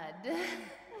blood.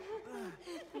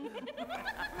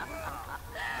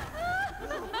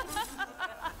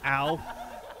 Ow.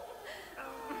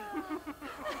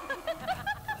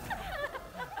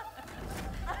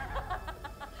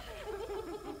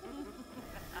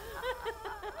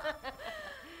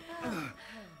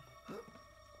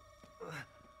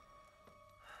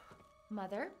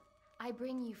 Mother, I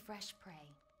bring you fresh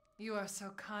prey. You are so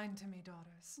kind to me,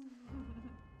 daughters.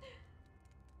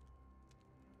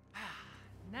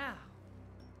 Now,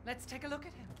 let's take a look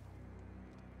at him.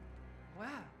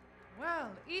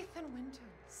 Well, Ethan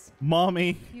Winters.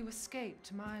 Mommy. You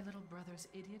escaped my little brother's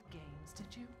idiot games,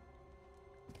 did you?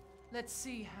 Let's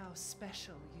see how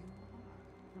special you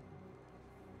are.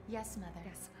 Yes, Mother.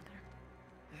 Yes,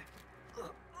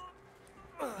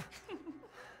 Mother.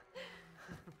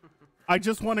 I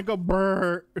just want to go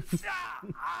brr.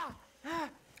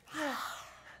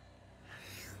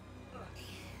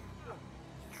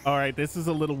 All right, this is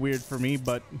a little weird for me,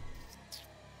 but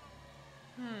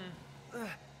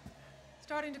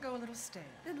Starting to go a little stale.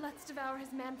 Then let's devour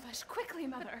his man flesh quickly,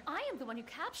 Mother. I am the one who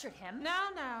captured him.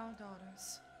 Now,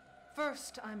 daughters.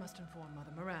 First, I must inform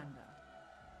Mother Miranda.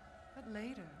 But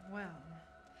later, well,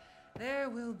 there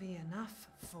will be enough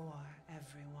for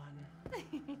everyone.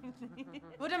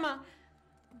 Budama.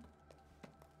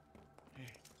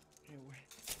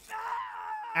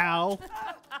 ow.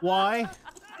 Why?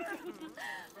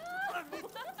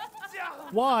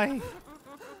 Why?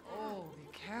 Oh, be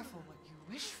careful what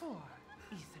you wish for,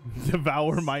 Ethan.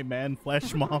 Devour my man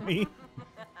flesh, mommy.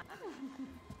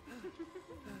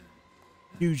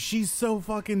 Dude, she's so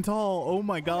fucking tall. Oh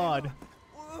my god.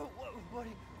 What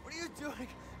are you doing?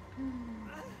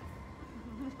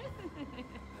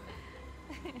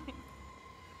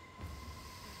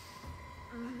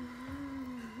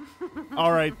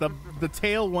 All right, the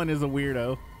tail one is a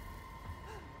weirdo.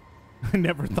 I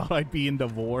never thought I'd be into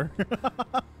vor.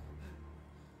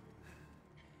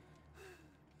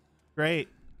 Great.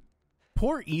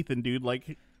 Poor Ethan, dude.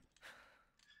 Like,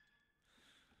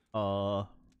 come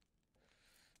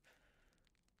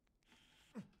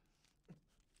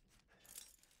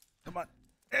on.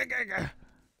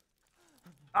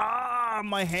 Ah,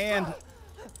 my hand.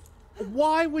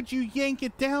 Why would you yank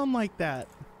it down like that?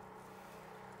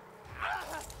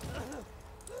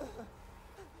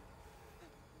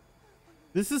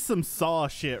 This is some Saw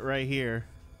shit right here.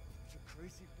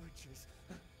 Crazy witches.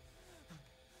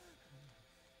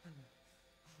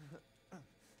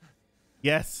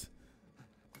 Yes.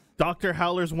 Dr.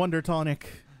 Howler's Wonder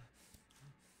Tonic.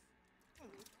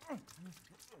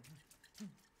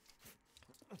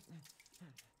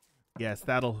 Yes,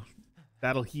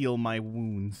 that'll heal my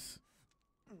wounds.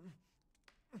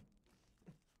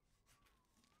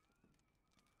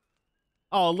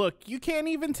 Oh, look, you can't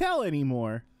even tell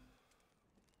anymore.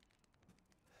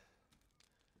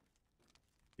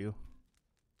 You.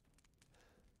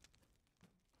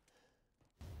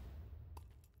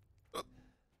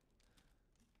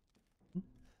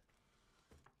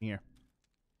 Here.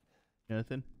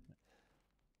 Nothing.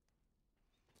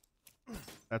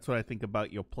 That's what I think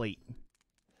about your plate.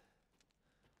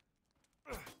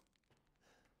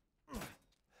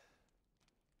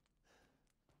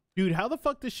 Dude, how the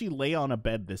fuck does she lay on a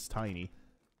bed this tiny?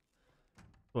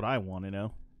 That's what I want to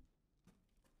know.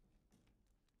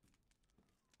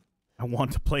 I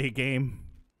want to play a game.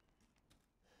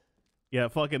 Yeah,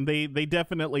 fucking they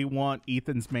definitely want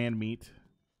Ethan's man meat.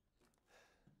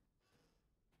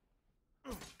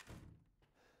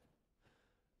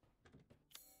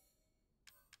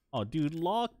 Oh, dude,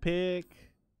 lockpick.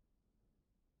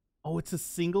 Oh, it's a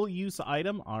single-use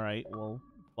item? Alright, well,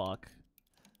 fuck.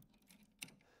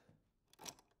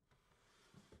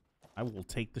 I will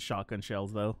take the shotgun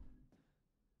shells, though.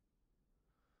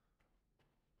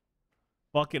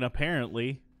 Fucking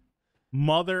apparently.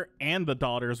 Mother and the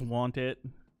daughters want it.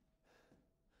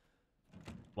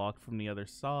 Blocked from the other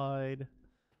side.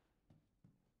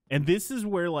 And this is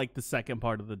where, like, the second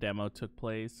part of the demo took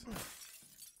place.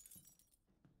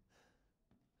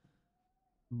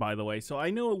 By the way, so I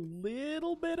know a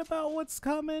little bit about what's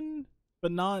coming,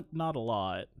 but not a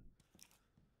lot.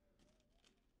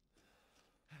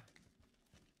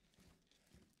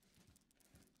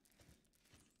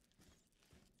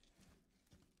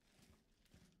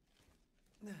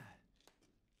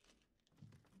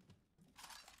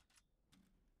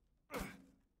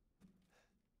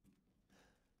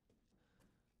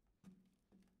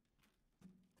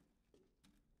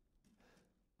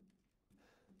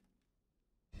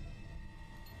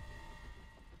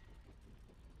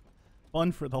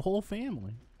 Fun for the whole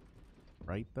family.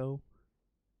 Right, though?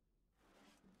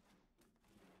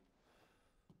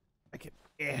 I can...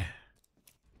 Yeah.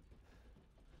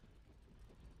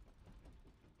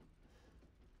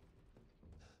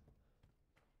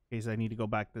 In case I need to go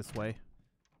back this way.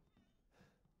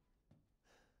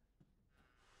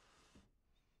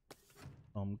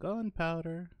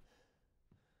 Gunpowder.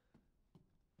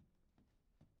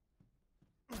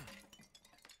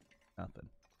 Nothing.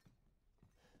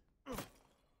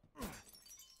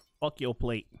 Fuck your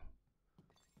plate.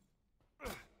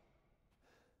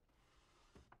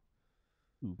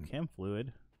 Ooh, chem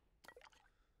fluid.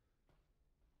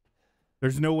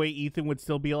 There's no way Ethan would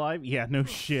still be alive? Yeah, no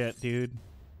shit, dude.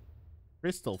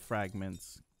 Crystal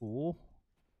fragments. Cool.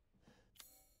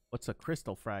 What's a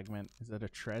crystal fragment? Is that a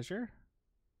treasure?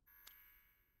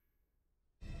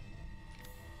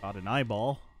 Got an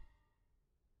eyeball.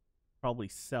 Probably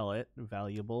sell it.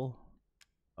 Valuable.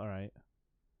 Alright.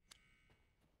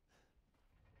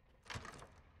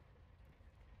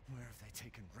 Where have they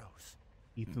taken Rose?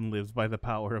 Ethan lives by the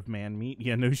power of man meat.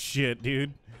 Yeah, no shit,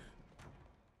 dude.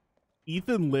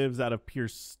 Ethan lives out of pure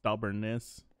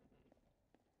stubbornness.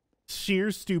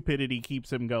 Sheer stupidity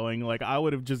keeps him going. Like, I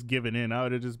would have just given in. I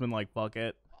would have just been like, fuck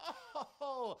it.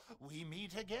 Oh, we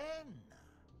meet again.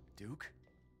 Duke,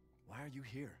 why are you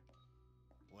here?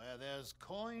 Where there's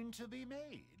coin to be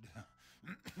made.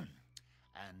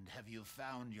 And have you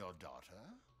found your daughter?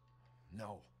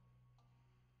 No.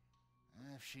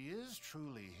 If she is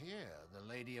truly here, the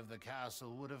lady of the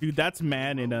castle would have... Dude, that's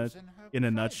man in a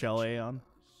her nutshell, Aeon.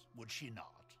 Would she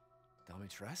not?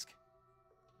 Domitresk?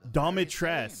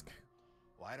 Domitresk.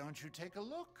 Why don't you take a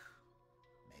look?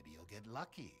 Maybe you'll get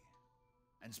lucky.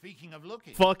 And speaking of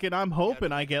looking... Fucking, I'm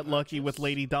hoping I get lucky with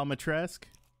Lady Domitresk.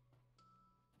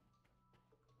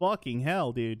 Fucking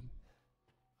hell, dude.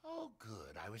 Oh,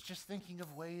 good. I was just thinking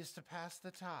of ways to pass the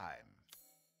time.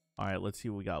 Alright, let's see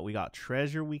what we got. We got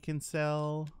treasure we can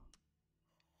sell.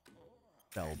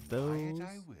 Sell those.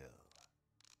 I will.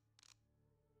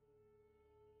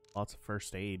 Lots of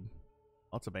first aid.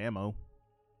 Lots of ammo.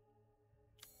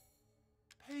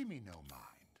 Pay me no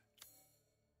mind.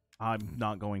 I'm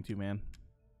not going to, man.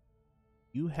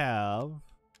 You have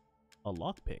a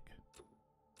lockpick.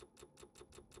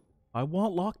 I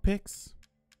want lockpicks.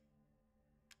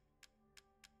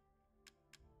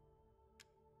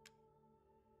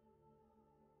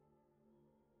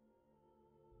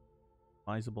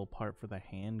 Customizable part for the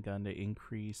handgun to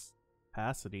increase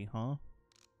capacity, huh?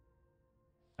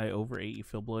 I overate, you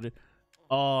feel bloated.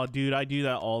 Oh, dude, I do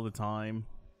that all the time.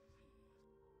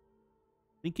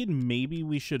 Thinking maybe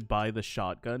we should buy the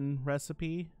shotgun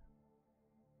recipe.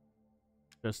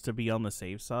 Just to be on the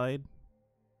safe side.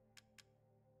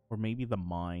 Or maybe the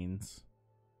mines.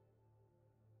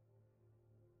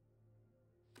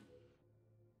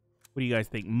 What do you guys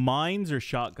think? Mines or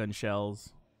shotgun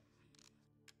shells?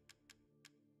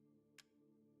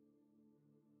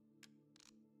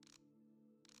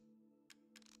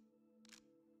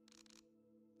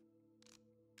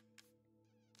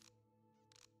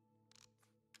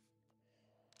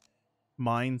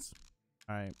 Mines.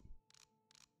 All right.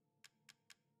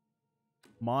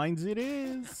 Mines it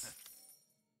is.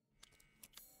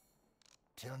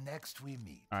 Till next we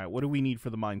meet. All right, what do we need for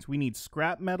the mines? We need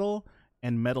scrap metal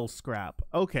and metal scrap.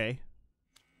 Okay.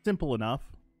 Simple enough.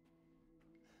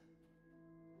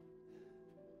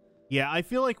 Yeah, I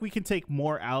feel like we can take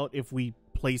more out if we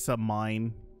place a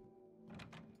mine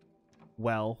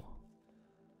well.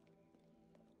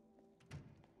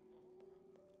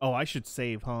 Oh, I should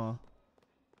save, huh?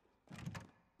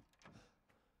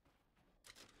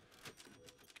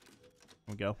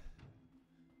 There we go.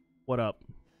 What up?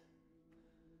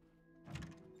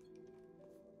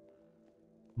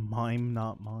 Mime,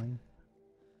 not mine.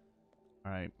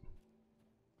 All right.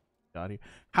 Got here.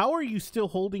 How are you still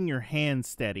holding your hand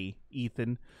steady,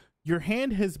 Ethan? Your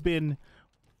hand has been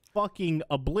fucking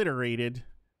obliterated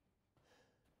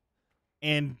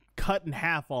and cut in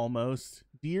half almost.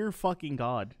 Dear fucking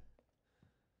God.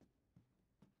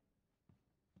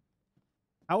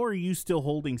 How are you still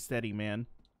holding steady, man?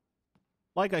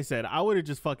 Like I said, I would have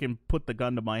just fucking put the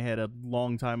gun to my head a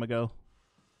long time ago.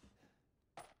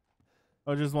 I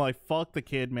was just like, fuck the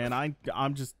kid, man. I'm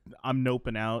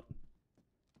noping out.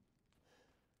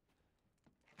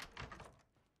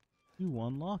 You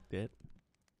unlocked it.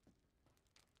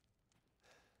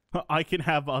 I can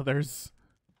have others.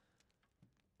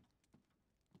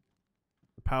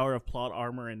 The power of plot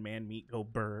armor and man meat go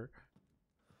burr.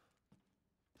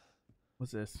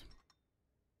 What's this?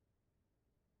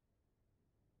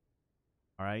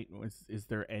 All right. Is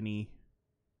there any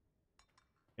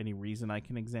reason I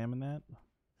can examine that?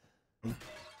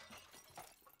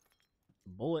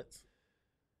 Bullets.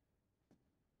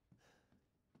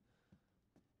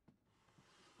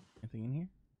 Anything in here?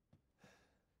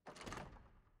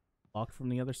 Locked from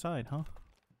the other side, huh?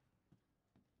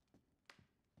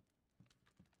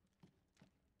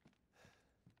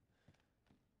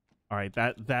 All right,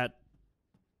 that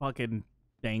fucking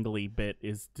dangly bit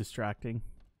is distracting.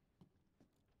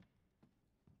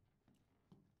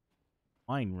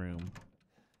 Wine room.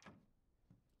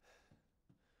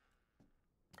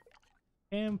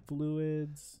 And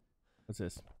fluids. What's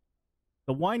this?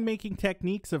 The winemaking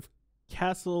techniques of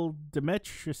Castle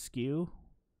Demetrescu.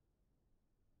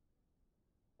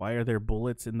 Why are there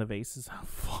bullets in the vases?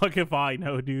 Fuck if I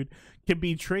know, dude. Can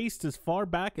be traced as far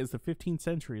back as the 15th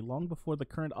century, long before the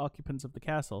current occupants of the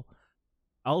castle.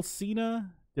 Alcina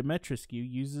Demetrescu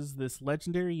uses this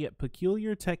legendary yet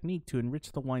peculiar technique to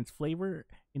enrich the wine's flavor,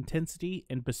 intensity,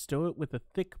 and bestow it with a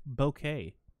thick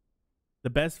bouquet. The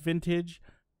best vintage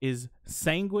is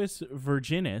Sanguis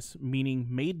Virginis, meaning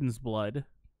maiden's blood.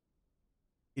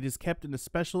 It is kept in a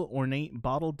special ornate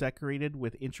bottle decorated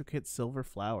with intricate silver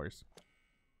flowers.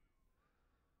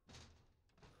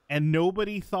 And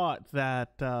nobody thought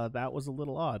that that was a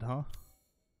little odd, huh?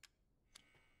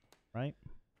 Right?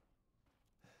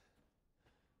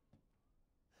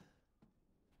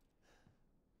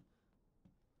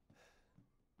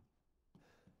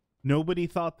 Nobody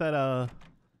thought that a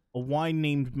wine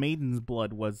named Maiden's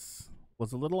Blood was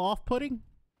a little off-putting?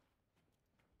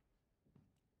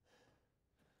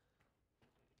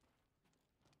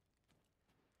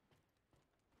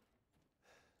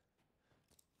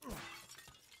 All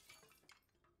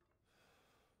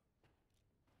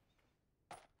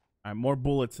right, more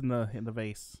bullets in the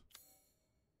vase.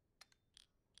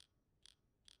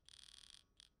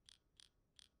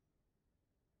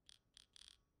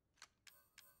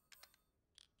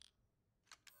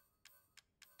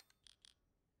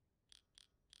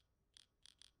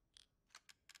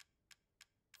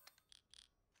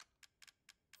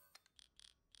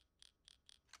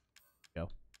 Go.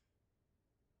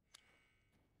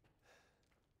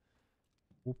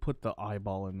 We'll put the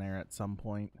eyeball in there at some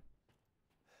point.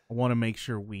 I want to make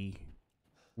sure we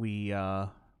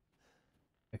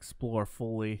explore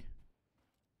fully.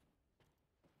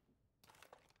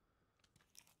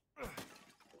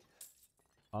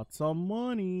 Got some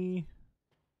money.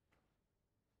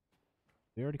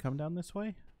 We already come down this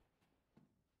way?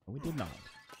 No, we did not.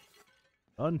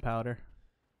 Gunpowder.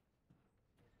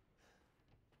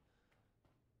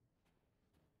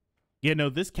 Yeah, no,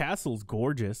 this castle's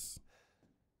gorgeous.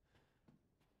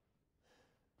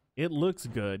 It looks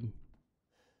good.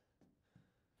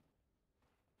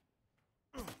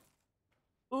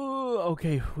 Ooh,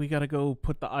 okay, we gotta go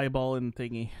put the eyeball in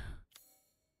thingy.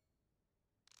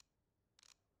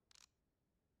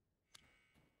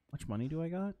 How much money do I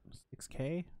got?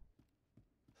 6K?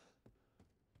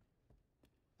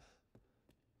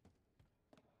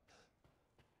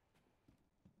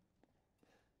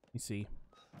 Let me see.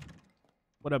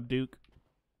 What up, Duke?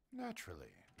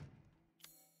 Naturally.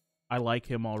 I like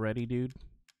him already, dude.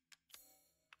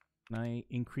 Can I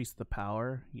increase the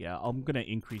power? Yeah, I'm gonna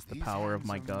increase the power of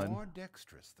my gun. More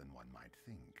dexterous than one might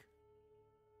think.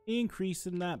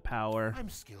 Increasing that power. I'm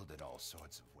skilled at all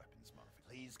sorts of weapons, Murphy.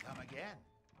 Please come again.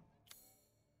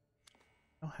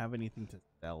 I don't have anything to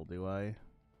sell, do I?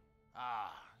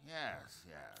 Ah, yes,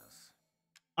 yes.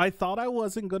 I thought I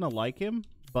wasn't gonna like him,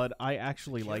 but I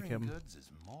actually like him. Goods is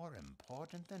more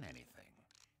important than anything.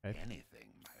 Okay. Anything,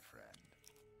 my friend.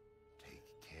 Take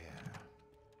care.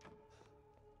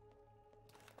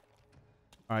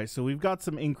 All right, so we've got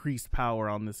some increased power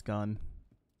on this gun.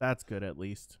 That's good, at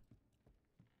least.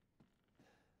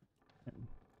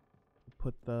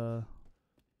 put the...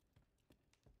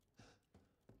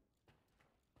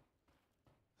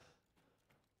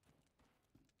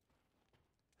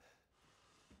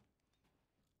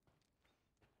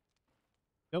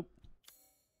 Nope.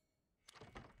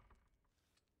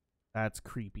 That's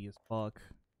creepy as fuck.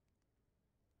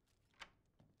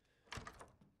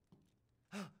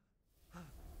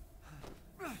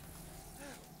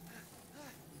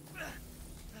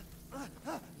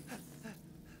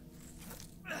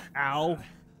 Ow.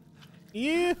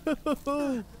 Ew. I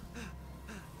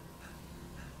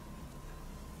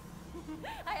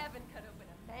haven't cut open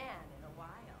a man in a while.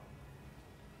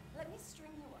 Let me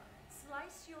string you up,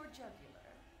 slice your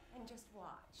jugular, and just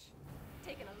watch.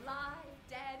 Taken alive,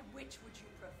 dead, which would you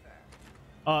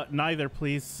prefer? Neither,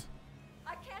 please.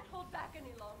 I can't hold back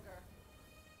any longer.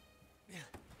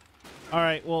 All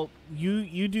right, well,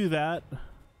 you do that.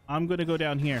 I'm gonna go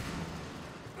down here.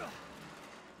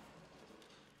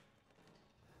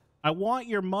 I want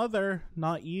your mother,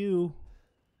 not you.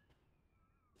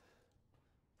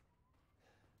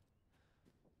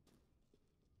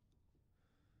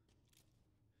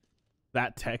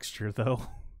 That texture, though.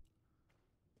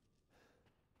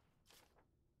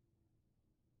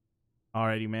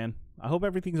 Alrighty, man. I hope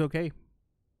everything's okay.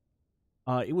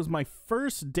 It was my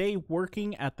first day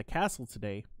working at the castle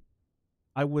today.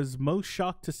 I was most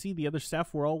shocked to see the other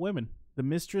staff were all women. The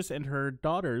mistress and her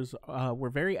daughters were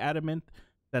very adamant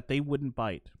that they wouldn't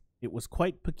bite. It was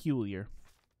quite peculiar.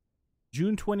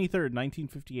 June 23rd,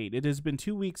 1958. It has been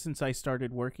 2 weeks since I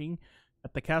started working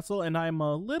at the castle, and I'm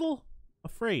a little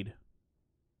afraid.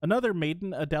 Another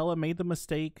maiden, Adela, made a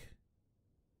mistake,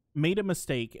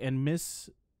 and Miss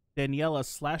Daniela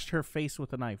slashed her face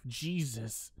with a knife.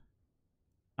 Jesus.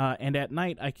 And at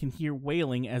night, I can hear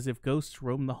wailing as if ghosts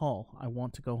roam the hall. I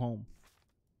want to go home.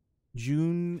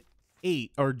 July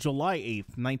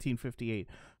 8th, 1958.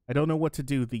 I don't know what to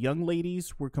do. The young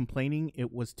ladies were complaining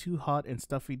it was too hot and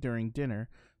stuffy during dinner,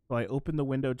 so I opened the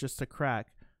window just a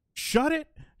crack. Shut it!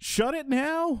 Shut it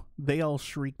now! They all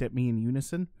shrieked at me in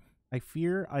unison. I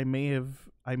fear I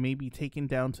may be taken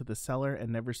down to the cellar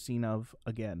and never seen of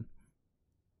again.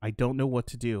 I don't know what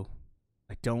to do.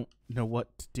 I don't know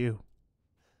what to do.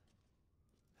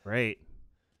 Great.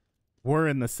 We're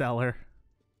in the cellar.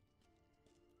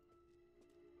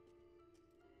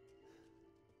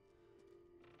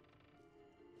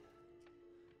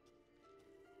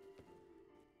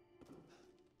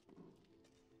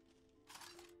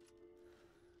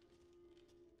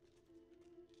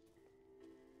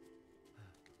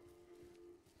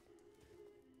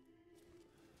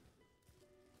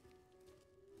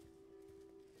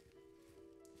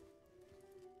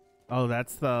 Oh,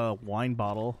 that's the wine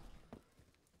bottle.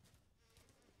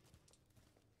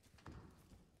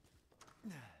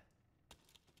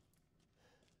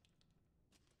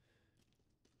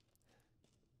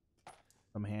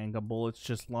 Some handgun bullets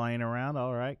just lying around.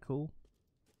 All right, cool.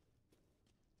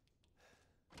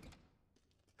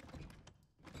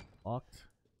 Locked.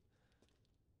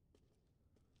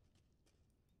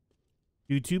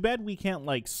 Dude, too bad we can't,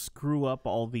 like, screw up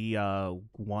all the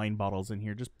wine bottles in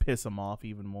here. Just piss them off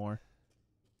even more.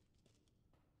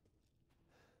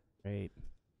 Great.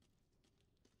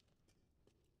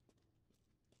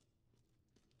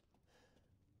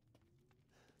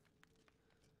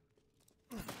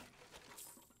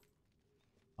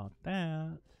 About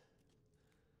that.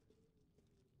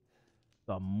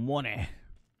 The money.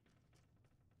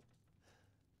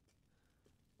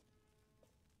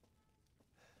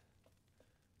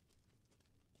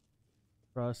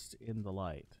 Trust in the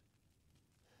light.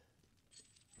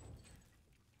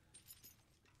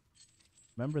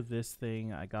 Remember this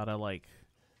thing? I gotta, like,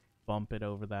 bump it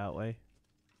over that way.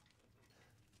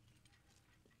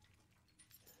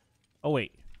 Oh,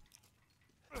 wait.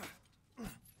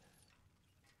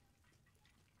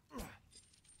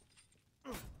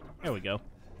 There we go.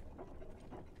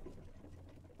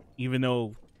 Even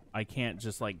though I can't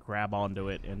just, like, grab onto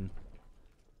it and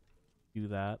do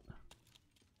that.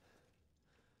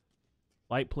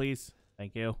 Light, please.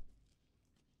 Thank you.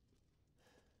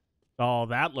 Oh,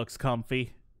 that looks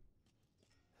comfy.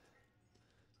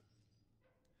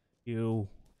 Ew.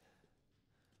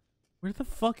 Where the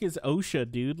fuck is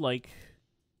OSHA, dude? Like,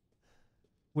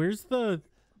 where's the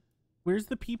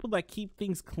people that keep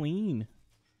things clean?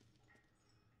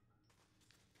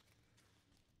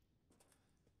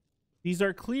 These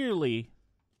are clearly...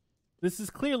 This is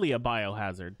clearly a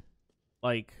biohazard.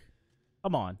 Like,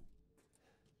 come on.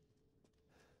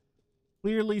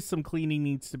 Clearly some cleaning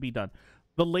needs to be done.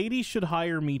 The lady should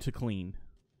hire me to clean.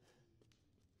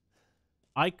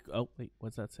 Oh, wait,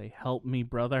 what's that say? Help me,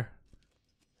 brother.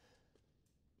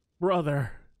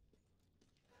 Brother.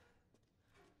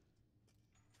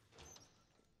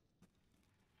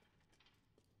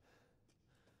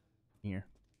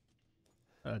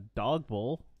 A dog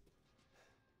bowl.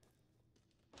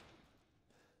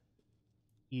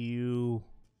 You.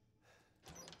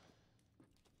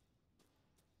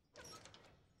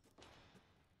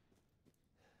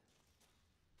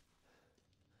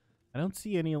 I don't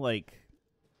see any like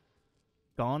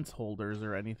sconce holders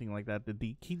or anything like that.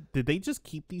 Did they just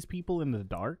keep these people in the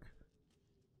dark?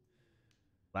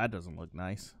 That doesn't look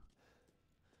nice.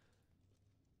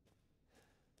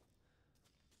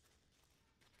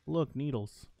 Look,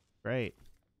 needles. Great.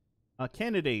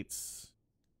 Candidates.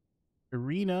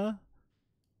 Irina.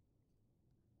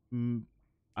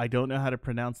 I don't know how to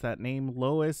pronounce that name.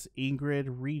 Lois, Ingrid,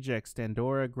 Rejects,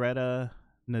 Dandora, Greta,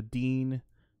 Nadine,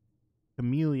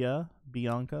 Camelia,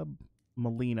 Bianca,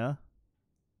 Melina,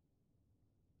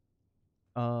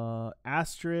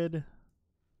 Astrid,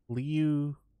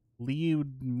 Mila.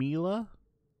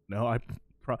 No,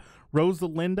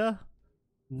 Rosalinda,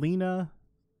 Lena,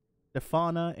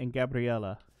 Stefana, and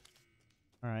Gabriella.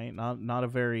 All right, not a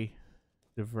very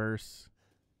diverse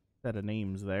set of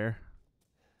names there.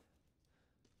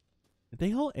 Did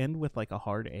they all end with like a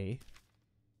hard A?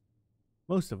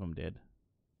 Most of them did.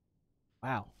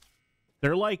 Wow.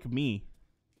 They're like me.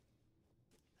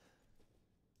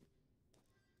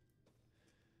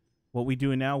 What we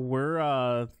doing now?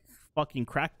 We're fucking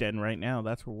crack den right now.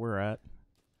 That's where we're at.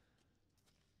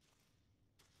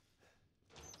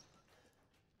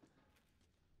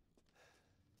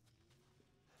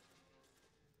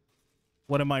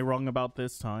 What am I wrong about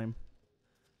this time?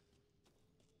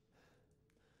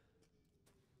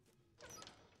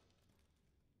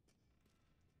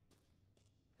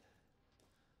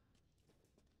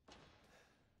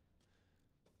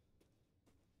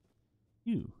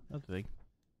 That's the thing.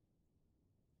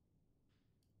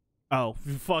 Oh,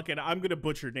 fuck it. I'm gonna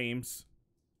butcher names.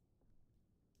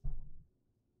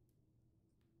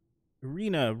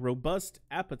 Irina, robust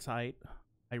appetite.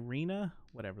 Irina?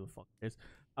 Whatever the fuck it is.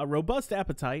 A robust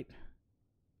appetite.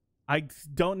 I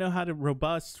don't know how to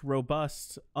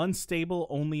robust, unstable,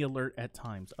 only alert at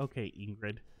times. Okay,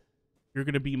 Ingrid. You're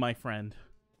gonna be my friend.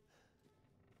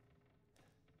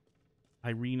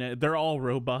 Irina, they're all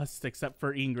robust except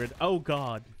for Ingrid. Oh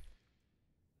god.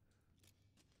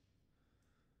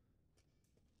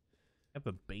 I have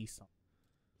a base on.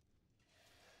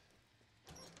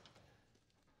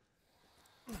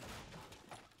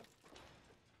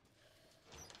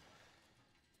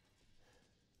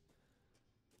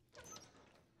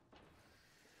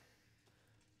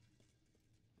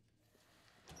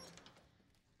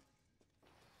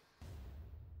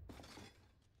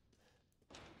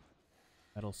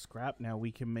 Metal scrap. Now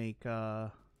we can make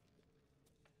oh,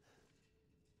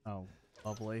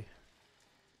 lovely.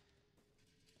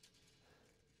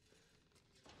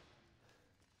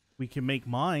 We can make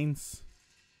mines.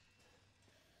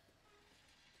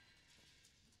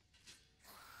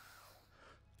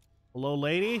 Hello,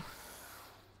 lady.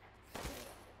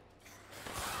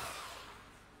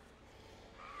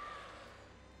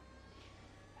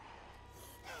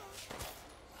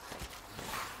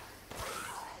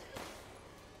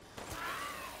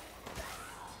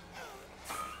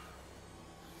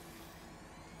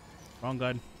 Wrong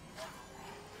gun.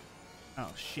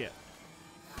 Oh, shit.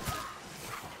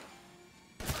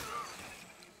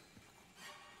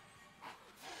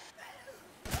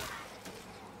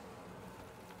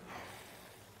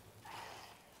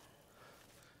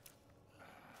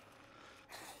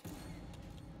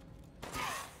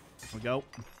 Here we go.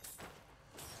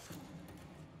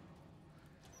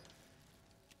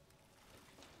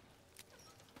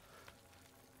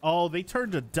 Oh, they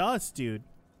turned to dust, dude.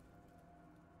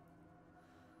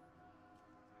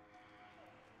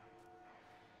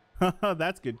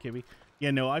 That's good, Kimmy.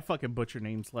 Yeah, no, I fucking butcher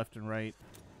names left and right.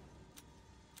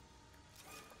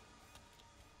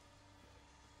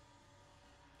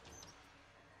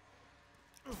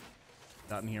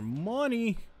 Got in here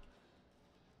money.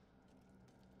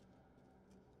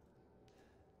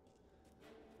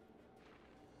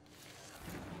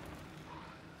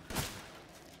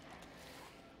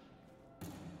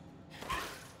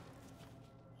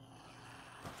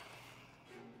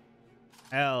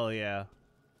 Hell yeah.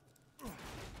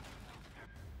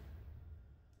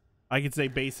 I could say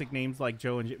basic names like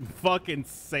Joe and Jim. Fucking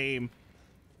same.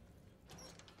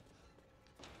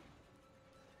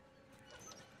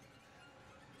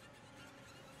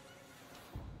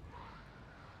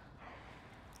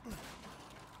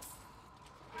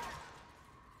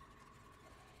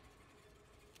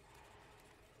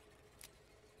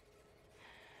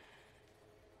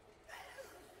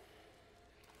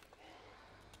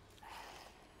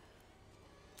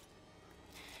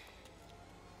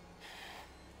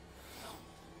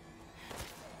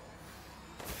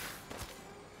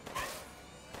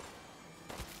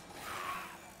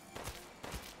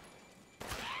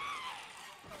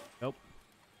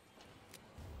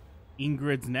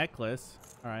 Ingrid's necklace.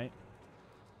 All right.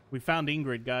 We found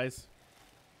Ingrid, guys.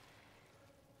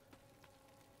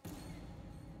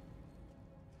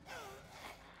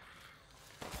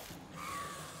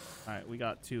 All right, we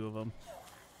got 2 of them.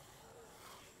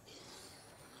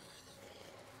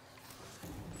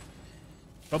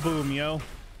 Ba-boom, yo.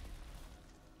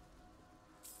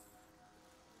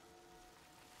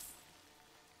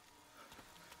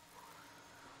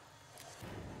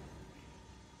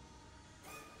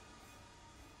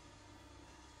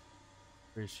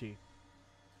 Where is she?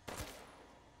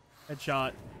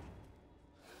 Headshot.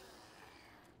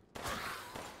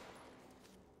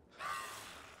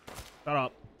 Shut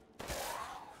up.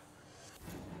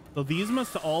 So these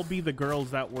must all be the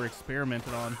girls that were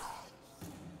experimented on.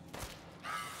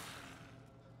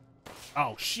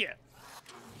 Oh, shit.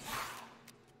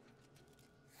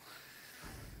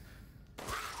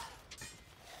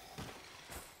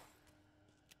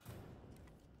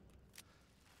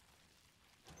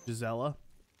 Gisela?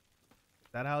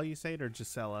 Is that how you say it, or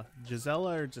Gisela?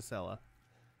 Gisela or Gisela?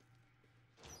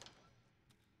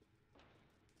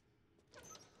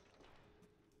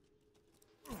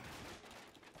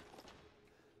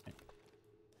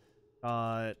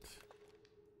 Got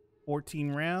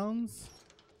 14 rounds.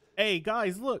 Hey,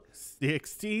 guys, look.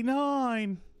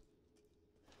 69.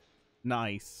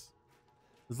 Nice.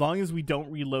 As long as we don't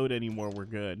reload anymore, we're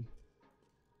good.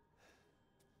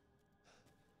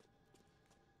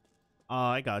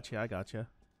 I got you. I got you.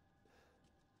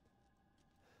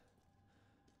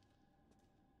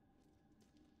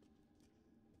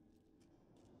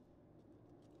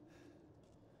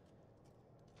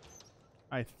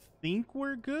 I think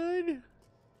we're good.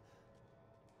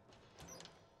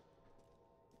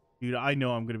 Dude, I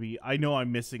know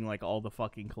I'm missing like all the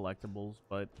fucking collectibles,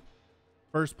 but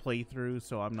first playthrough,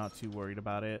 so I'm not too worried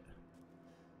about it.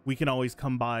 We can always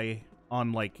come by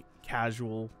on like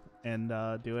casual and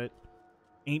do it.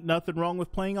 Ain't nothing wrong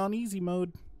with playing on easy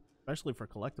mode, especially for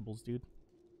collectibles, dude.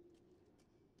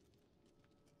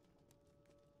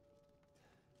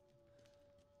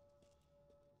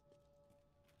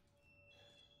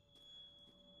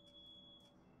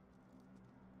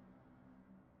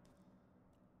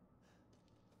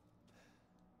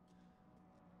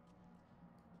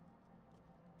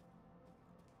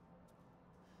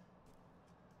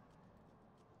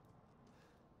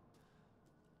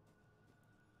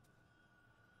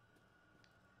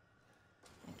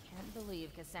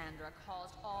 Believe Cassandra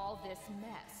caused all this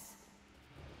mess.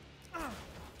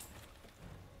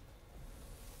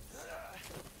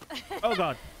 Oh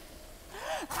god.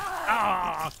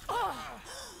 Ah!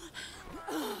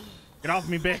 Get off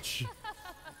me, bitch.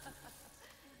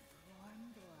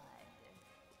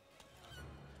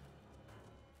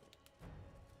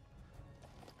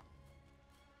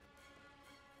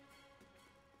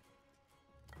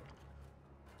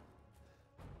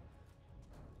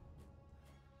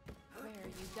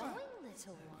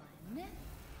 Little one.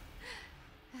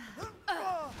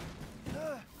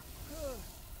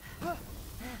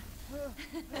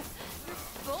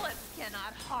 Bullets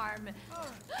cannot harm.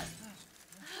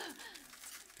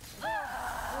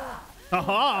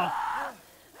 Haha!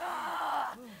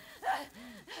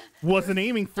 Wasn't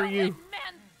aiming for you.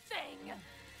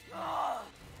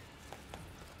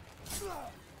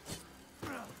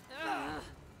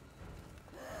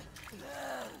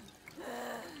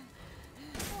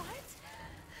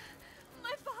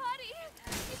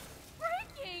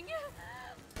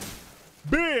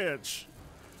 Bitch!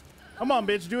 Come on,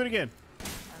 bitch, do it again. How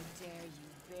dare you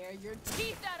bare your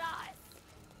teeth at us!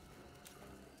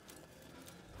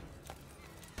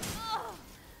 Oh,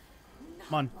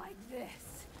 Come on. Like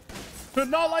this. But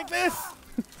not like this!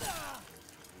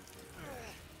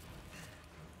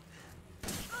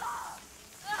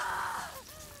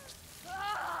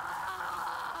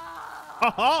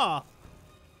 Haha!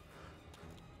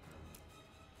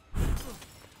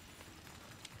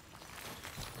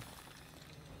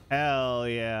 Hell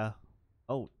yeah.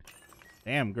 Oh,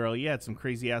 damn, girl. You had some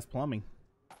crazy ass plumbing.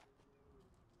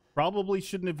 Probably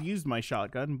shouldn't have used my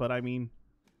shotgun, but I mean,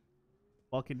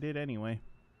 fucking did anyway.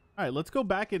 All right, let's go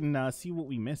back and see what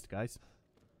we missed, guys.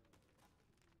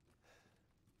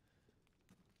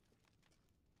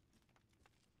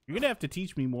 You're going to have to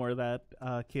teach me more of that,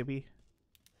 Kibby.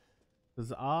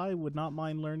 Because I would not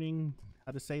mind learning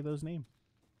how to say those names.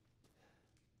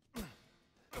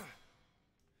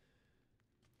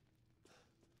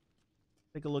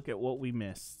 Take a look at what we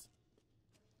missed.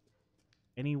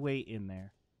 Any way in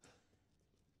there.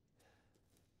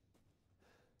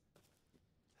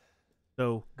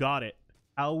 So, got it.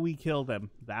 How we kill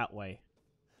them that way.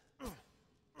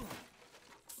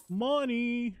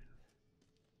 Money!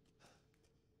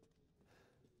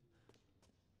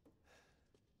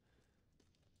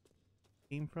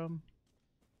 came from.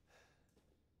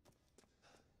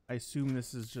 I assume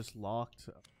this is just locked.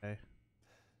 Okay.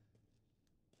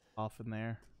 Off in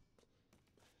there.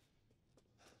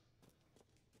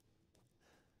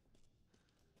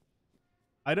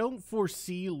 I don't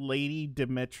foresee Lady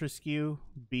Dimitrescu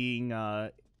being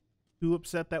too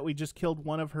upset that we just killed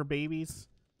one of her babies,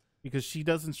 because she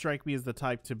doesn't strike me as the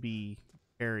type to be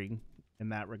caring in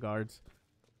that regards.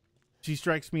 She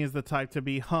strikes me as the type to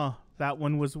be, huh, that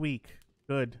one was weak.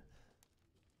 Good.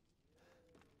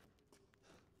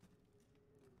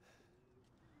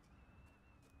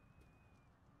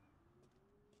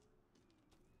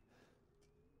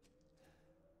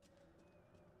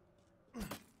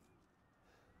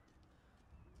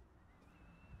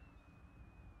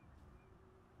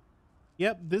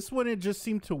 Yep, this one, it just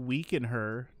seemed to weaken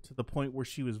her to the point where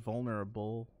she was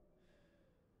vulnerable.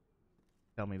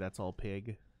 Tell me that's all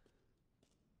pig.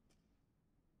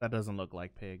 That doesn't look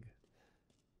like pig.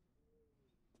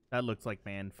 That looks like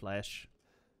man flesh.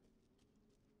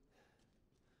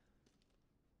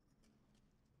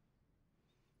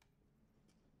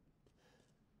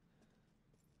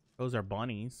 Those are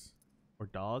bunnies. Or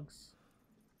dogs.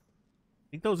 I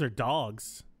think those are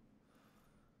dogs.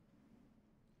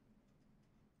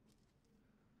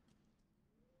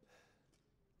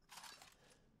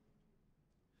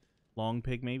 Long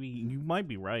pig, maybe? You might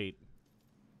be right.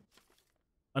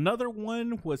 Another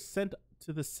one was sent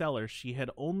to the cellar. She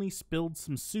had only spilled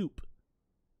some soup.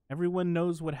 Everyone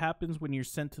knows what happens when you're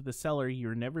sent to the cellar.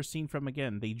 You're never seen from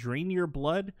again. They drain your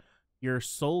blood, your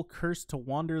soul cursed to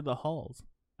wander the halls.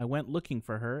 I went looking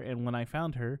for her, and when I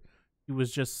found her, she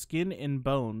was just skin and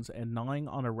bones and gnawing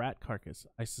on a rat carcass.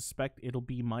 I suspect it'll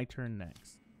be my turn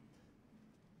next.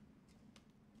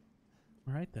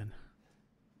 All right, then.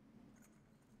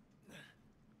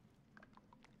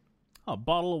 Oh, a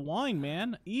bottle of wine,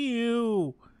 man.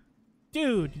 Ew.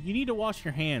 Dude, you need to wash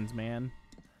your hands, man.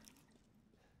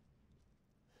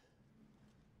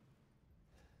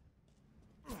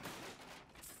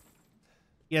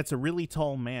 Yeah, it's a really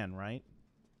tall man, right?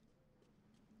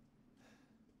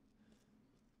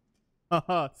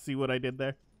 Haha, see what I did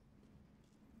there?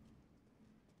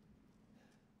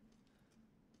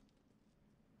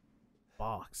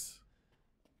 Box.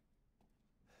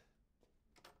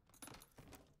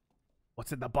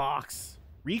 What's in the box?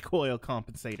 Recoil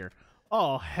compensator.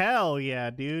 Oh, hell yeah,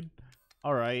 dude.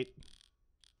 All right.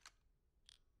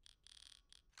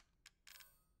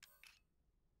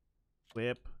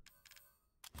 Whip.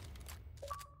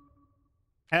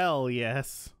 Hell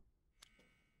yes.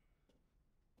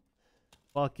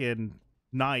 Fucking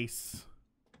nice.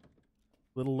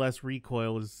 Little less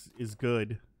recoil is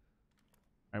good.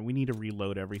 All right, we need to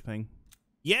reload everything.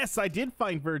 Yes, I did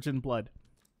find virgin blood.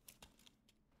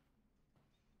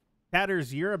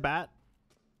 Tatters, you're a bat.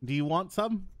 Do you want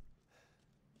some?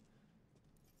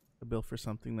 A bill for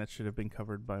something that should have been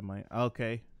covered by my...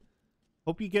 Okay.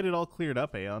 Hope you get it all cleared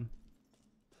up, Aeon.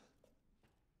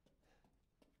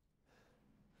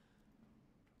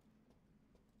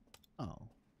 Oh.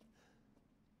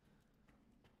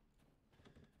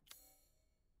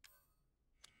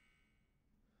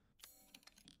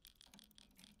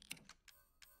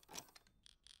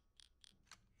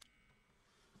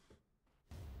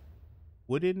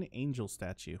 Wooden angel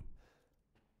statue.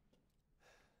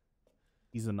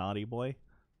 He's a naughty boy.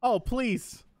 Oh,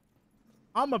 please.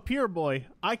 I'm a pure boy.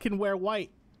 I can wear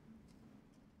white.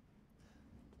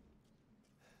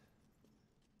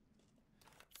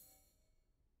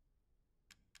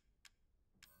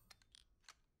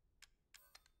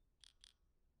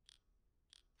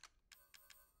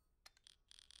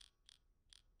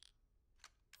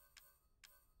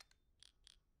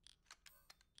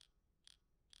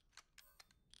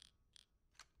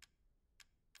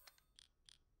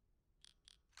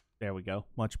 There we go.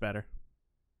 Much better.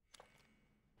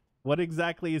 What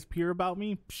exactly is pure about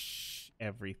me? Psh,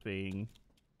 everything.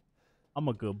 I'm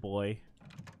a good boy.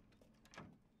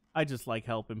 I just like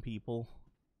helping people.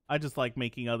 I just like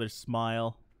making others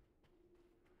smile.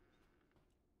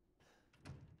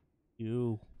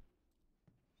 Ew.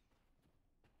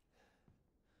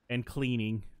 And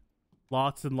cleaning.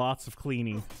 Lots and lots of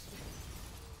cleaning.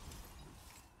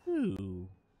 Ooh.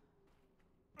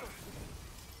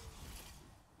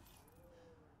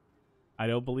 I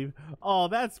don't believe... Oh,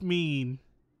 that's mean.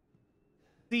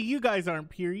 See, you guys aren't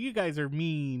pure. You guys are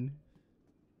mean.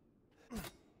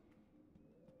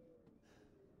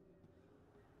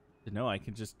 To know I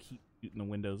can just keep shooting the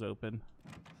windows open.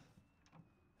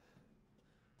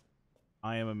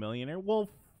 I am a millionaire? Well,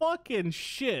 fucking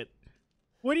shit.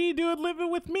 What are you doing living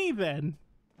with me, then?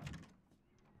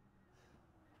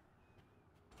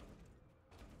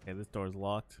 Okay, this door's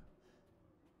locked.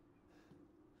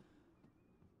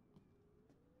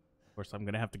 Of course, I'm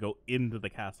gonna have to go into the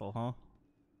castle, huh?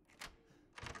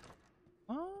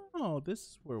 Oh, this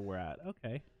is where we're at.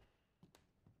 Okay.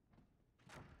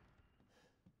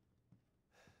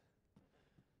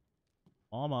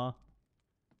 Mama.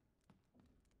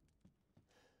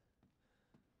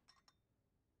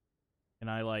 Can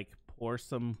I, like, pour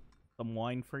some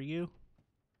wine for you?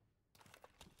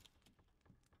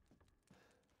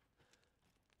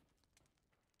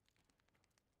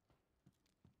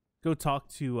 Go talk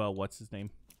to, what's his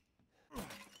name?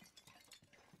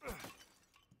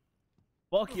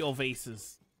 Fuck your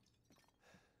faces.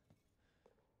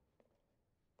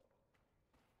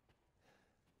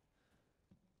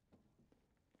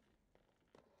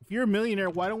 If you're a millionaire,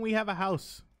 why don't we have a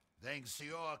house? Thanks to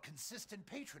your consistent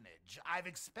patronage, I've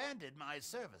expanded my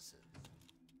services.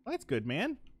 Well, that's good,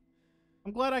 man.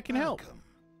 I'm glad I can help.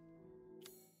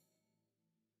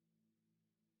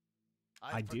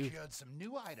 I've do. procured some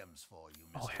new items for you,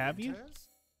 Mr. Oh, have you? Winters.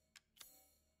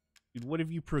 Dude, what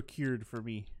have you procured for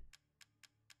me?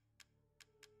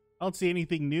 I don't see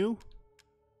anything new.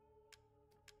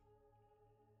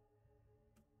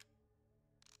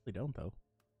 We don't, though.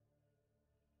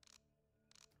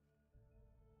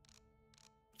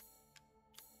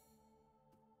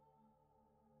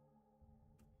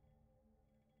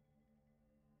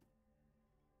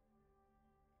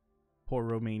 Poor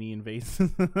Romanian vase.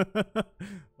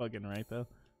 Fucking right, though.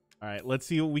 All right, let's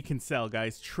see what we can sell,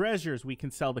 guys. Treasures. We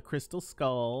can sell the crystal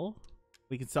skull.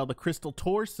 We can sell the crystal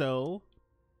torso.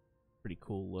 Pretty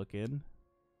cool looking.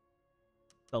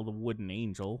 Sell the wooden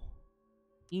angel.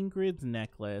 Ingrid's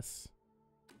necklace.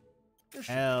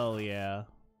 Hell yeah.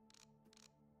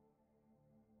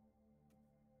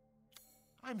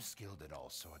 I'm skilled at all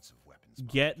sorts of weapons.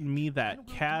 Get me that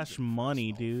cash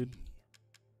money, dude.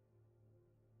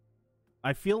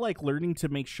 I feel like learning to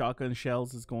make shotgun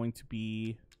shells is going to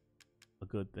be a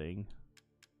good thing.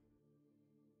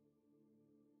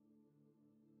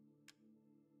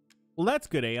 Well, that's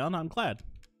good, Aeon. I'm glad.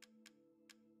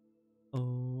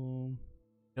 Don't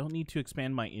need to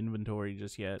expand my inventory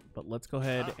just yet, but let's go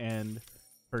ahead and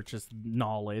purchase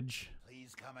knowledge.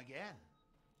 Please come again.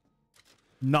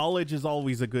 Knowledge is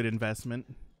always a good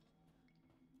investment.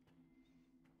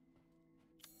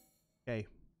 Okay.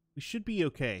 We should be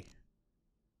okay.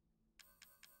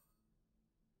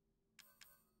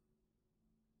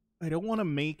 I don't want to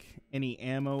make any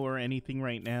ammo or anything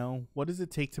right now. What does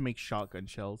it take to make shotgun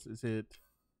shells? Is it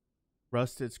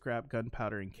rusted scrap,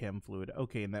 gunpowder, and chem fluid?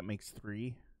 Okay, and that makes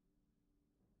 3.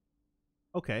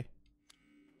 Okay.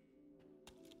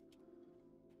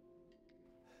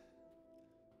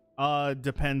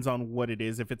 Depends on what it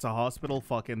is. If it's a hospital,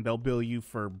 fucking, they'll bill you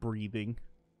for breathing.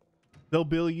 They'll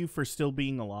bill you for still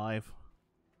being alive.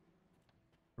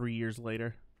 3 years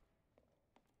later.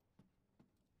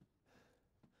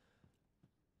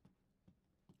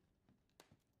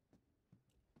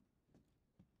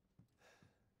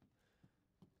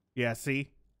 Yeah, see?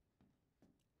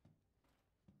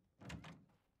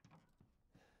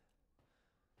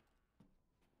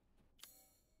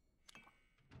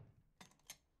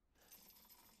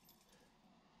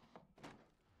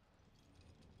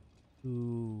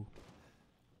 Ooh.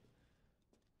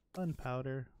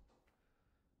 Gunpowder.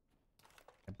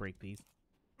 I break these.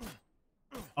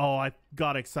 Oh, I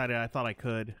got excited. I thought I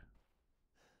could.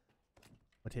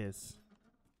 What is?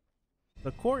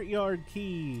 The courtyard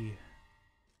key.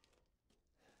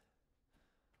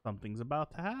 Something's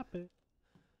about to happen.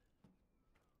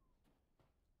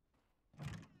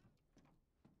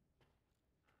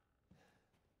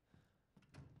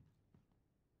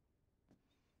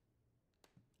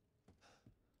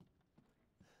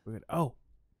 We're good. Oh.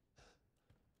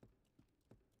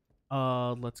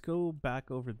 Let's go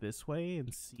back over this way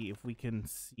and see if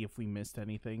we missed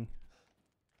anything.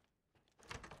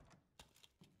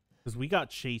 Because we got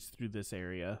chased through this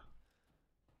area.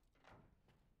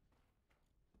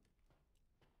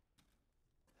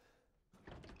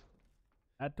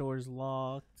 That door's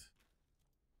locked.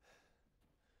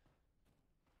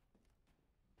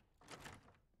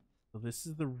 So this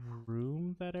is the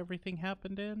room that everything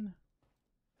happened in?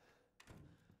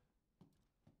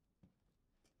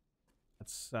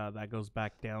 That's that goes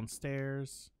back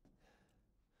downstairs.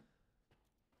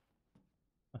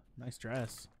 Nice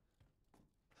dress.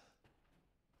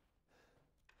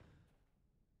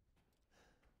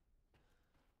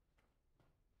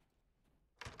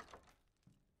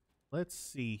 Let's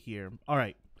see here. All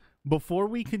right. Before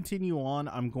we continue on,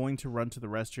 I'm going to run to the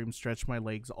restroom, stretch my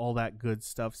legs, all that good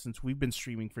stuff, since we've been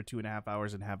streaming for 2.5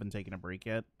 hours and haven't taken a break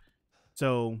yet.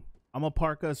 So I'm gonna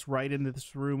park us right into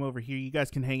this room over here. You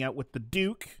guys can hang out with the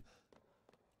Duke.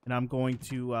 And I'm going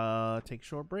to take a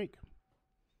short break.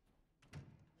 You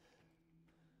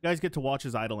guys get to watch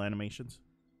his idle animations.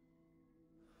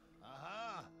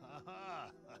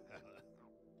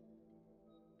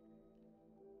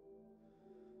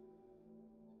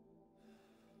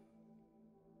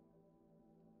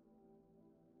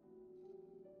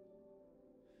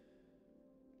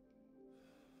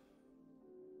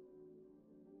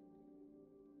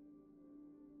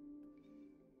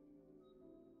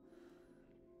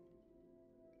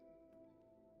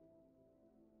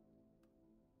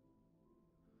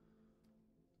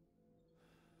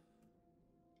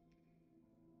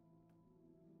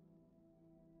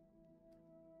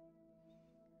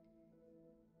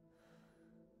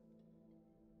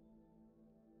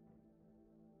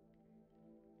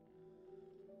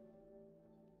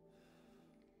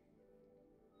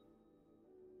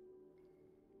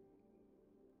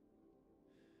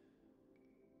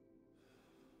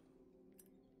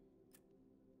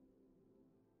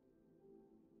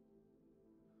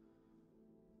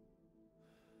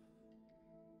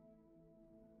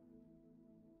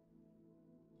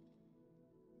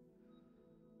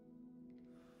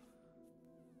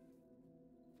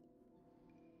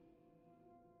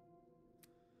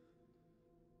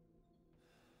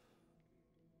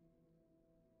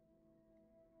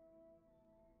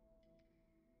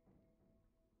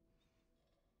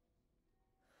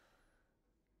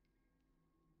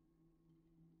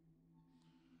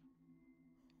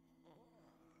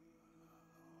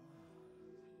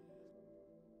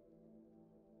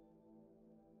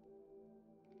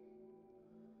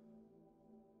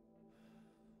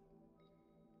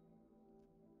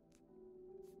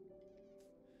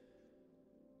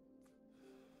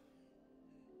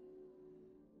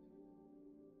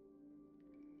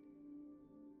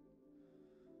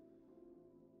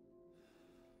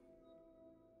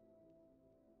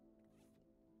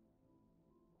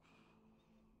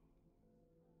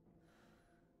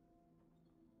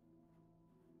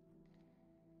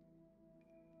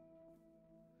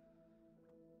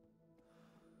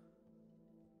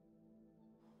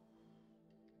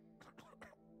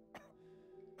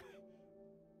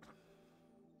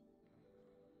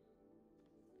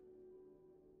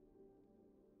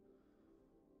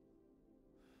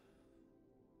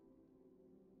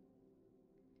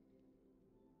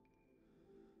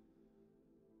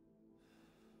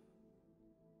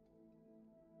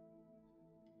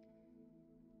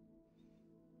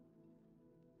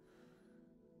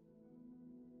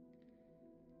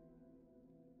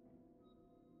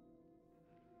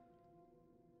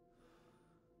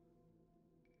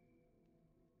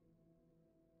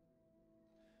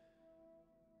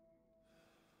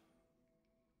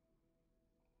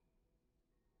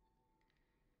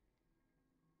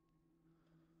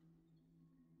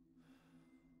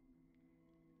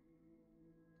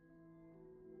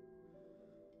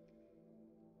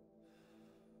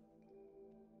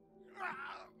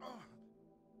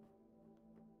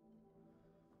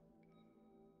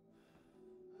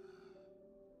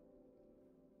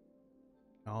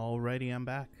 Alrighty, I'm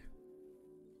back.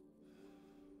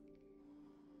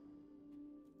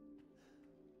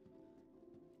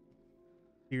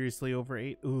 Seriously, over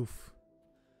 8? Oof.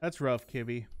 That's rough,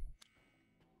 Kibby.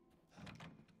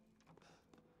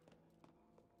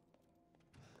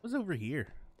 What's over here?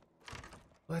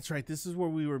 Oh, that's right. This is where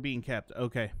we were being kept.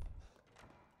 Okay.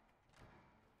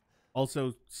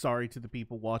 Also, sorry to the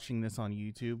people watching this on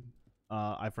YouTube.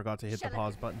 I forgot to hit the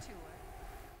pause button.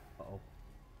 Uh-oh.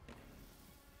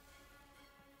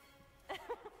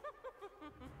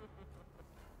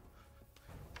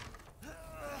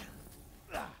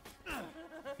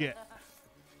 Yeah.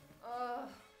 Oh,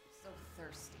 so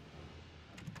thirsty.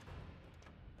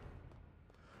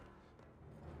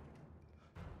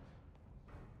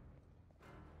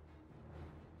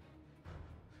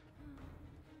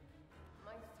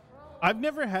 I've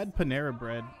never had Panera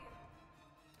bread.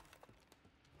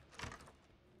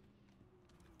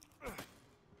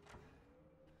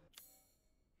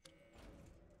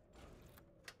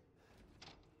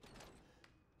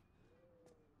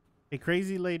 Hey,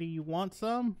 crazy lady, you want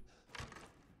some?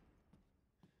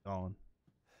 Gone.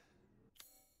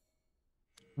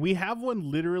 We have one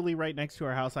literally right next to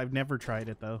our house. I've never tried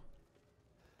it, though.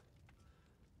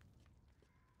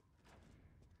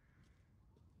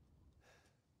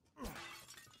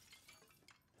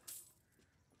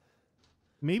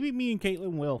 Maybe me and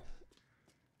Caitlin will.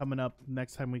 Coming up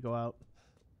next time we go out.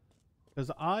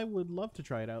 Because I would love to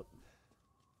try it out.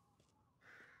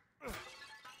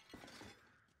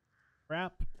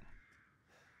 Crap.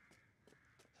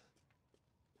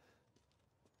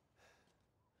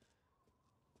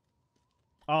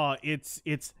 Oh,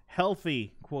 it's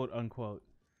healthy, quote unquote.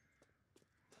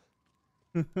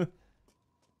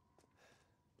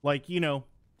 Like, you know,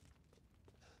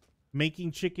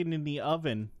 making chicken in the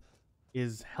oven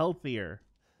is healthier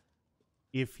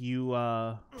if you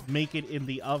make it in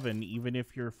the oven, even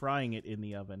if you're frying it in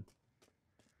the oven.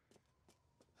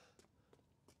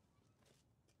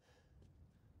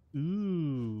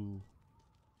 Ooh.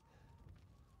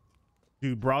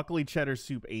 Dude, broccoli cheddar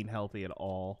soup ain't healthy at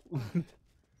all.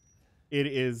 It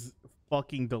is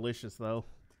fucking delicious, though.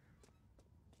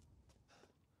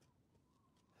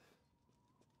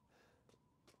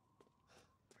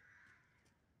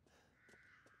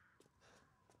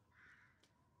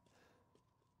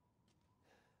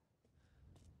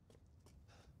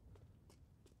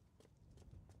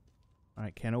 All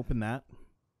right, can't open that.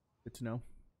 Good to know.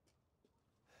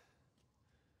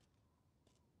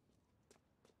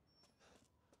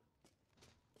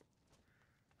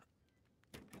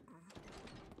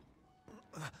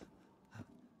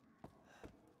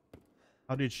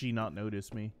 How did she not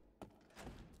notice me?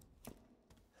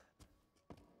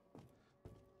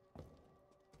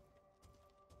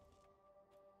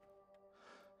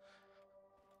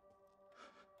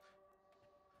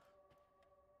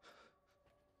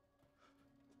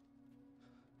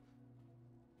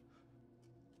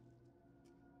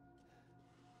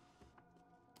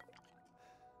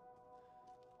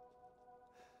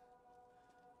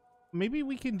 Maybe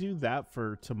we can do that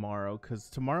for tomorrow, because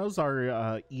tomorrow's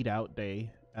our eat out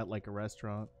day at like a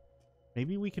restaurant.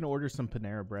 Maybe we can order some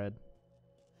Panera bread.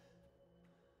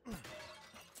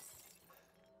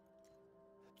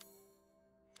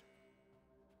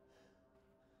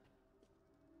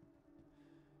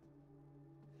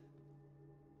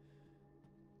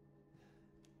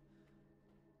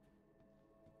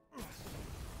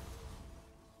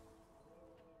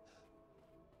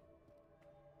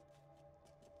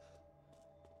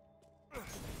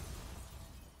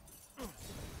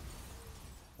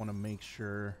 Want to make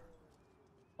sure.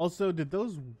 Also, did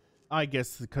those... I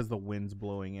guess because the wind's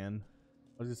blowing in.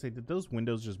 I was gonna say, did those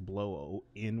windows just blow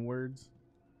inwards?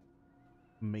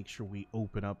 Make sure we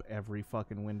open up every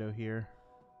fucking window here.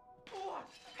 What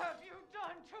have you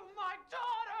done to my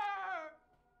daughter?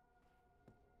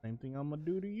 Same thing I'm gonna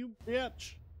do to you,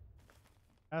 bitch.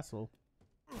 Asshole.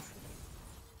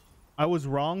 I was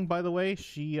wrong, by the way.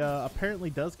 She apparently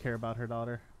does care about her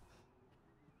daughter.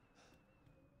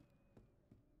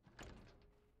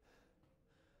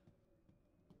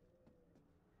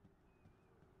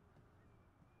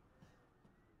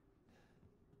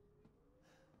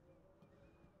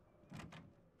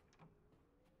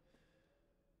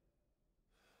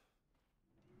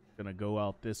 Gonna go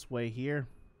out this way here.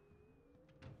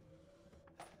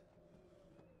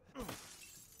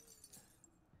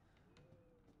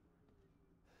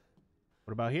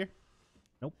 What about here?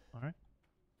 Nope. All right.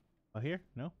 Out here?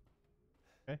 No.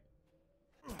 Okay.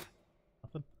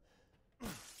 Nothing.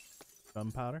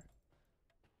 Gunpowder.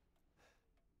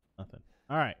 Nothing.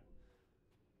 All right.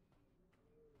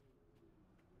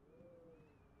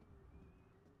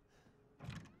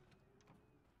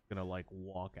 Gonna like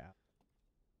walk out.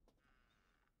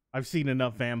 I've seen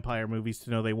enough vampire movies to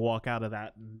know they walk out of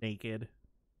that naked.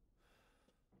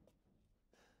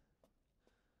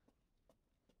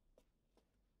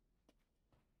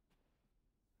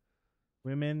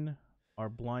 Women are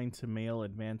blind to male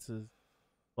advances,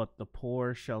 but the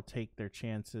poor shall take their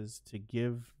chances to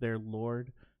give their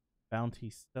lord bounty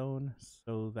stone,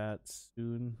 so that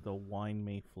soon the wine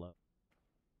may flow.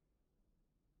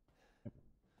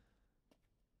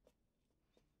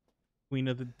 Queen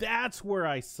of the... That's where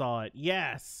I saw it.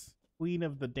 Yes. Queen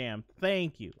of the Damned.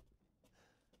 Thank you.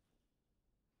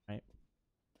 Right.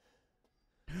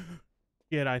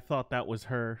 Shit, I thought that was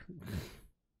her.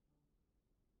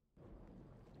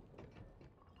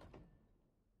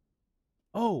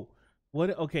 Oh, what?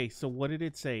 Okay, so what did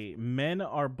it say? Men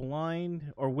are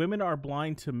blind, or women are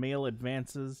blind to male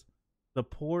advances. The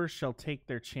poor shall take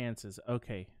their chances.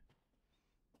 Okay.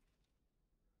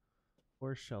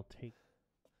 Poor shall take...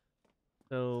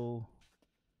 So...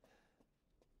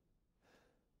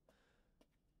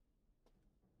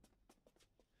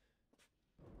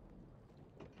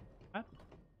 What?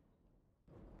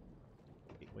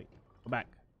 Wait. Go back.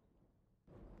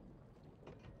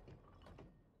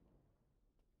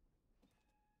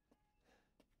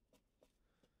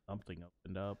 Something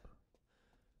opened up.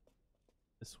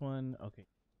 This one, okay.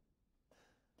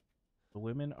 The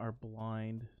women are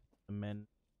blind. The men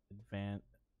advance.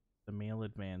 The male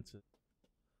advances.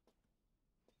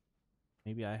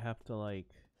 Maybe I have to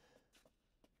like...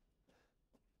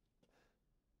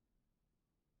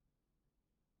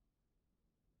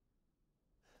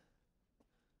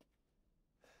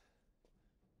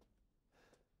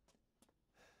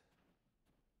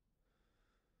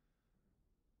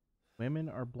 Women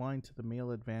are blind to the male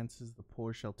advances. The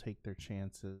poor shall take their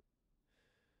chances.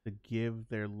 To give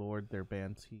their lord their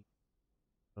bounty.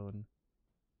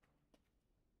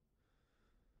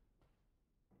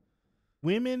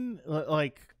 Women,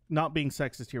 like, not being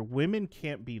sexist here, women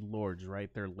can't be lords,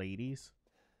 right? They're ladies.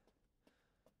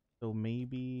 So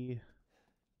maybe...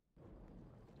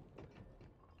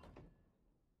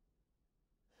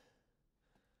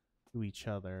 to each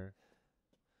other.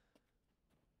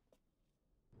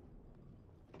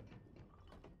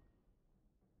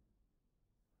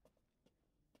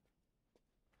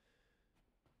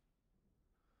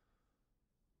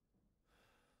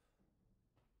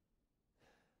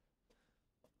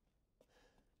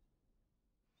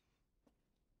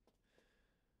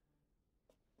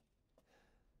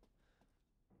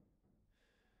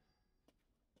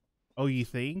 Oh, you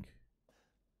think?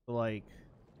 Like...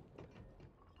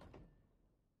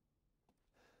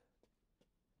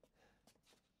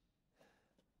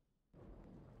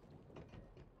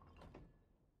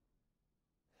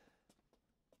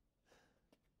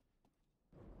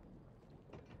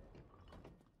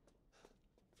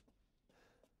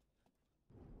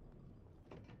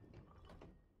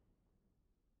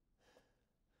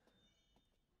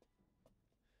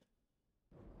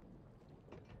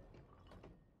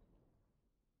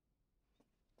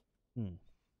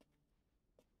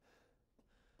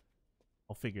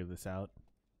 I'll figure this out.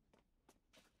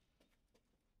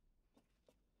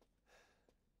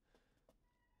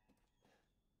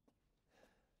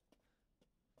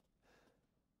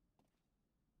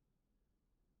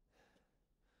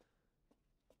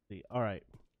 See, all right.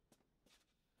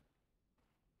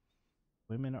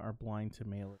 Women are blind to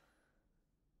male.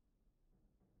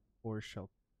 Or shall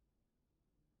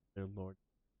their lord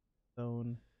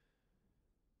stone.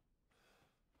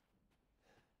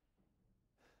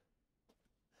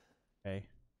 Okay.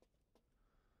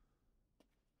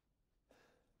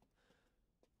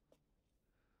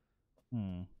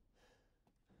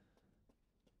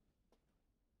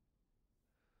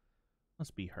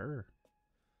 Must be her.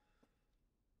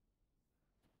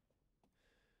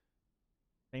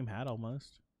 Same hat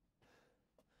almost.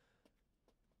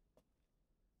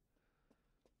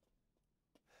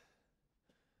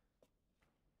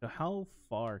 So how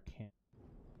far can...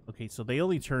 Okay, so they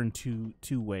only turn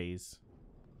two ways.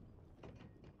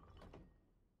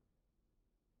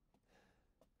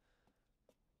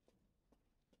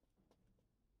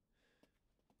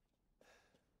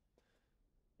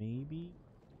 Maybe.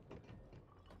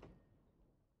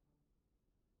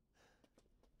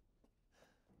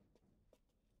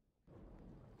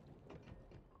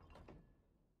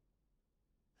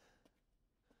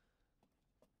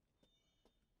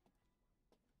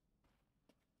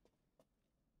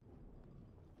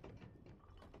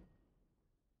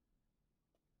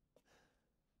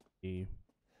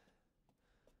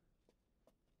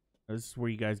 This is where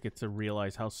you guys get to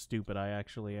realize how stupid I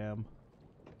actually am.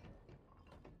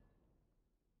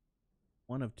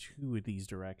 One of two of these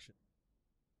directions.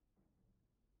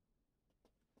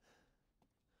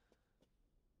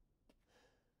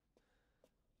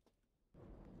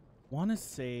 Want to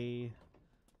say...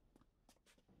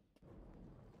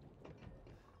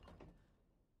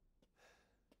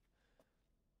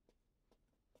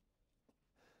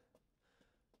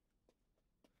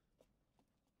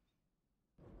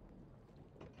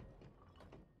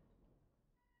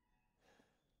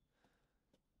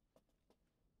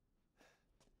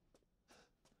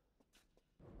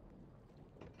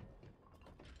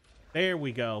 There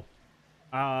we go.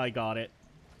 I got it.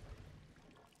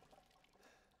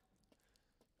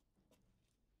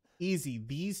 Easy.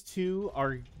 These two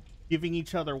are giving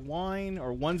each other wine,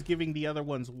 or one's giving the other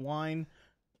one's wine.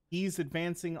 He's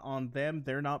advancing on them.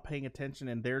 They're not paying attention,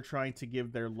 and they're trying to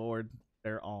give their lord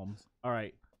their alms. All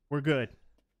right. We're good.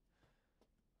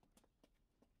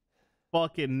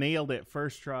 Fucking nailed it.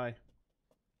 First try.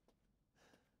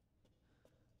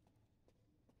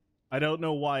 I don't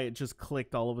know why it just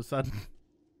clicked all of a sudden.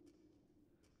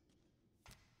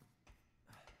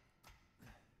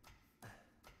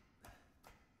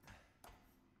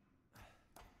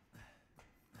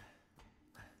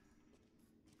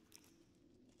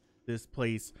 This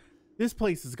place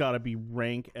has got to be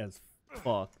rank as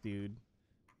fuck, dude.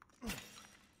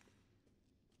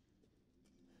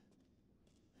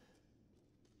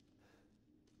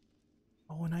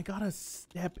 Oh, and I gotta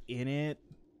step in it.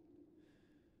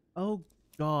 Oh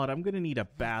god, I'm gonna need a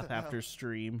bath after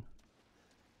stream.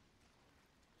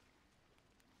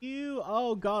 Ew,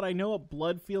 oh god, I know what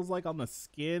blood feels like on the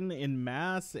skin in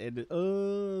mass, and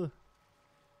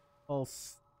all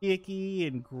sticky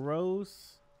and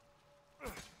gross.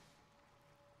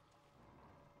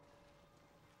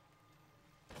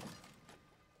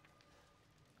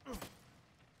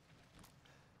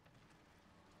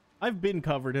 I've been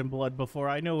covered in blood before.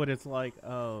 I know what it's like.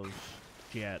 Oh,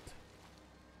 shit.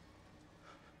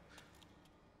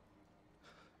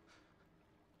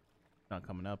 Not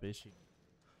coming up, is she?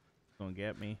 Gonna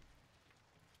get me.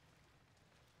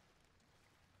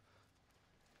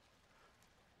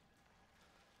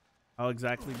 How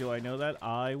exactly do I know that?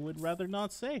 I would rather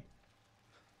not say.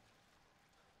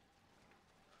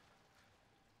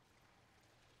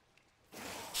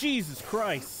 Jesus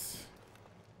Christ.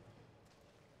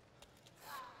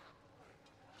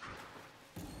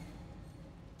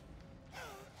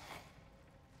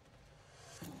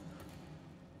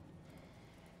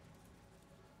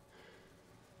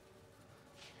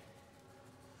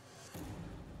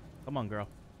 Come on, girl.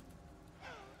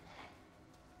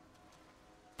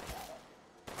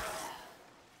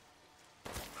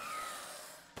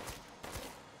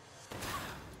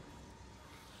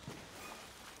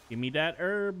 Give me that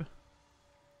herb.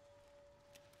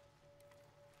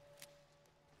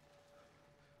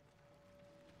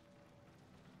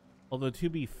 Although, to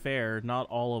be fair, not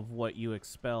all of what you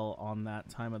expel on that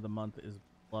time of the month is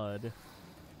blood.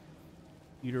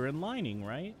 Uterine lining,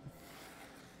 right?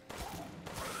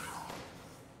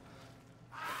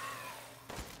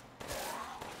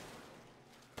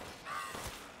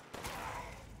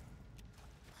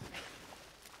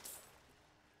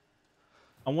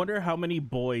 I wonder how many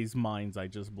boys' minds I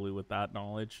just blew with that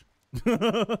knowledge.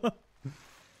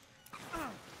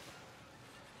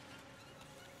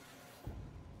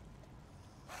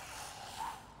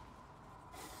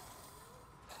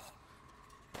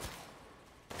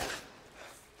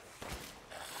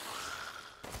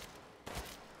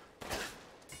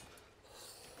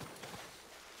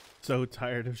 So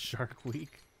tired of Shark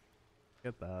Week.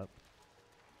 Get that.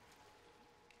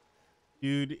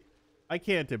 Dude, I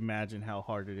can't imagine how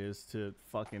hard it is to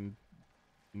fucking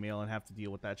mail and have to deal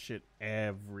with that shit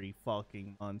every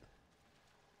fucking month.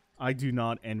 I do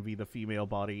not envy the female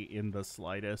body in the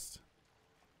slightest.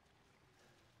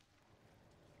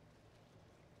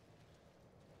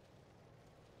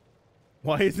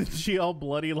 Why isn't she all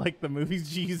bloody like the movie's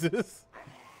Jesus?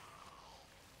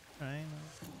 I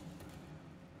know.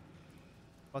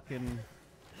 Fucking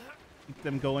keep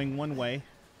them going one way.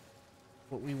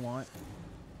 What we want.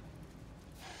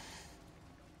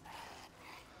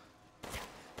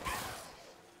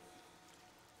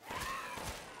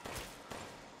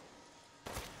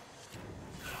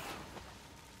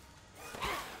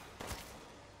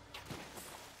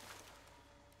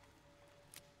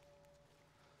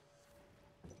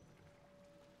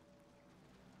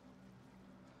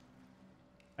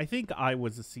 I think I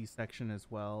was a C-section as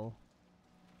well.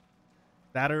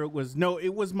 That or it was... No,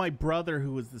 it was my brother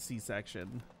who was the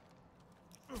C-section.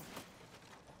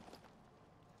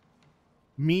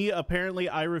 Me, apparently,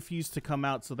 I refused to come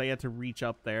out, so they had to reach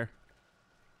up there.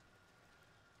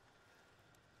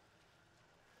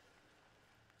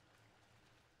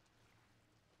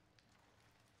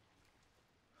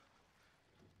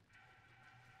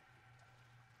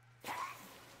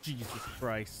 Jesus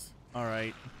Christ. All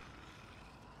right.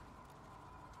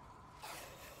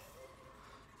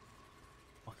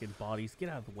 Fucking bodies. Get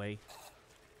out of the way.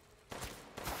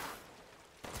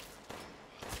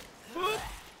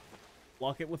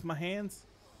 Block it with my hands.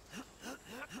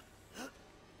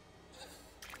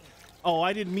 Oh,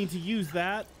 I didn't mean to use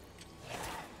that.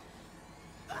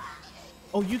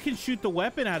 Oh, you can shoot the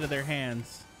weapon out of their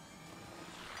hands.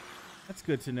 That's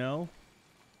good to know.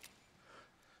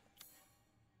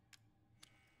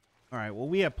 All right, well,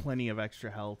 we have plenty of extra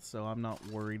health, so I'm not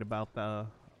worried about the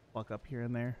fuck up here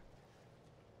and there.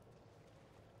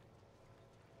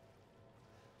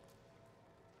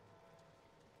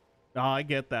 Oh, I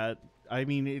get that. I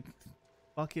mean, it's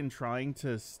fucking trying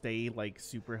to stay, like,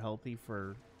 super healthy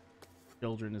for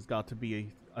children has got to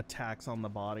be a tax on the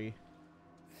body.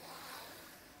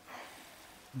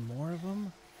 More of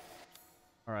them?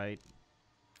 All right.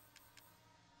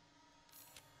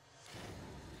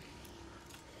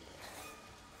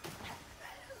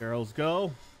 Girls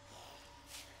go.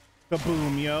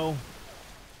 Kaboom, yo.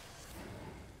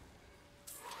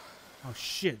 Oh,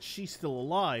 shit. She's still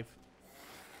alive.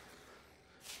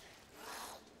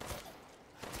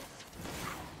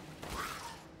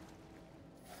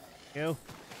 Go.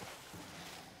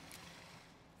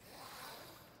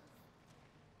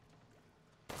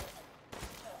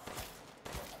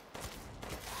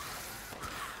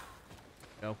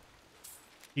 Go.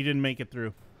 She didn't make it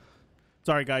through.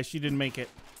 Sorry, guys. She didn't make it.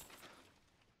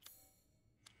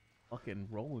 Fucking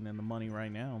rolling in the money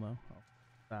right now, though. Oh,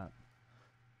 that.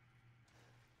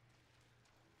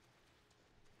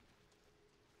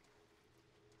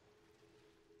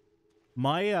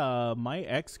 My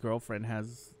ex-girlfriend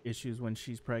has issues when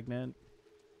she's pregnant.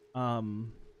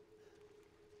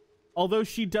 Although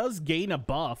she does gain a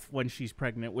buff when she's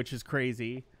pregnant, which is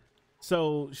crazy.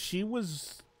 So she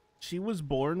was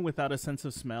born without a sense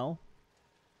of smell.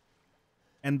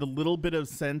 And the little bit of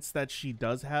sense that she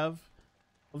does have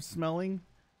of smelling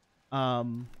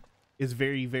is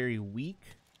very, very weak.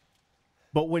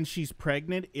 But when she's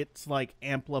pregnant, it's like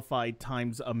amplified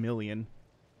times a million.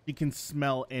 She can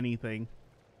smell anything.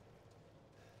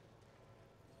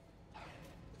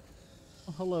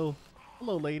 Oh, hello.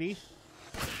 Hello, lady.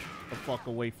 The fuck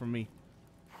away from me.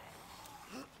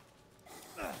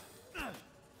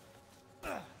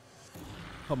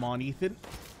 Come on, Ethan.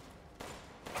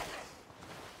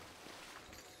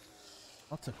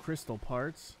 Lots of crystal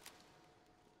parts.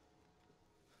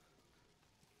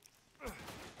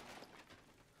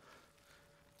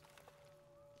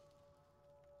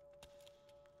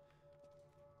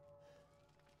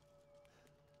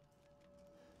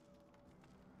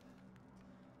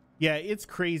 Yeah, it's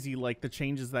crazy, like the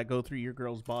changes that go through your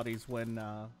girls' bodies when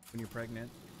you're pregnant.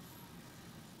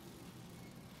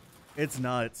 It's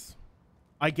nuts.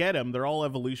 I get them; they're all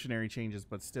evolutionary changes,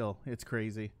 but still, it's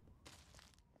crazy.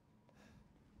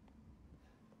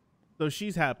 So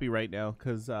she's happy right now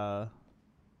because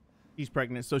she's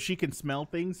pregnant, so she can smell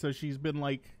things. So she's been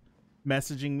like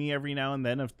messaging me every now and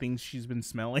then of things she's been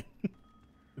smelling.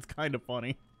 It's kind of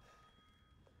funny.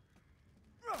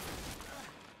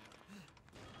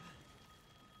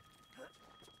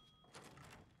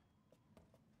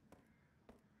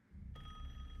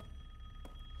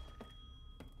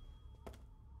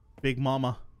 Big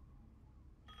Mama.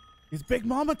 It's Big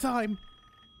Mama time.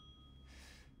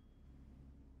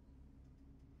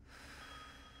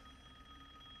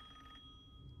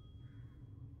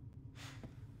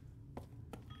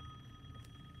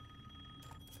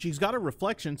 She's got a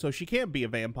reflection, so she can't be a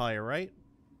vampire, right?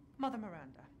 Mother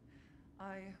Miranda,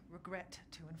 I regret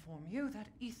to inform you that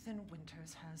Ethan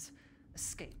Winters has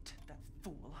escaped that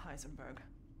fool Heisenberg.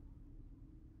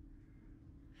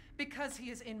 Because he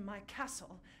is in my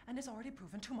castle and has already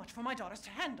proven too much for my daughters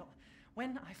to handle.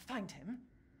 When I find him...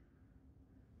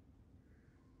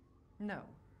 No,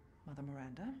 Mother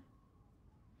Miranda.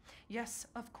 Yes,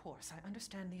 of course, I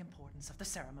understand the importance of the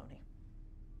ceremony.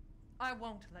 I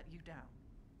won't let you down.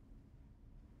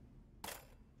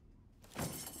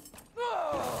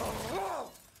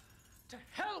 To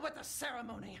hell with the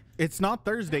ceremony! It's not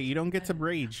Thursday. You don't get to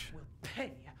rage. Will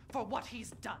pay for what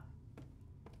he's done.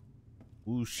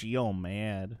 Ooh, she all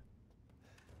mad.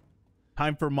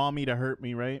 Time for mommy to hurt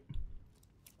me, right?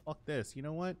 Fuck this. You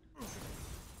know what?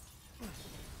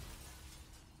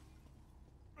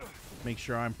 Make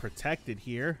sure I'm protected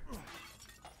here.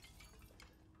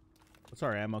 What's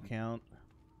our ammo count?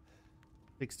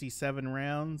 67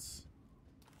 rounds.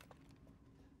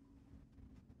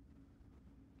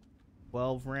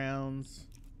 12 rounds.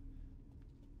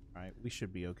 All right, we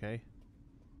should be okay.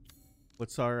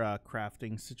 What's our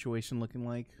crafting situation looking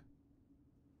like?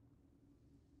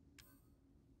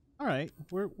 All right,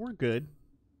 we're good.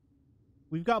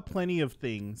 We've got plenty of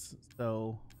things,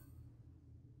 so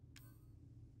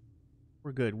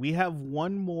we're good. We have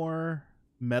one more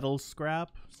metal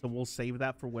scrap, so we'll save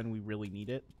that for when we really need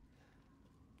it.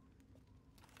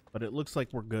 But it looks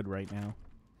like we're good right now.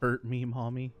 Hurt me,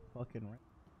 mommy. Fucking right.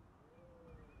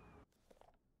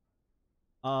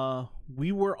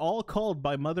 We were all called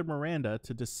by Mother Miranda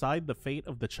to decide the fate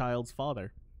of the child's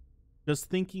father. Just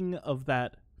thinking of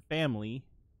that family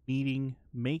meeting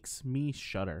makes me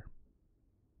shudder.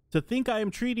 To think I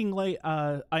am treated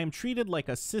like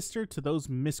a sister to those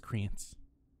miscreants.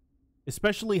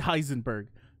 Especially Heisenberg.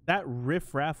 That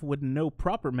riffraff wouldn't know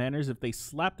proper manners if they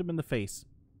slapped him in the face.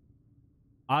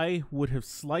 I would have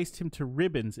sliced him to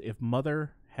ribbons if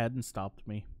Mother hadn't stopped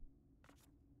me.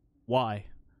 Why?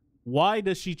 Why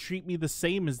does she treat me the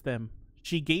same as them?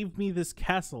 She gave me this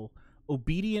castle,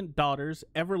 obedient daughters,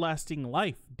 everlasting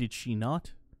life, did she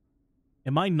not?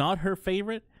 Am I not her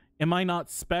favorite? Am I not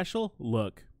special?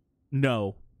 Look,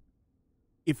 no.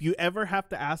 If you ever have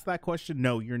to ask that question,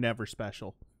 no, you're never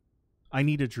special. I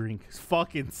need a drink.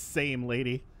 Fucking same,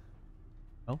 lady.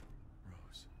 Oh?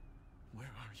 Rose, where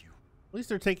are you? At least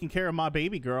they're taking care of my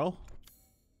baby girl.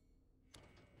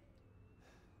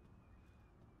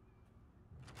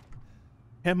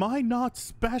 Am I not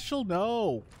special?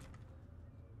 No.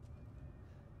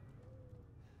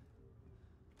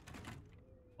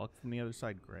 Fuck from the other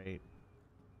side. Great.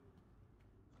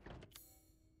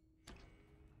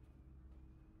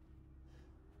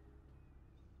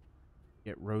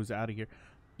 Get Rose out of here.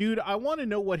 Dude, I want to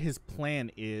know what his plan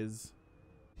is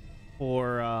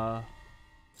for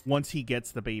once he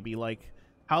gets the baby. Like,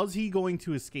 how's he going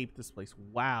to escape this place?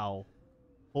 Wow.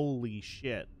 Holy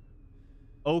shit.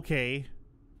 Okay.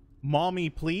 Mommy,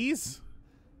 please?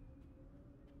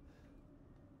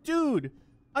 Dude,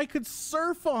 I could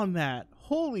surf on that.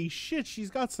 Holy shit, she's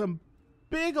got some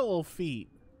big old feet.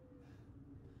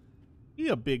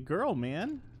 You a big girl,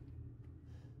 man.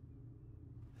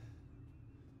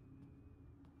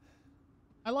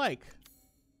 I like.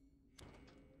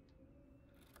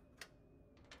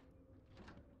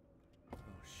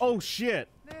 Oh shit.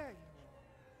 There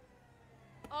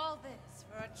you are. All this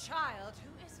for a child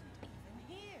who isn't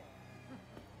even here.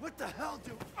 What the hell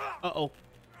do... Uh-oh.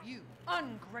 You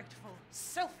ungrateful,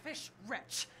 selfish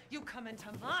wretch. You come into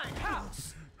my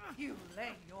house. You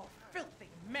lay your filthy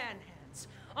man hands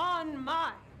on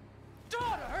my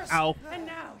daughters. Ow. And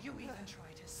now you even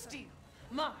try to steal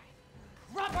my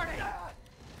property.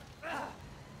 How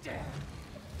dare.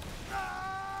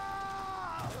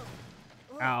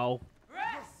 Ow.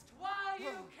 Rest while you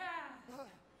can,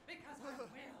 because I will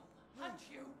hunt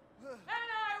you, and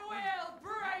I will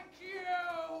break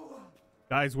you!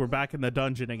 Guys, we're back in the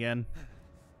dungeon again.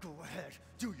 Go ahead,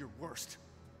 do your worst.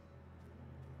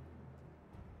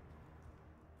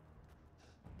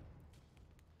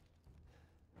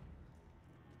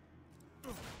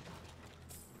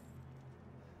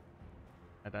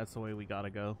 That's the way we gotta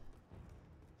go.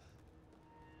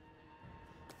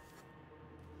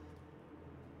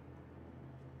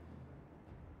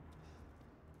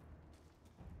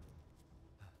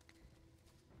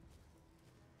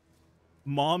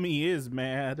 Mommy is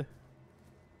mad.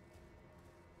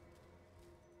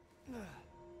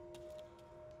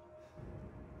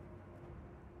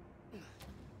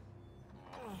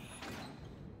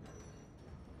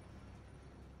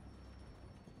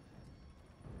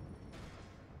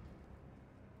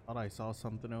 Thought I saw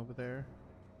something over there.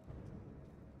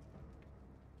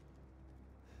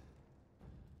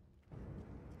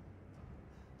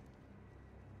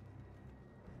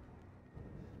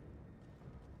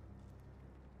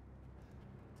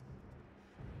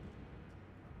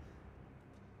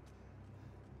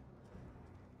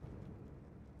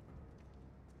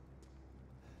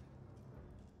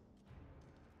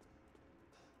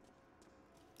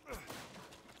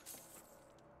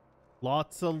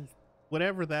 Lots of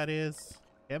whatever that is.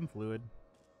 Chem fluid.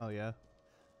 Oh yeah.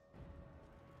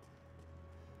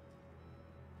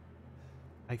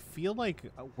 I feel like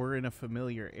we're in a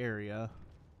familiar area.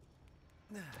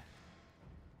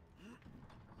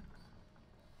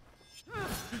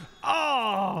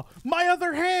 Oh, my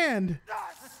other hand.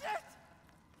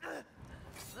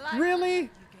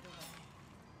 Really?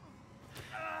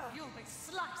 You'll be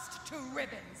sliced to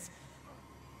ribbons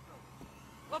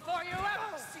before you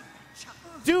ever see that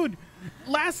child. Dude,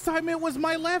 last time it was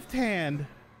my left hand.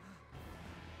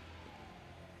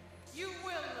 You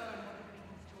will learn what it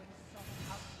means to insult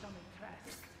House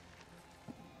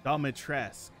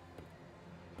Domitresque. Domitresque.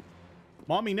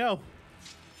 Mommy, no.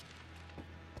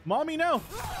 Mommy, no.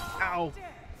 Ow.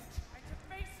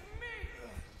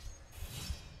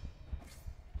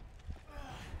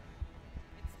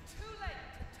 It's too late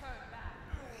to turn back.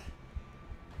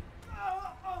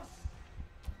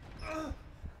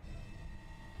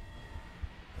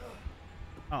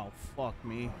 Oh, fuck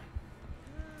me.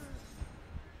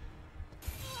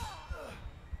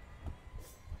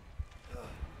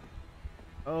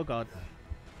 Oh, God.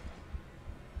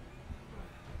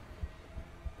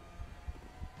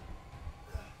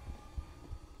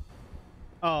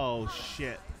 Oh,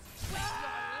 shit.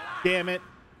 Damn it.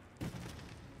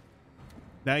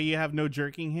 Now you have no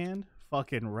jerking hand?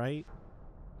 Fucking right.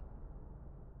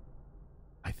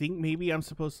 I think maybe I'm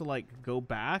supposed to, like, go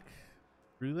back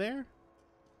through there?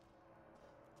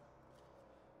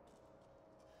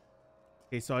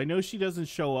 Okay, so I know she doesn't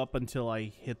show up until I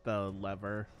hit the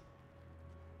lever.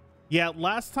 Yeah,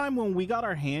 last time when we got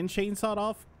our hand chainsawed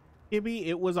off, Gibby,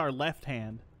 it was our left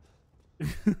hand.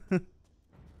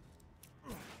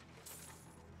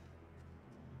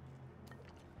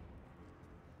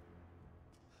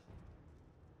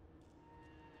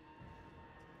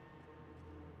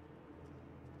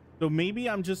 So maybe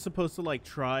I'm just supposed to like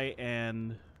try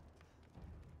and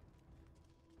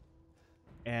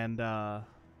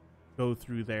go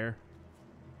through there.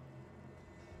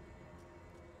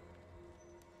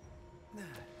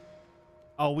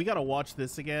 Oh, we gotta watch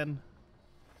this again.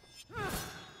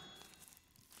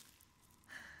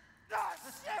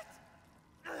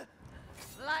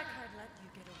 Like I'd let you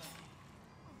get away.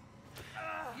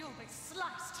 You'll be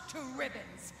sliced to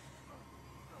ribbons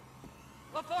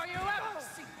before you ever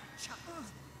see that child.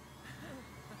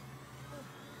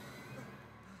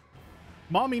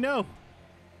 Mommy, no.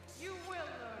 You will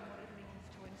learn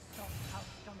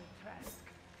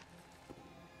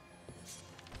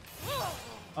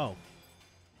Oh.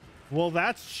 Well,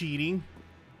 that's cheating.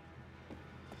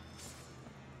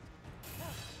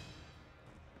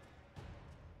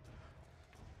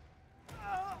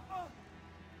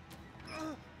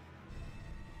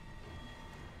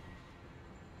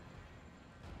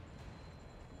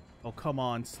 Oh, come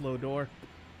on, slow door.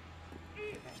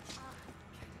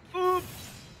 Oops.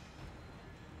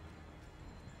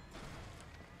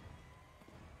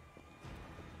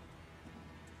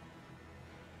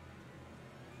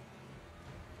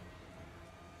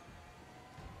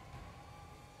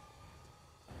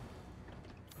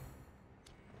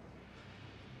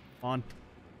 Come on.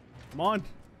 Come on.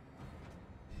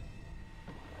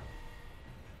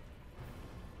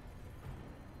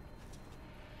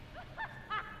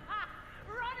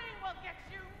 Running will get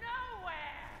you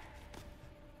nowhere.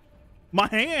 My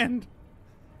hand.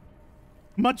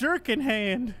 My jerkin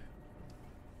hand.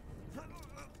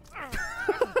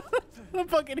 I'm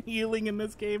fucking healing in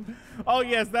this game. Oh,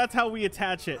 yes, that's how we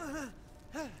attach it.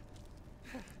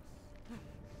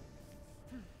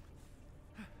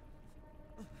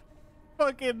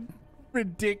 Fucking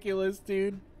ridiculous,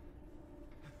 dude.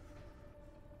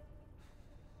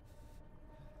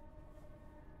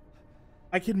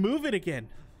 I can move it again.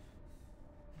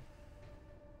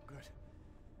 Good.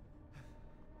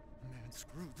 Man,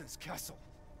 screw this castle.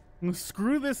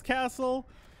 Screw this castle.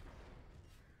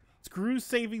 Screw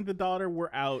saving the daughter. We're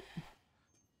out.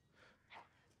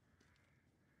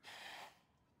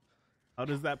 How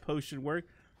does that potion work?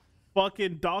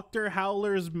 Fucking Dr.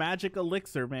 Howler's magic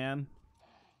elixir, man.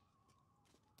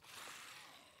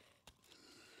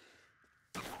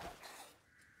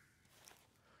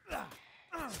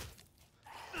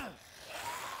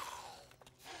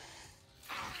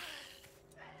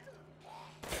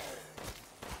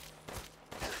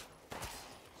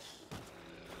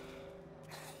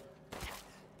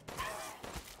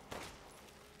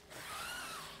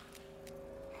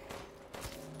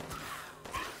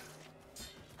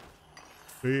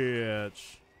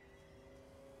 Bitch.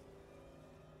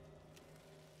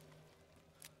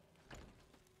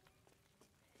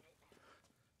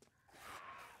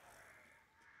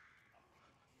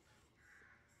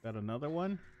 Got another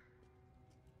one?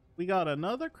 We got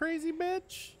another crazy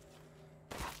bitch?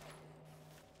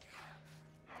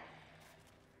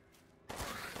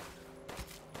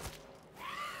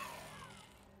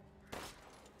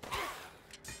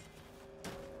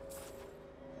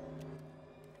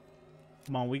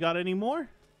 Come on, we got any more?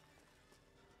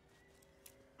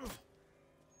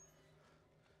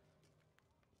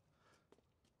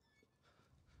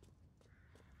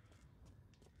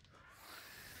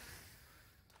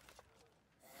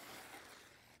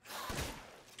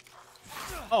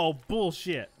 Oh,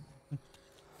 bullshit.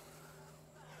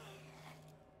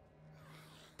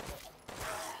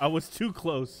 I was too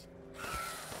close.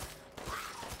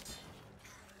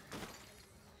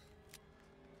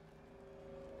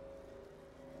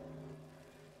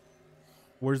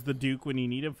 Where's the Duke when you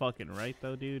need him? Fucking right,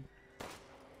 though, dude.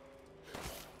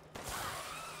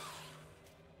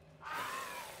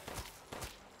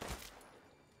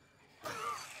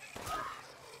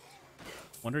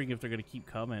 Wondering if they're gonna keep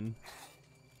coming.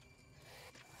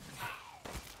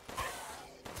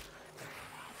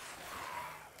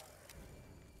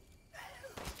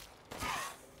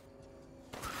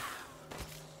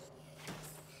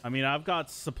 I mean, I've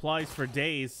got supplies for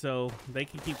days, so they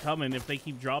can keep coming if they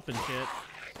keep dropping shit.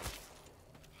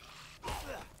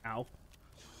 Ow.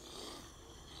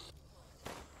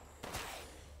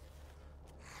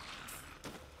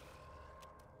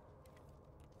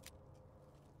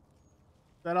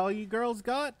 Is that all you girls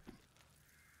got?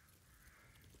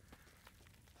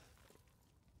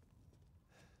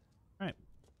 All right.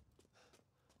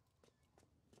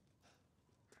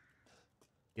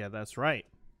 Yeah, that's right.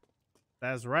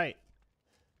 That's right.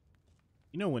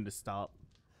 You know when to stop.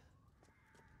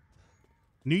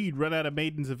 Knew you'd run out of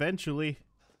maidens eventually.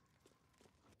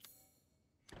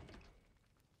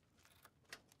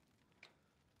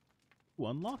 Who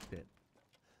unlocked it?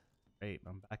 Great,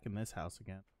 I'm back in this house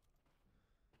again.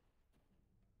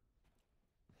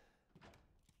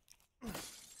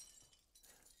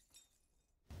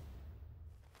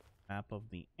 Map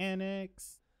of the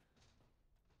annex.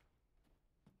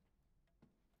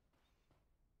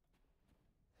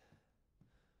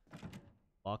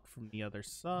 Lock from the other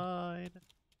side.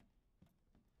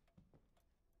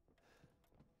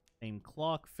 Same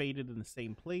clock, faded in the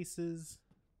same places.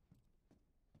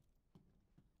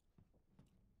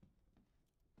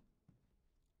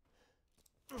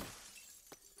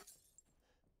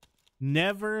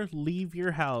 Never leave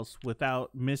your house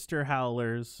without Mr.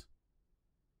 Howler's,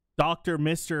 Dr.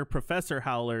 Mr. Professor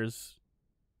Howler's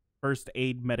first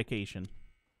aid medication.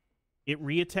 It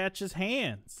reattaches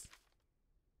hands.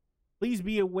 Please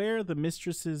be aware the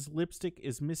mistress's lipstick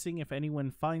is missing. If anyone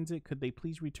finds it, could they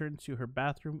please return to her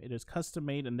bathroom? It is custom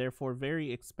made and therefore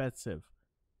very expensive.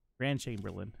 Grand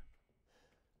Chamberlain.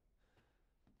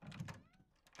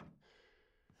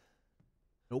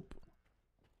 Nope.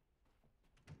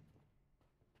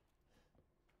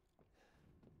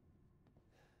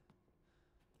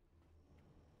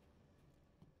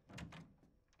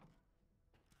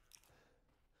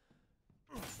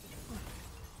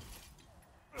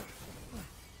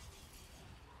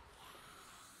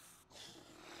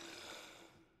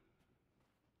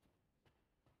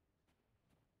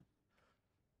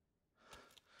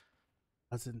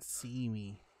 Doesn't see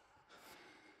me.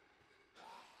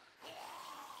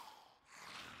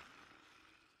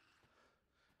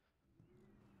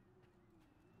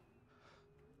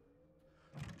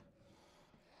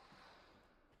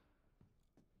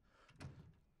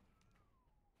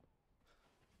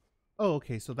 Oh,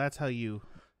 okay, so that's how you...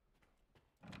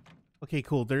 Okay,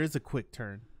 cool. There is a quick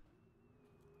turn.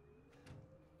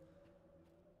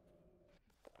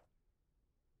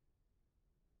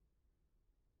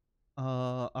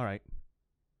 Alright.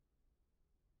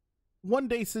 1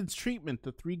 day since treatment,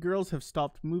 the 3 girls have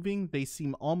stopped moving. They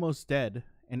seem almost dead.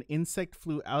 An insect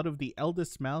flew out of the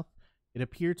eldest's mouth. It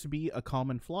appeared to be a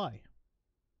common fly.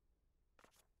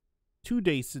 2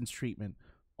 days since treatment.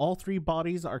 All 3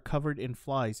 bodies are covered in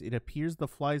flies. It appears the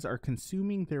flies are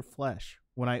consuming their flesh.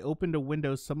 When I opened a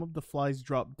window, some of the flies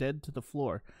dropped dead to the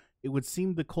floor. It would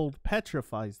seem the cold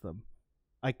petrifies them.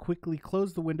 I quickly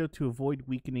closed the window to avoid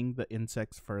weakening the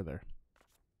insects further.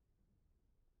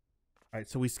 Alright,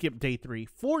 so we skipped day 3.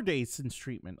 4 days since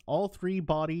treatment. All 3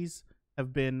 bodies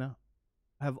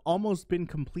have almost been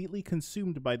completely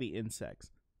consumed by the insects.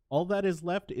 All that is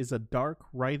left is a dark,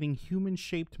 writhing,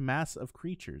 human-shaped mass of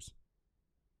creatures.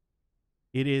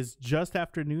 It is just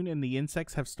afternoon and the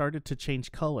insects have started to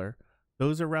change color.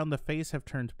 Those around the face have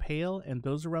turned pale and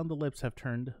those around the lips have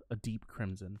turned a deep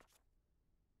crimson.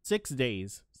 6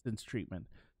 days since treatment.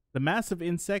 The mass of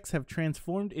insects have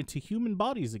transformed into human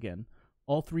bodies again.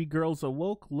 All 3 girls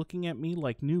awoke, looking at me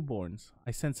like newborns.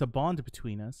 I sense a bond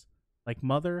between us, like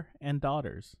mother and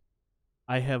daughters.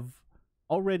 I have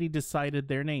already decided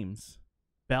their names.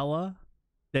 Bella,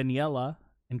 Daniela,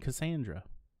 and Cassandra.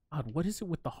 God, what is it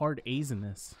with the hard A's in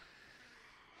this?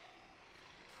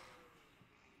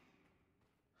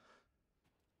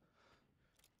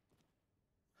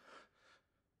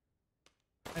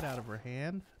 Right out of her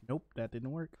hand. Nope, that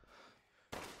didn't work.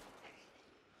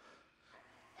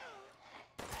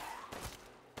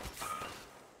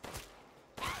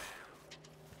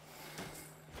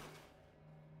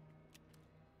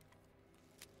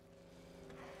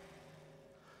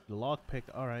 Lockpick,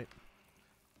 alright.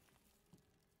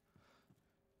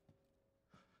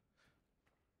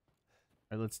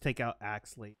 Alright, let's take out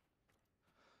Axley.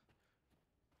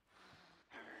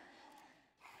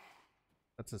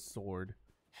 That's a sword.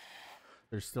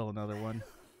 There's still another one.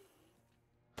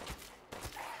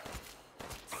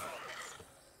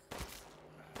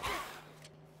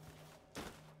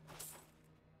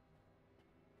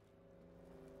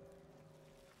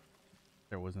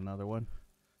 There was another one.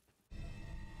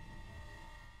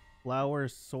 Flower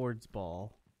swords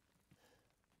ball.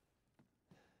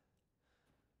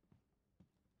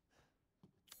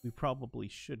 We probably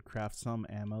should craft some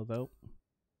ammo though.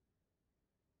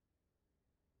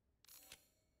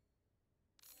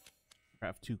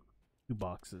 Craft two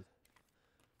boxes.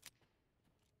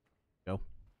 Go.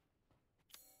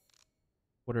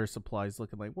 What are our supplies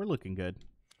looking like? We're looking good.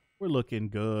 We're looking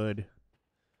good.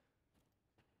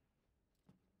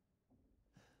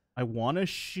 I want to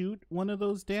shoot one of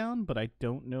those down, but I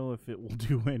don't know if it will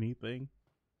do anything.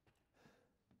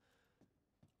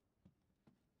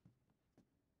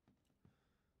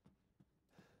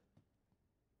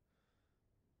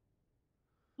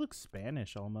 Looks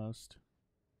Spanish almost.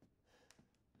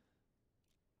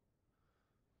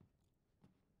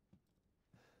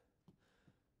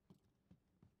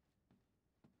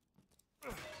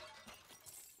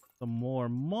 Some more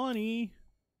money.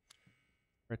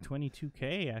 For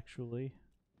 22K, actually.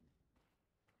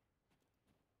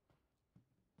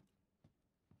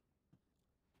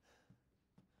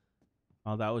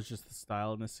 Oh, that was just the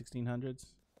style in the 1600s.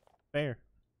 Fair.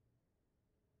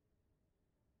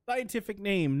 Scientific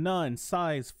name, none.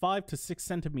 Size, 5 to 6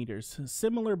 centimeters.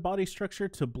 Similar body structure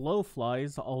to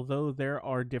blowflies, although there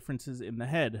are differences in the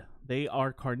head. They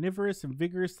are carnivorous and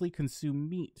vigorously consume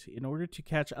meat. In order to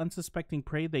catch unsuspecting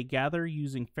prey, they gather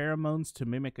using pheromones to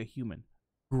mimic a human.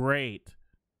 Great.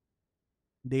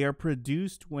 They are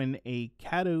produced when a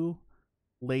caddo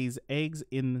lays eggs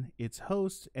in its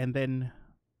host, and then,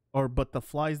 but the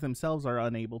flies themselves are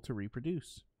unable to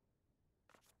reproduce.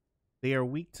 They are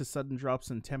weak to sudden drops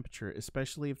in temperature,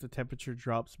 especially if the temperature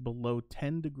drops below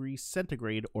 10 degrees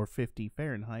centigrade or 50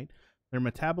 Fahrenheit. Their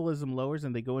metabolism lowers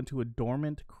and they go into a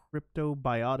dormant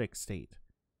cryptobiotic state,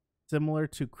 similar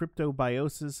to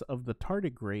cryptobiosis of the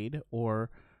tardigrade or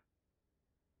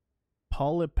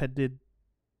polypedidella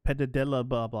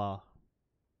blah blah.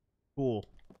 Cool.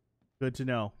 Good to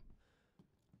know.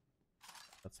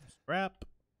 Got some scrap.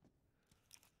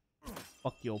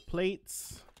 Fuck your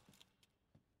plates.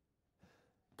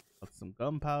 Got some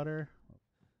gunpowder.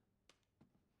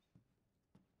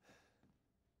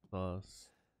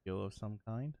 Skill of some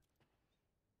kind.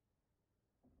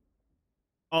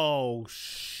 Oh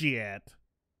shit.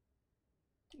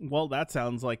 Well, that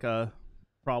sounds like a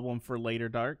problem for later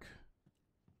dark.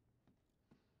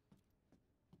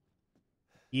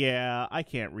 Yeah, I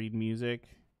can't read music.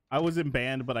 I was in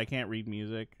band, but I can't read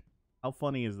music. How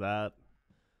funny is that?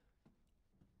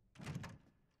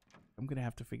 I'm gonna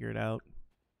have to figure it out.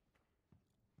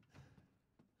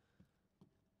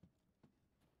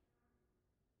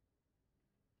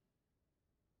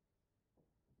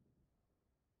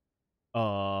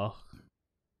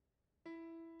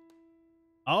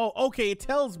 Oh, okay, it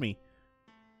tells me.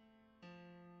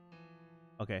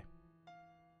 Okay.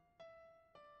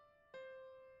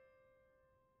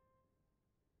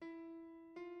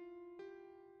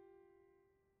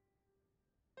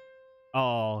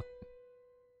 Oh.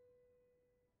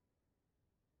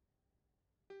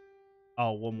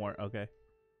 Oh, one more. Okay.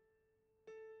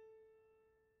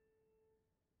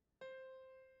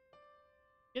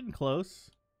 Getting close.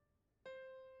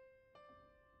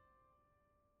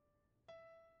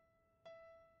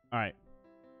 All right.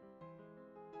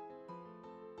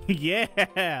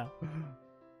 Yeah.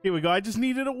 Here we go. I just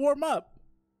needed to warm up.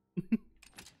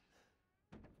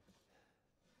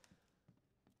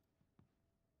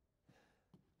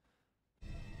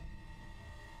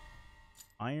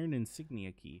 Iron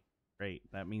insignia key. Great.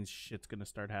 That means shit's gonna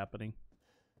start happening.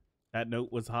 That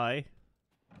note was high.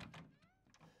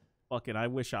 Fucking, I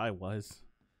wish I was.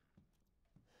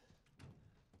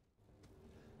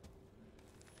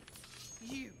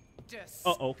 You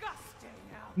disgusting outsider.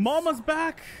 Mama's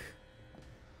back.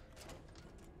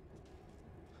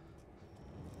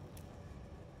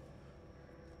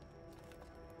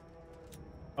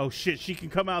 Oh shit, she can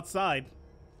come outside.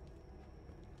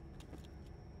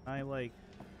 I like...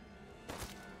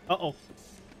 Uh-oh.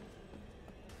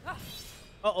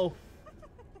 Uh-oh.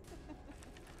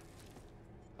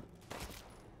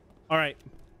 Alright.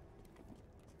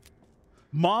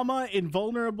 Mama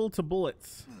invulnerable to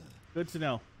bullets. Good to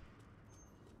know.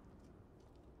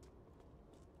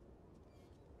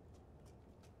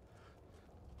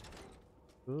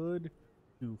 Good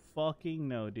to fucking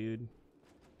know, dude.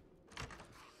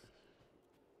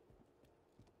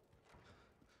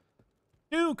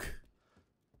 Duke!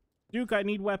 Duke, I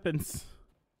need weapons.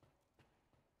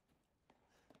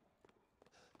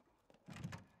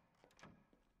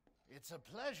 It's a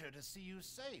pleasure to see you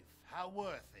safe. How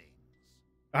were things?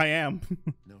 I am.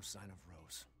 No sign of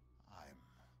Rose. I'm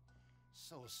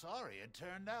so sorry it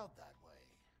turned out that way.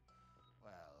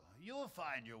 Well, you'll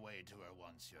find your way to her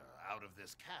once you're out of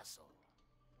this castle.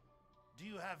 Do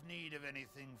you have need of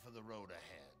anything for the road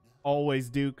ahead? Always,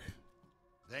 Duke.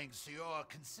 Thanks to your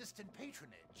consistent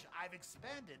patronage, I've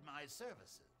expanded my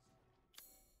services.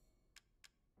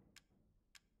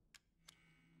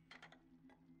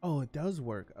 Oh, it does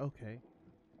work. Okay.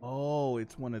 Oh,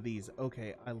 it's one of these.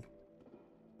 Okay, I'm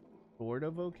sort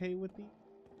of okay with these.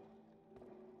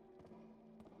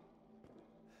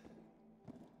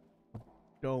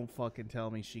 Don't fucking tell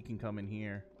me she can come in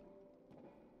here.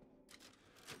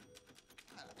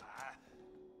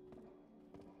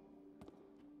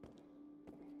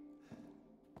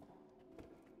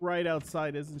 Right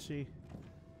outside, isn't she?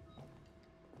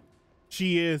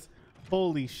 She is.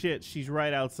 Holy shit, she's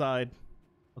right outside.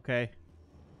 Okay.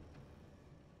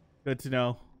 Good to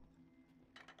know.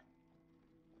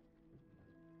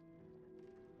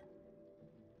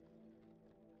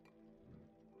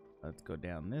 Let's go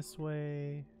down this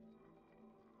way.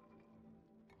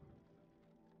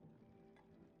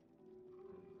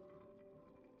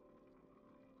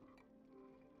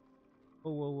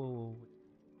 Whoa, whoa, whoa, whoa.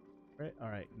 Right, all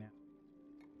right, now.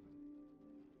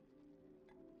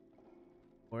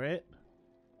 For it.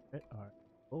 Right, all right.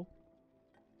 Cool.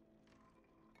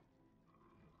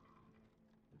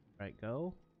 Right,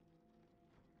 go.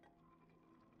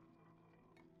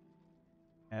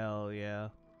 Hell yeah.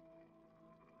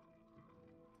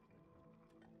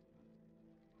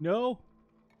 No.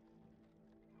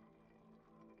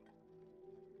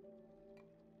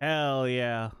 Hell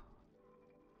yeah.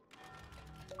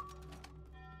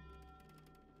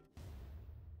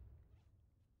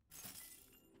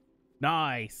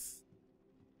 Nice.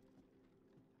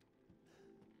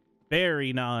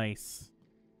 Very nice.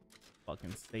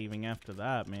 Fucking saving after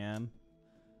that, man.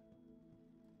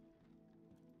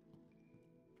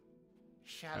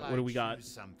 Shall Right, what do we got?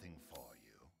 Something for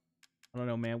you? I don't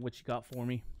know, man. What you got for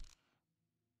me?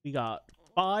 We got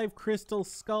 5 crystal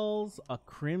skulls, a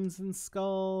crimson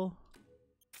skull.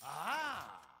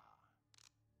 Ah!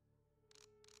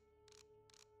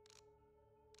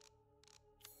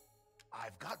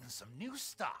 I've gotten some new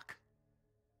stock.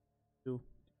 Ooh,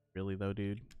 really though,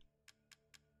 dude?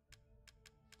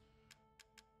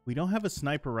 We don't have a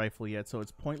sniper rifle yet, so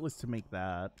it's pointless to make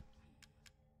that.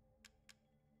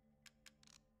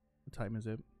 What time is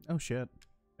it? Oh, shit.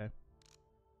 Okay.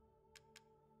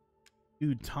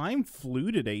 Dude, time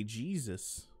flew today.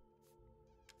 Jesus.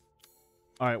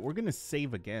 All right, we're going to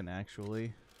save again,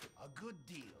 actually. A good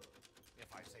deal, if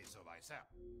I say so myself.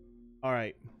 All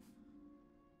right.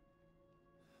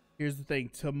 Here's the thing.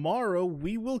 Tomorrow,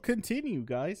 we will continue,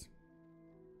 guys.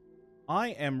 I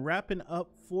am wrapping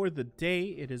up for the day.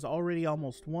 It is already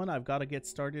almost 1. I've got to get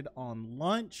started on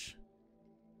lunch.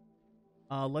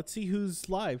 Let's see who's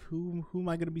live. Who am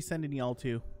I going to be sending y'all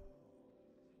to?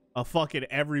 Fucking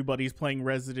everybody's playing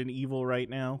Resident Evil right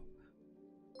now.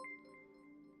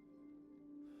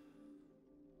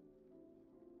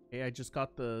 Hey, I just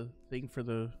got the thing for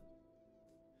the...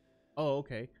 Oh,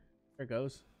 okay. There it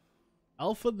goes.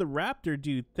 Alpha the Raptor,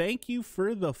 dude. Thank you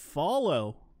for the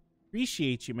follow.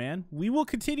 Appreciate you, man. We will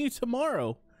continue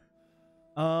tomorrow.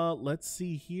 Let's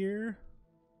see here.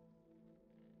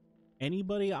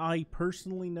 Anybody I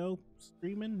personally know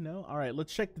streaming? No? All right,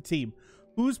 let's check the team.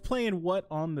 Who's playing what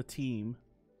on the team?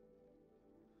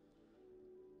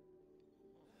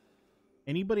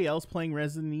 Anybody else playing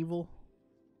Resident Evil?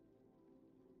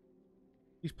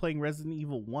 He's playing Resident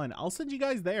Evil 1. I'll send you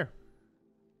guys there.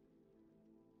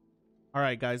 All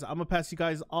right, guys. I'm going to pass you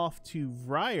guys off to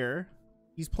Vryer.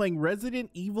 He's playing Resident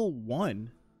Evil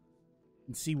 1.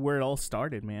 And see where it all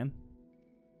started, man.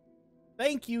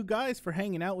 Thank you guys for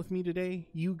hanging out with me today.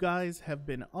 You guys have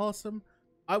been awesome.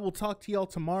 I will talk to y'all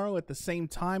tomorrow at the same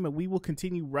time, and we will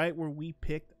continue right where we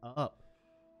picked up.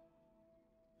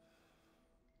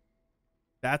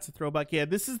 That's a throwback. Yeah,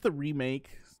 this is the remake,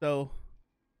 so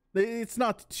it's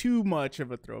not too much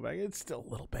of a throwback. It's still a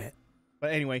little bit.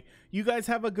 But anyway, you guys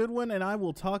have a good one, and I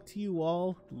will talk to you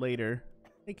all later.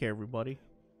 Take care, everybody.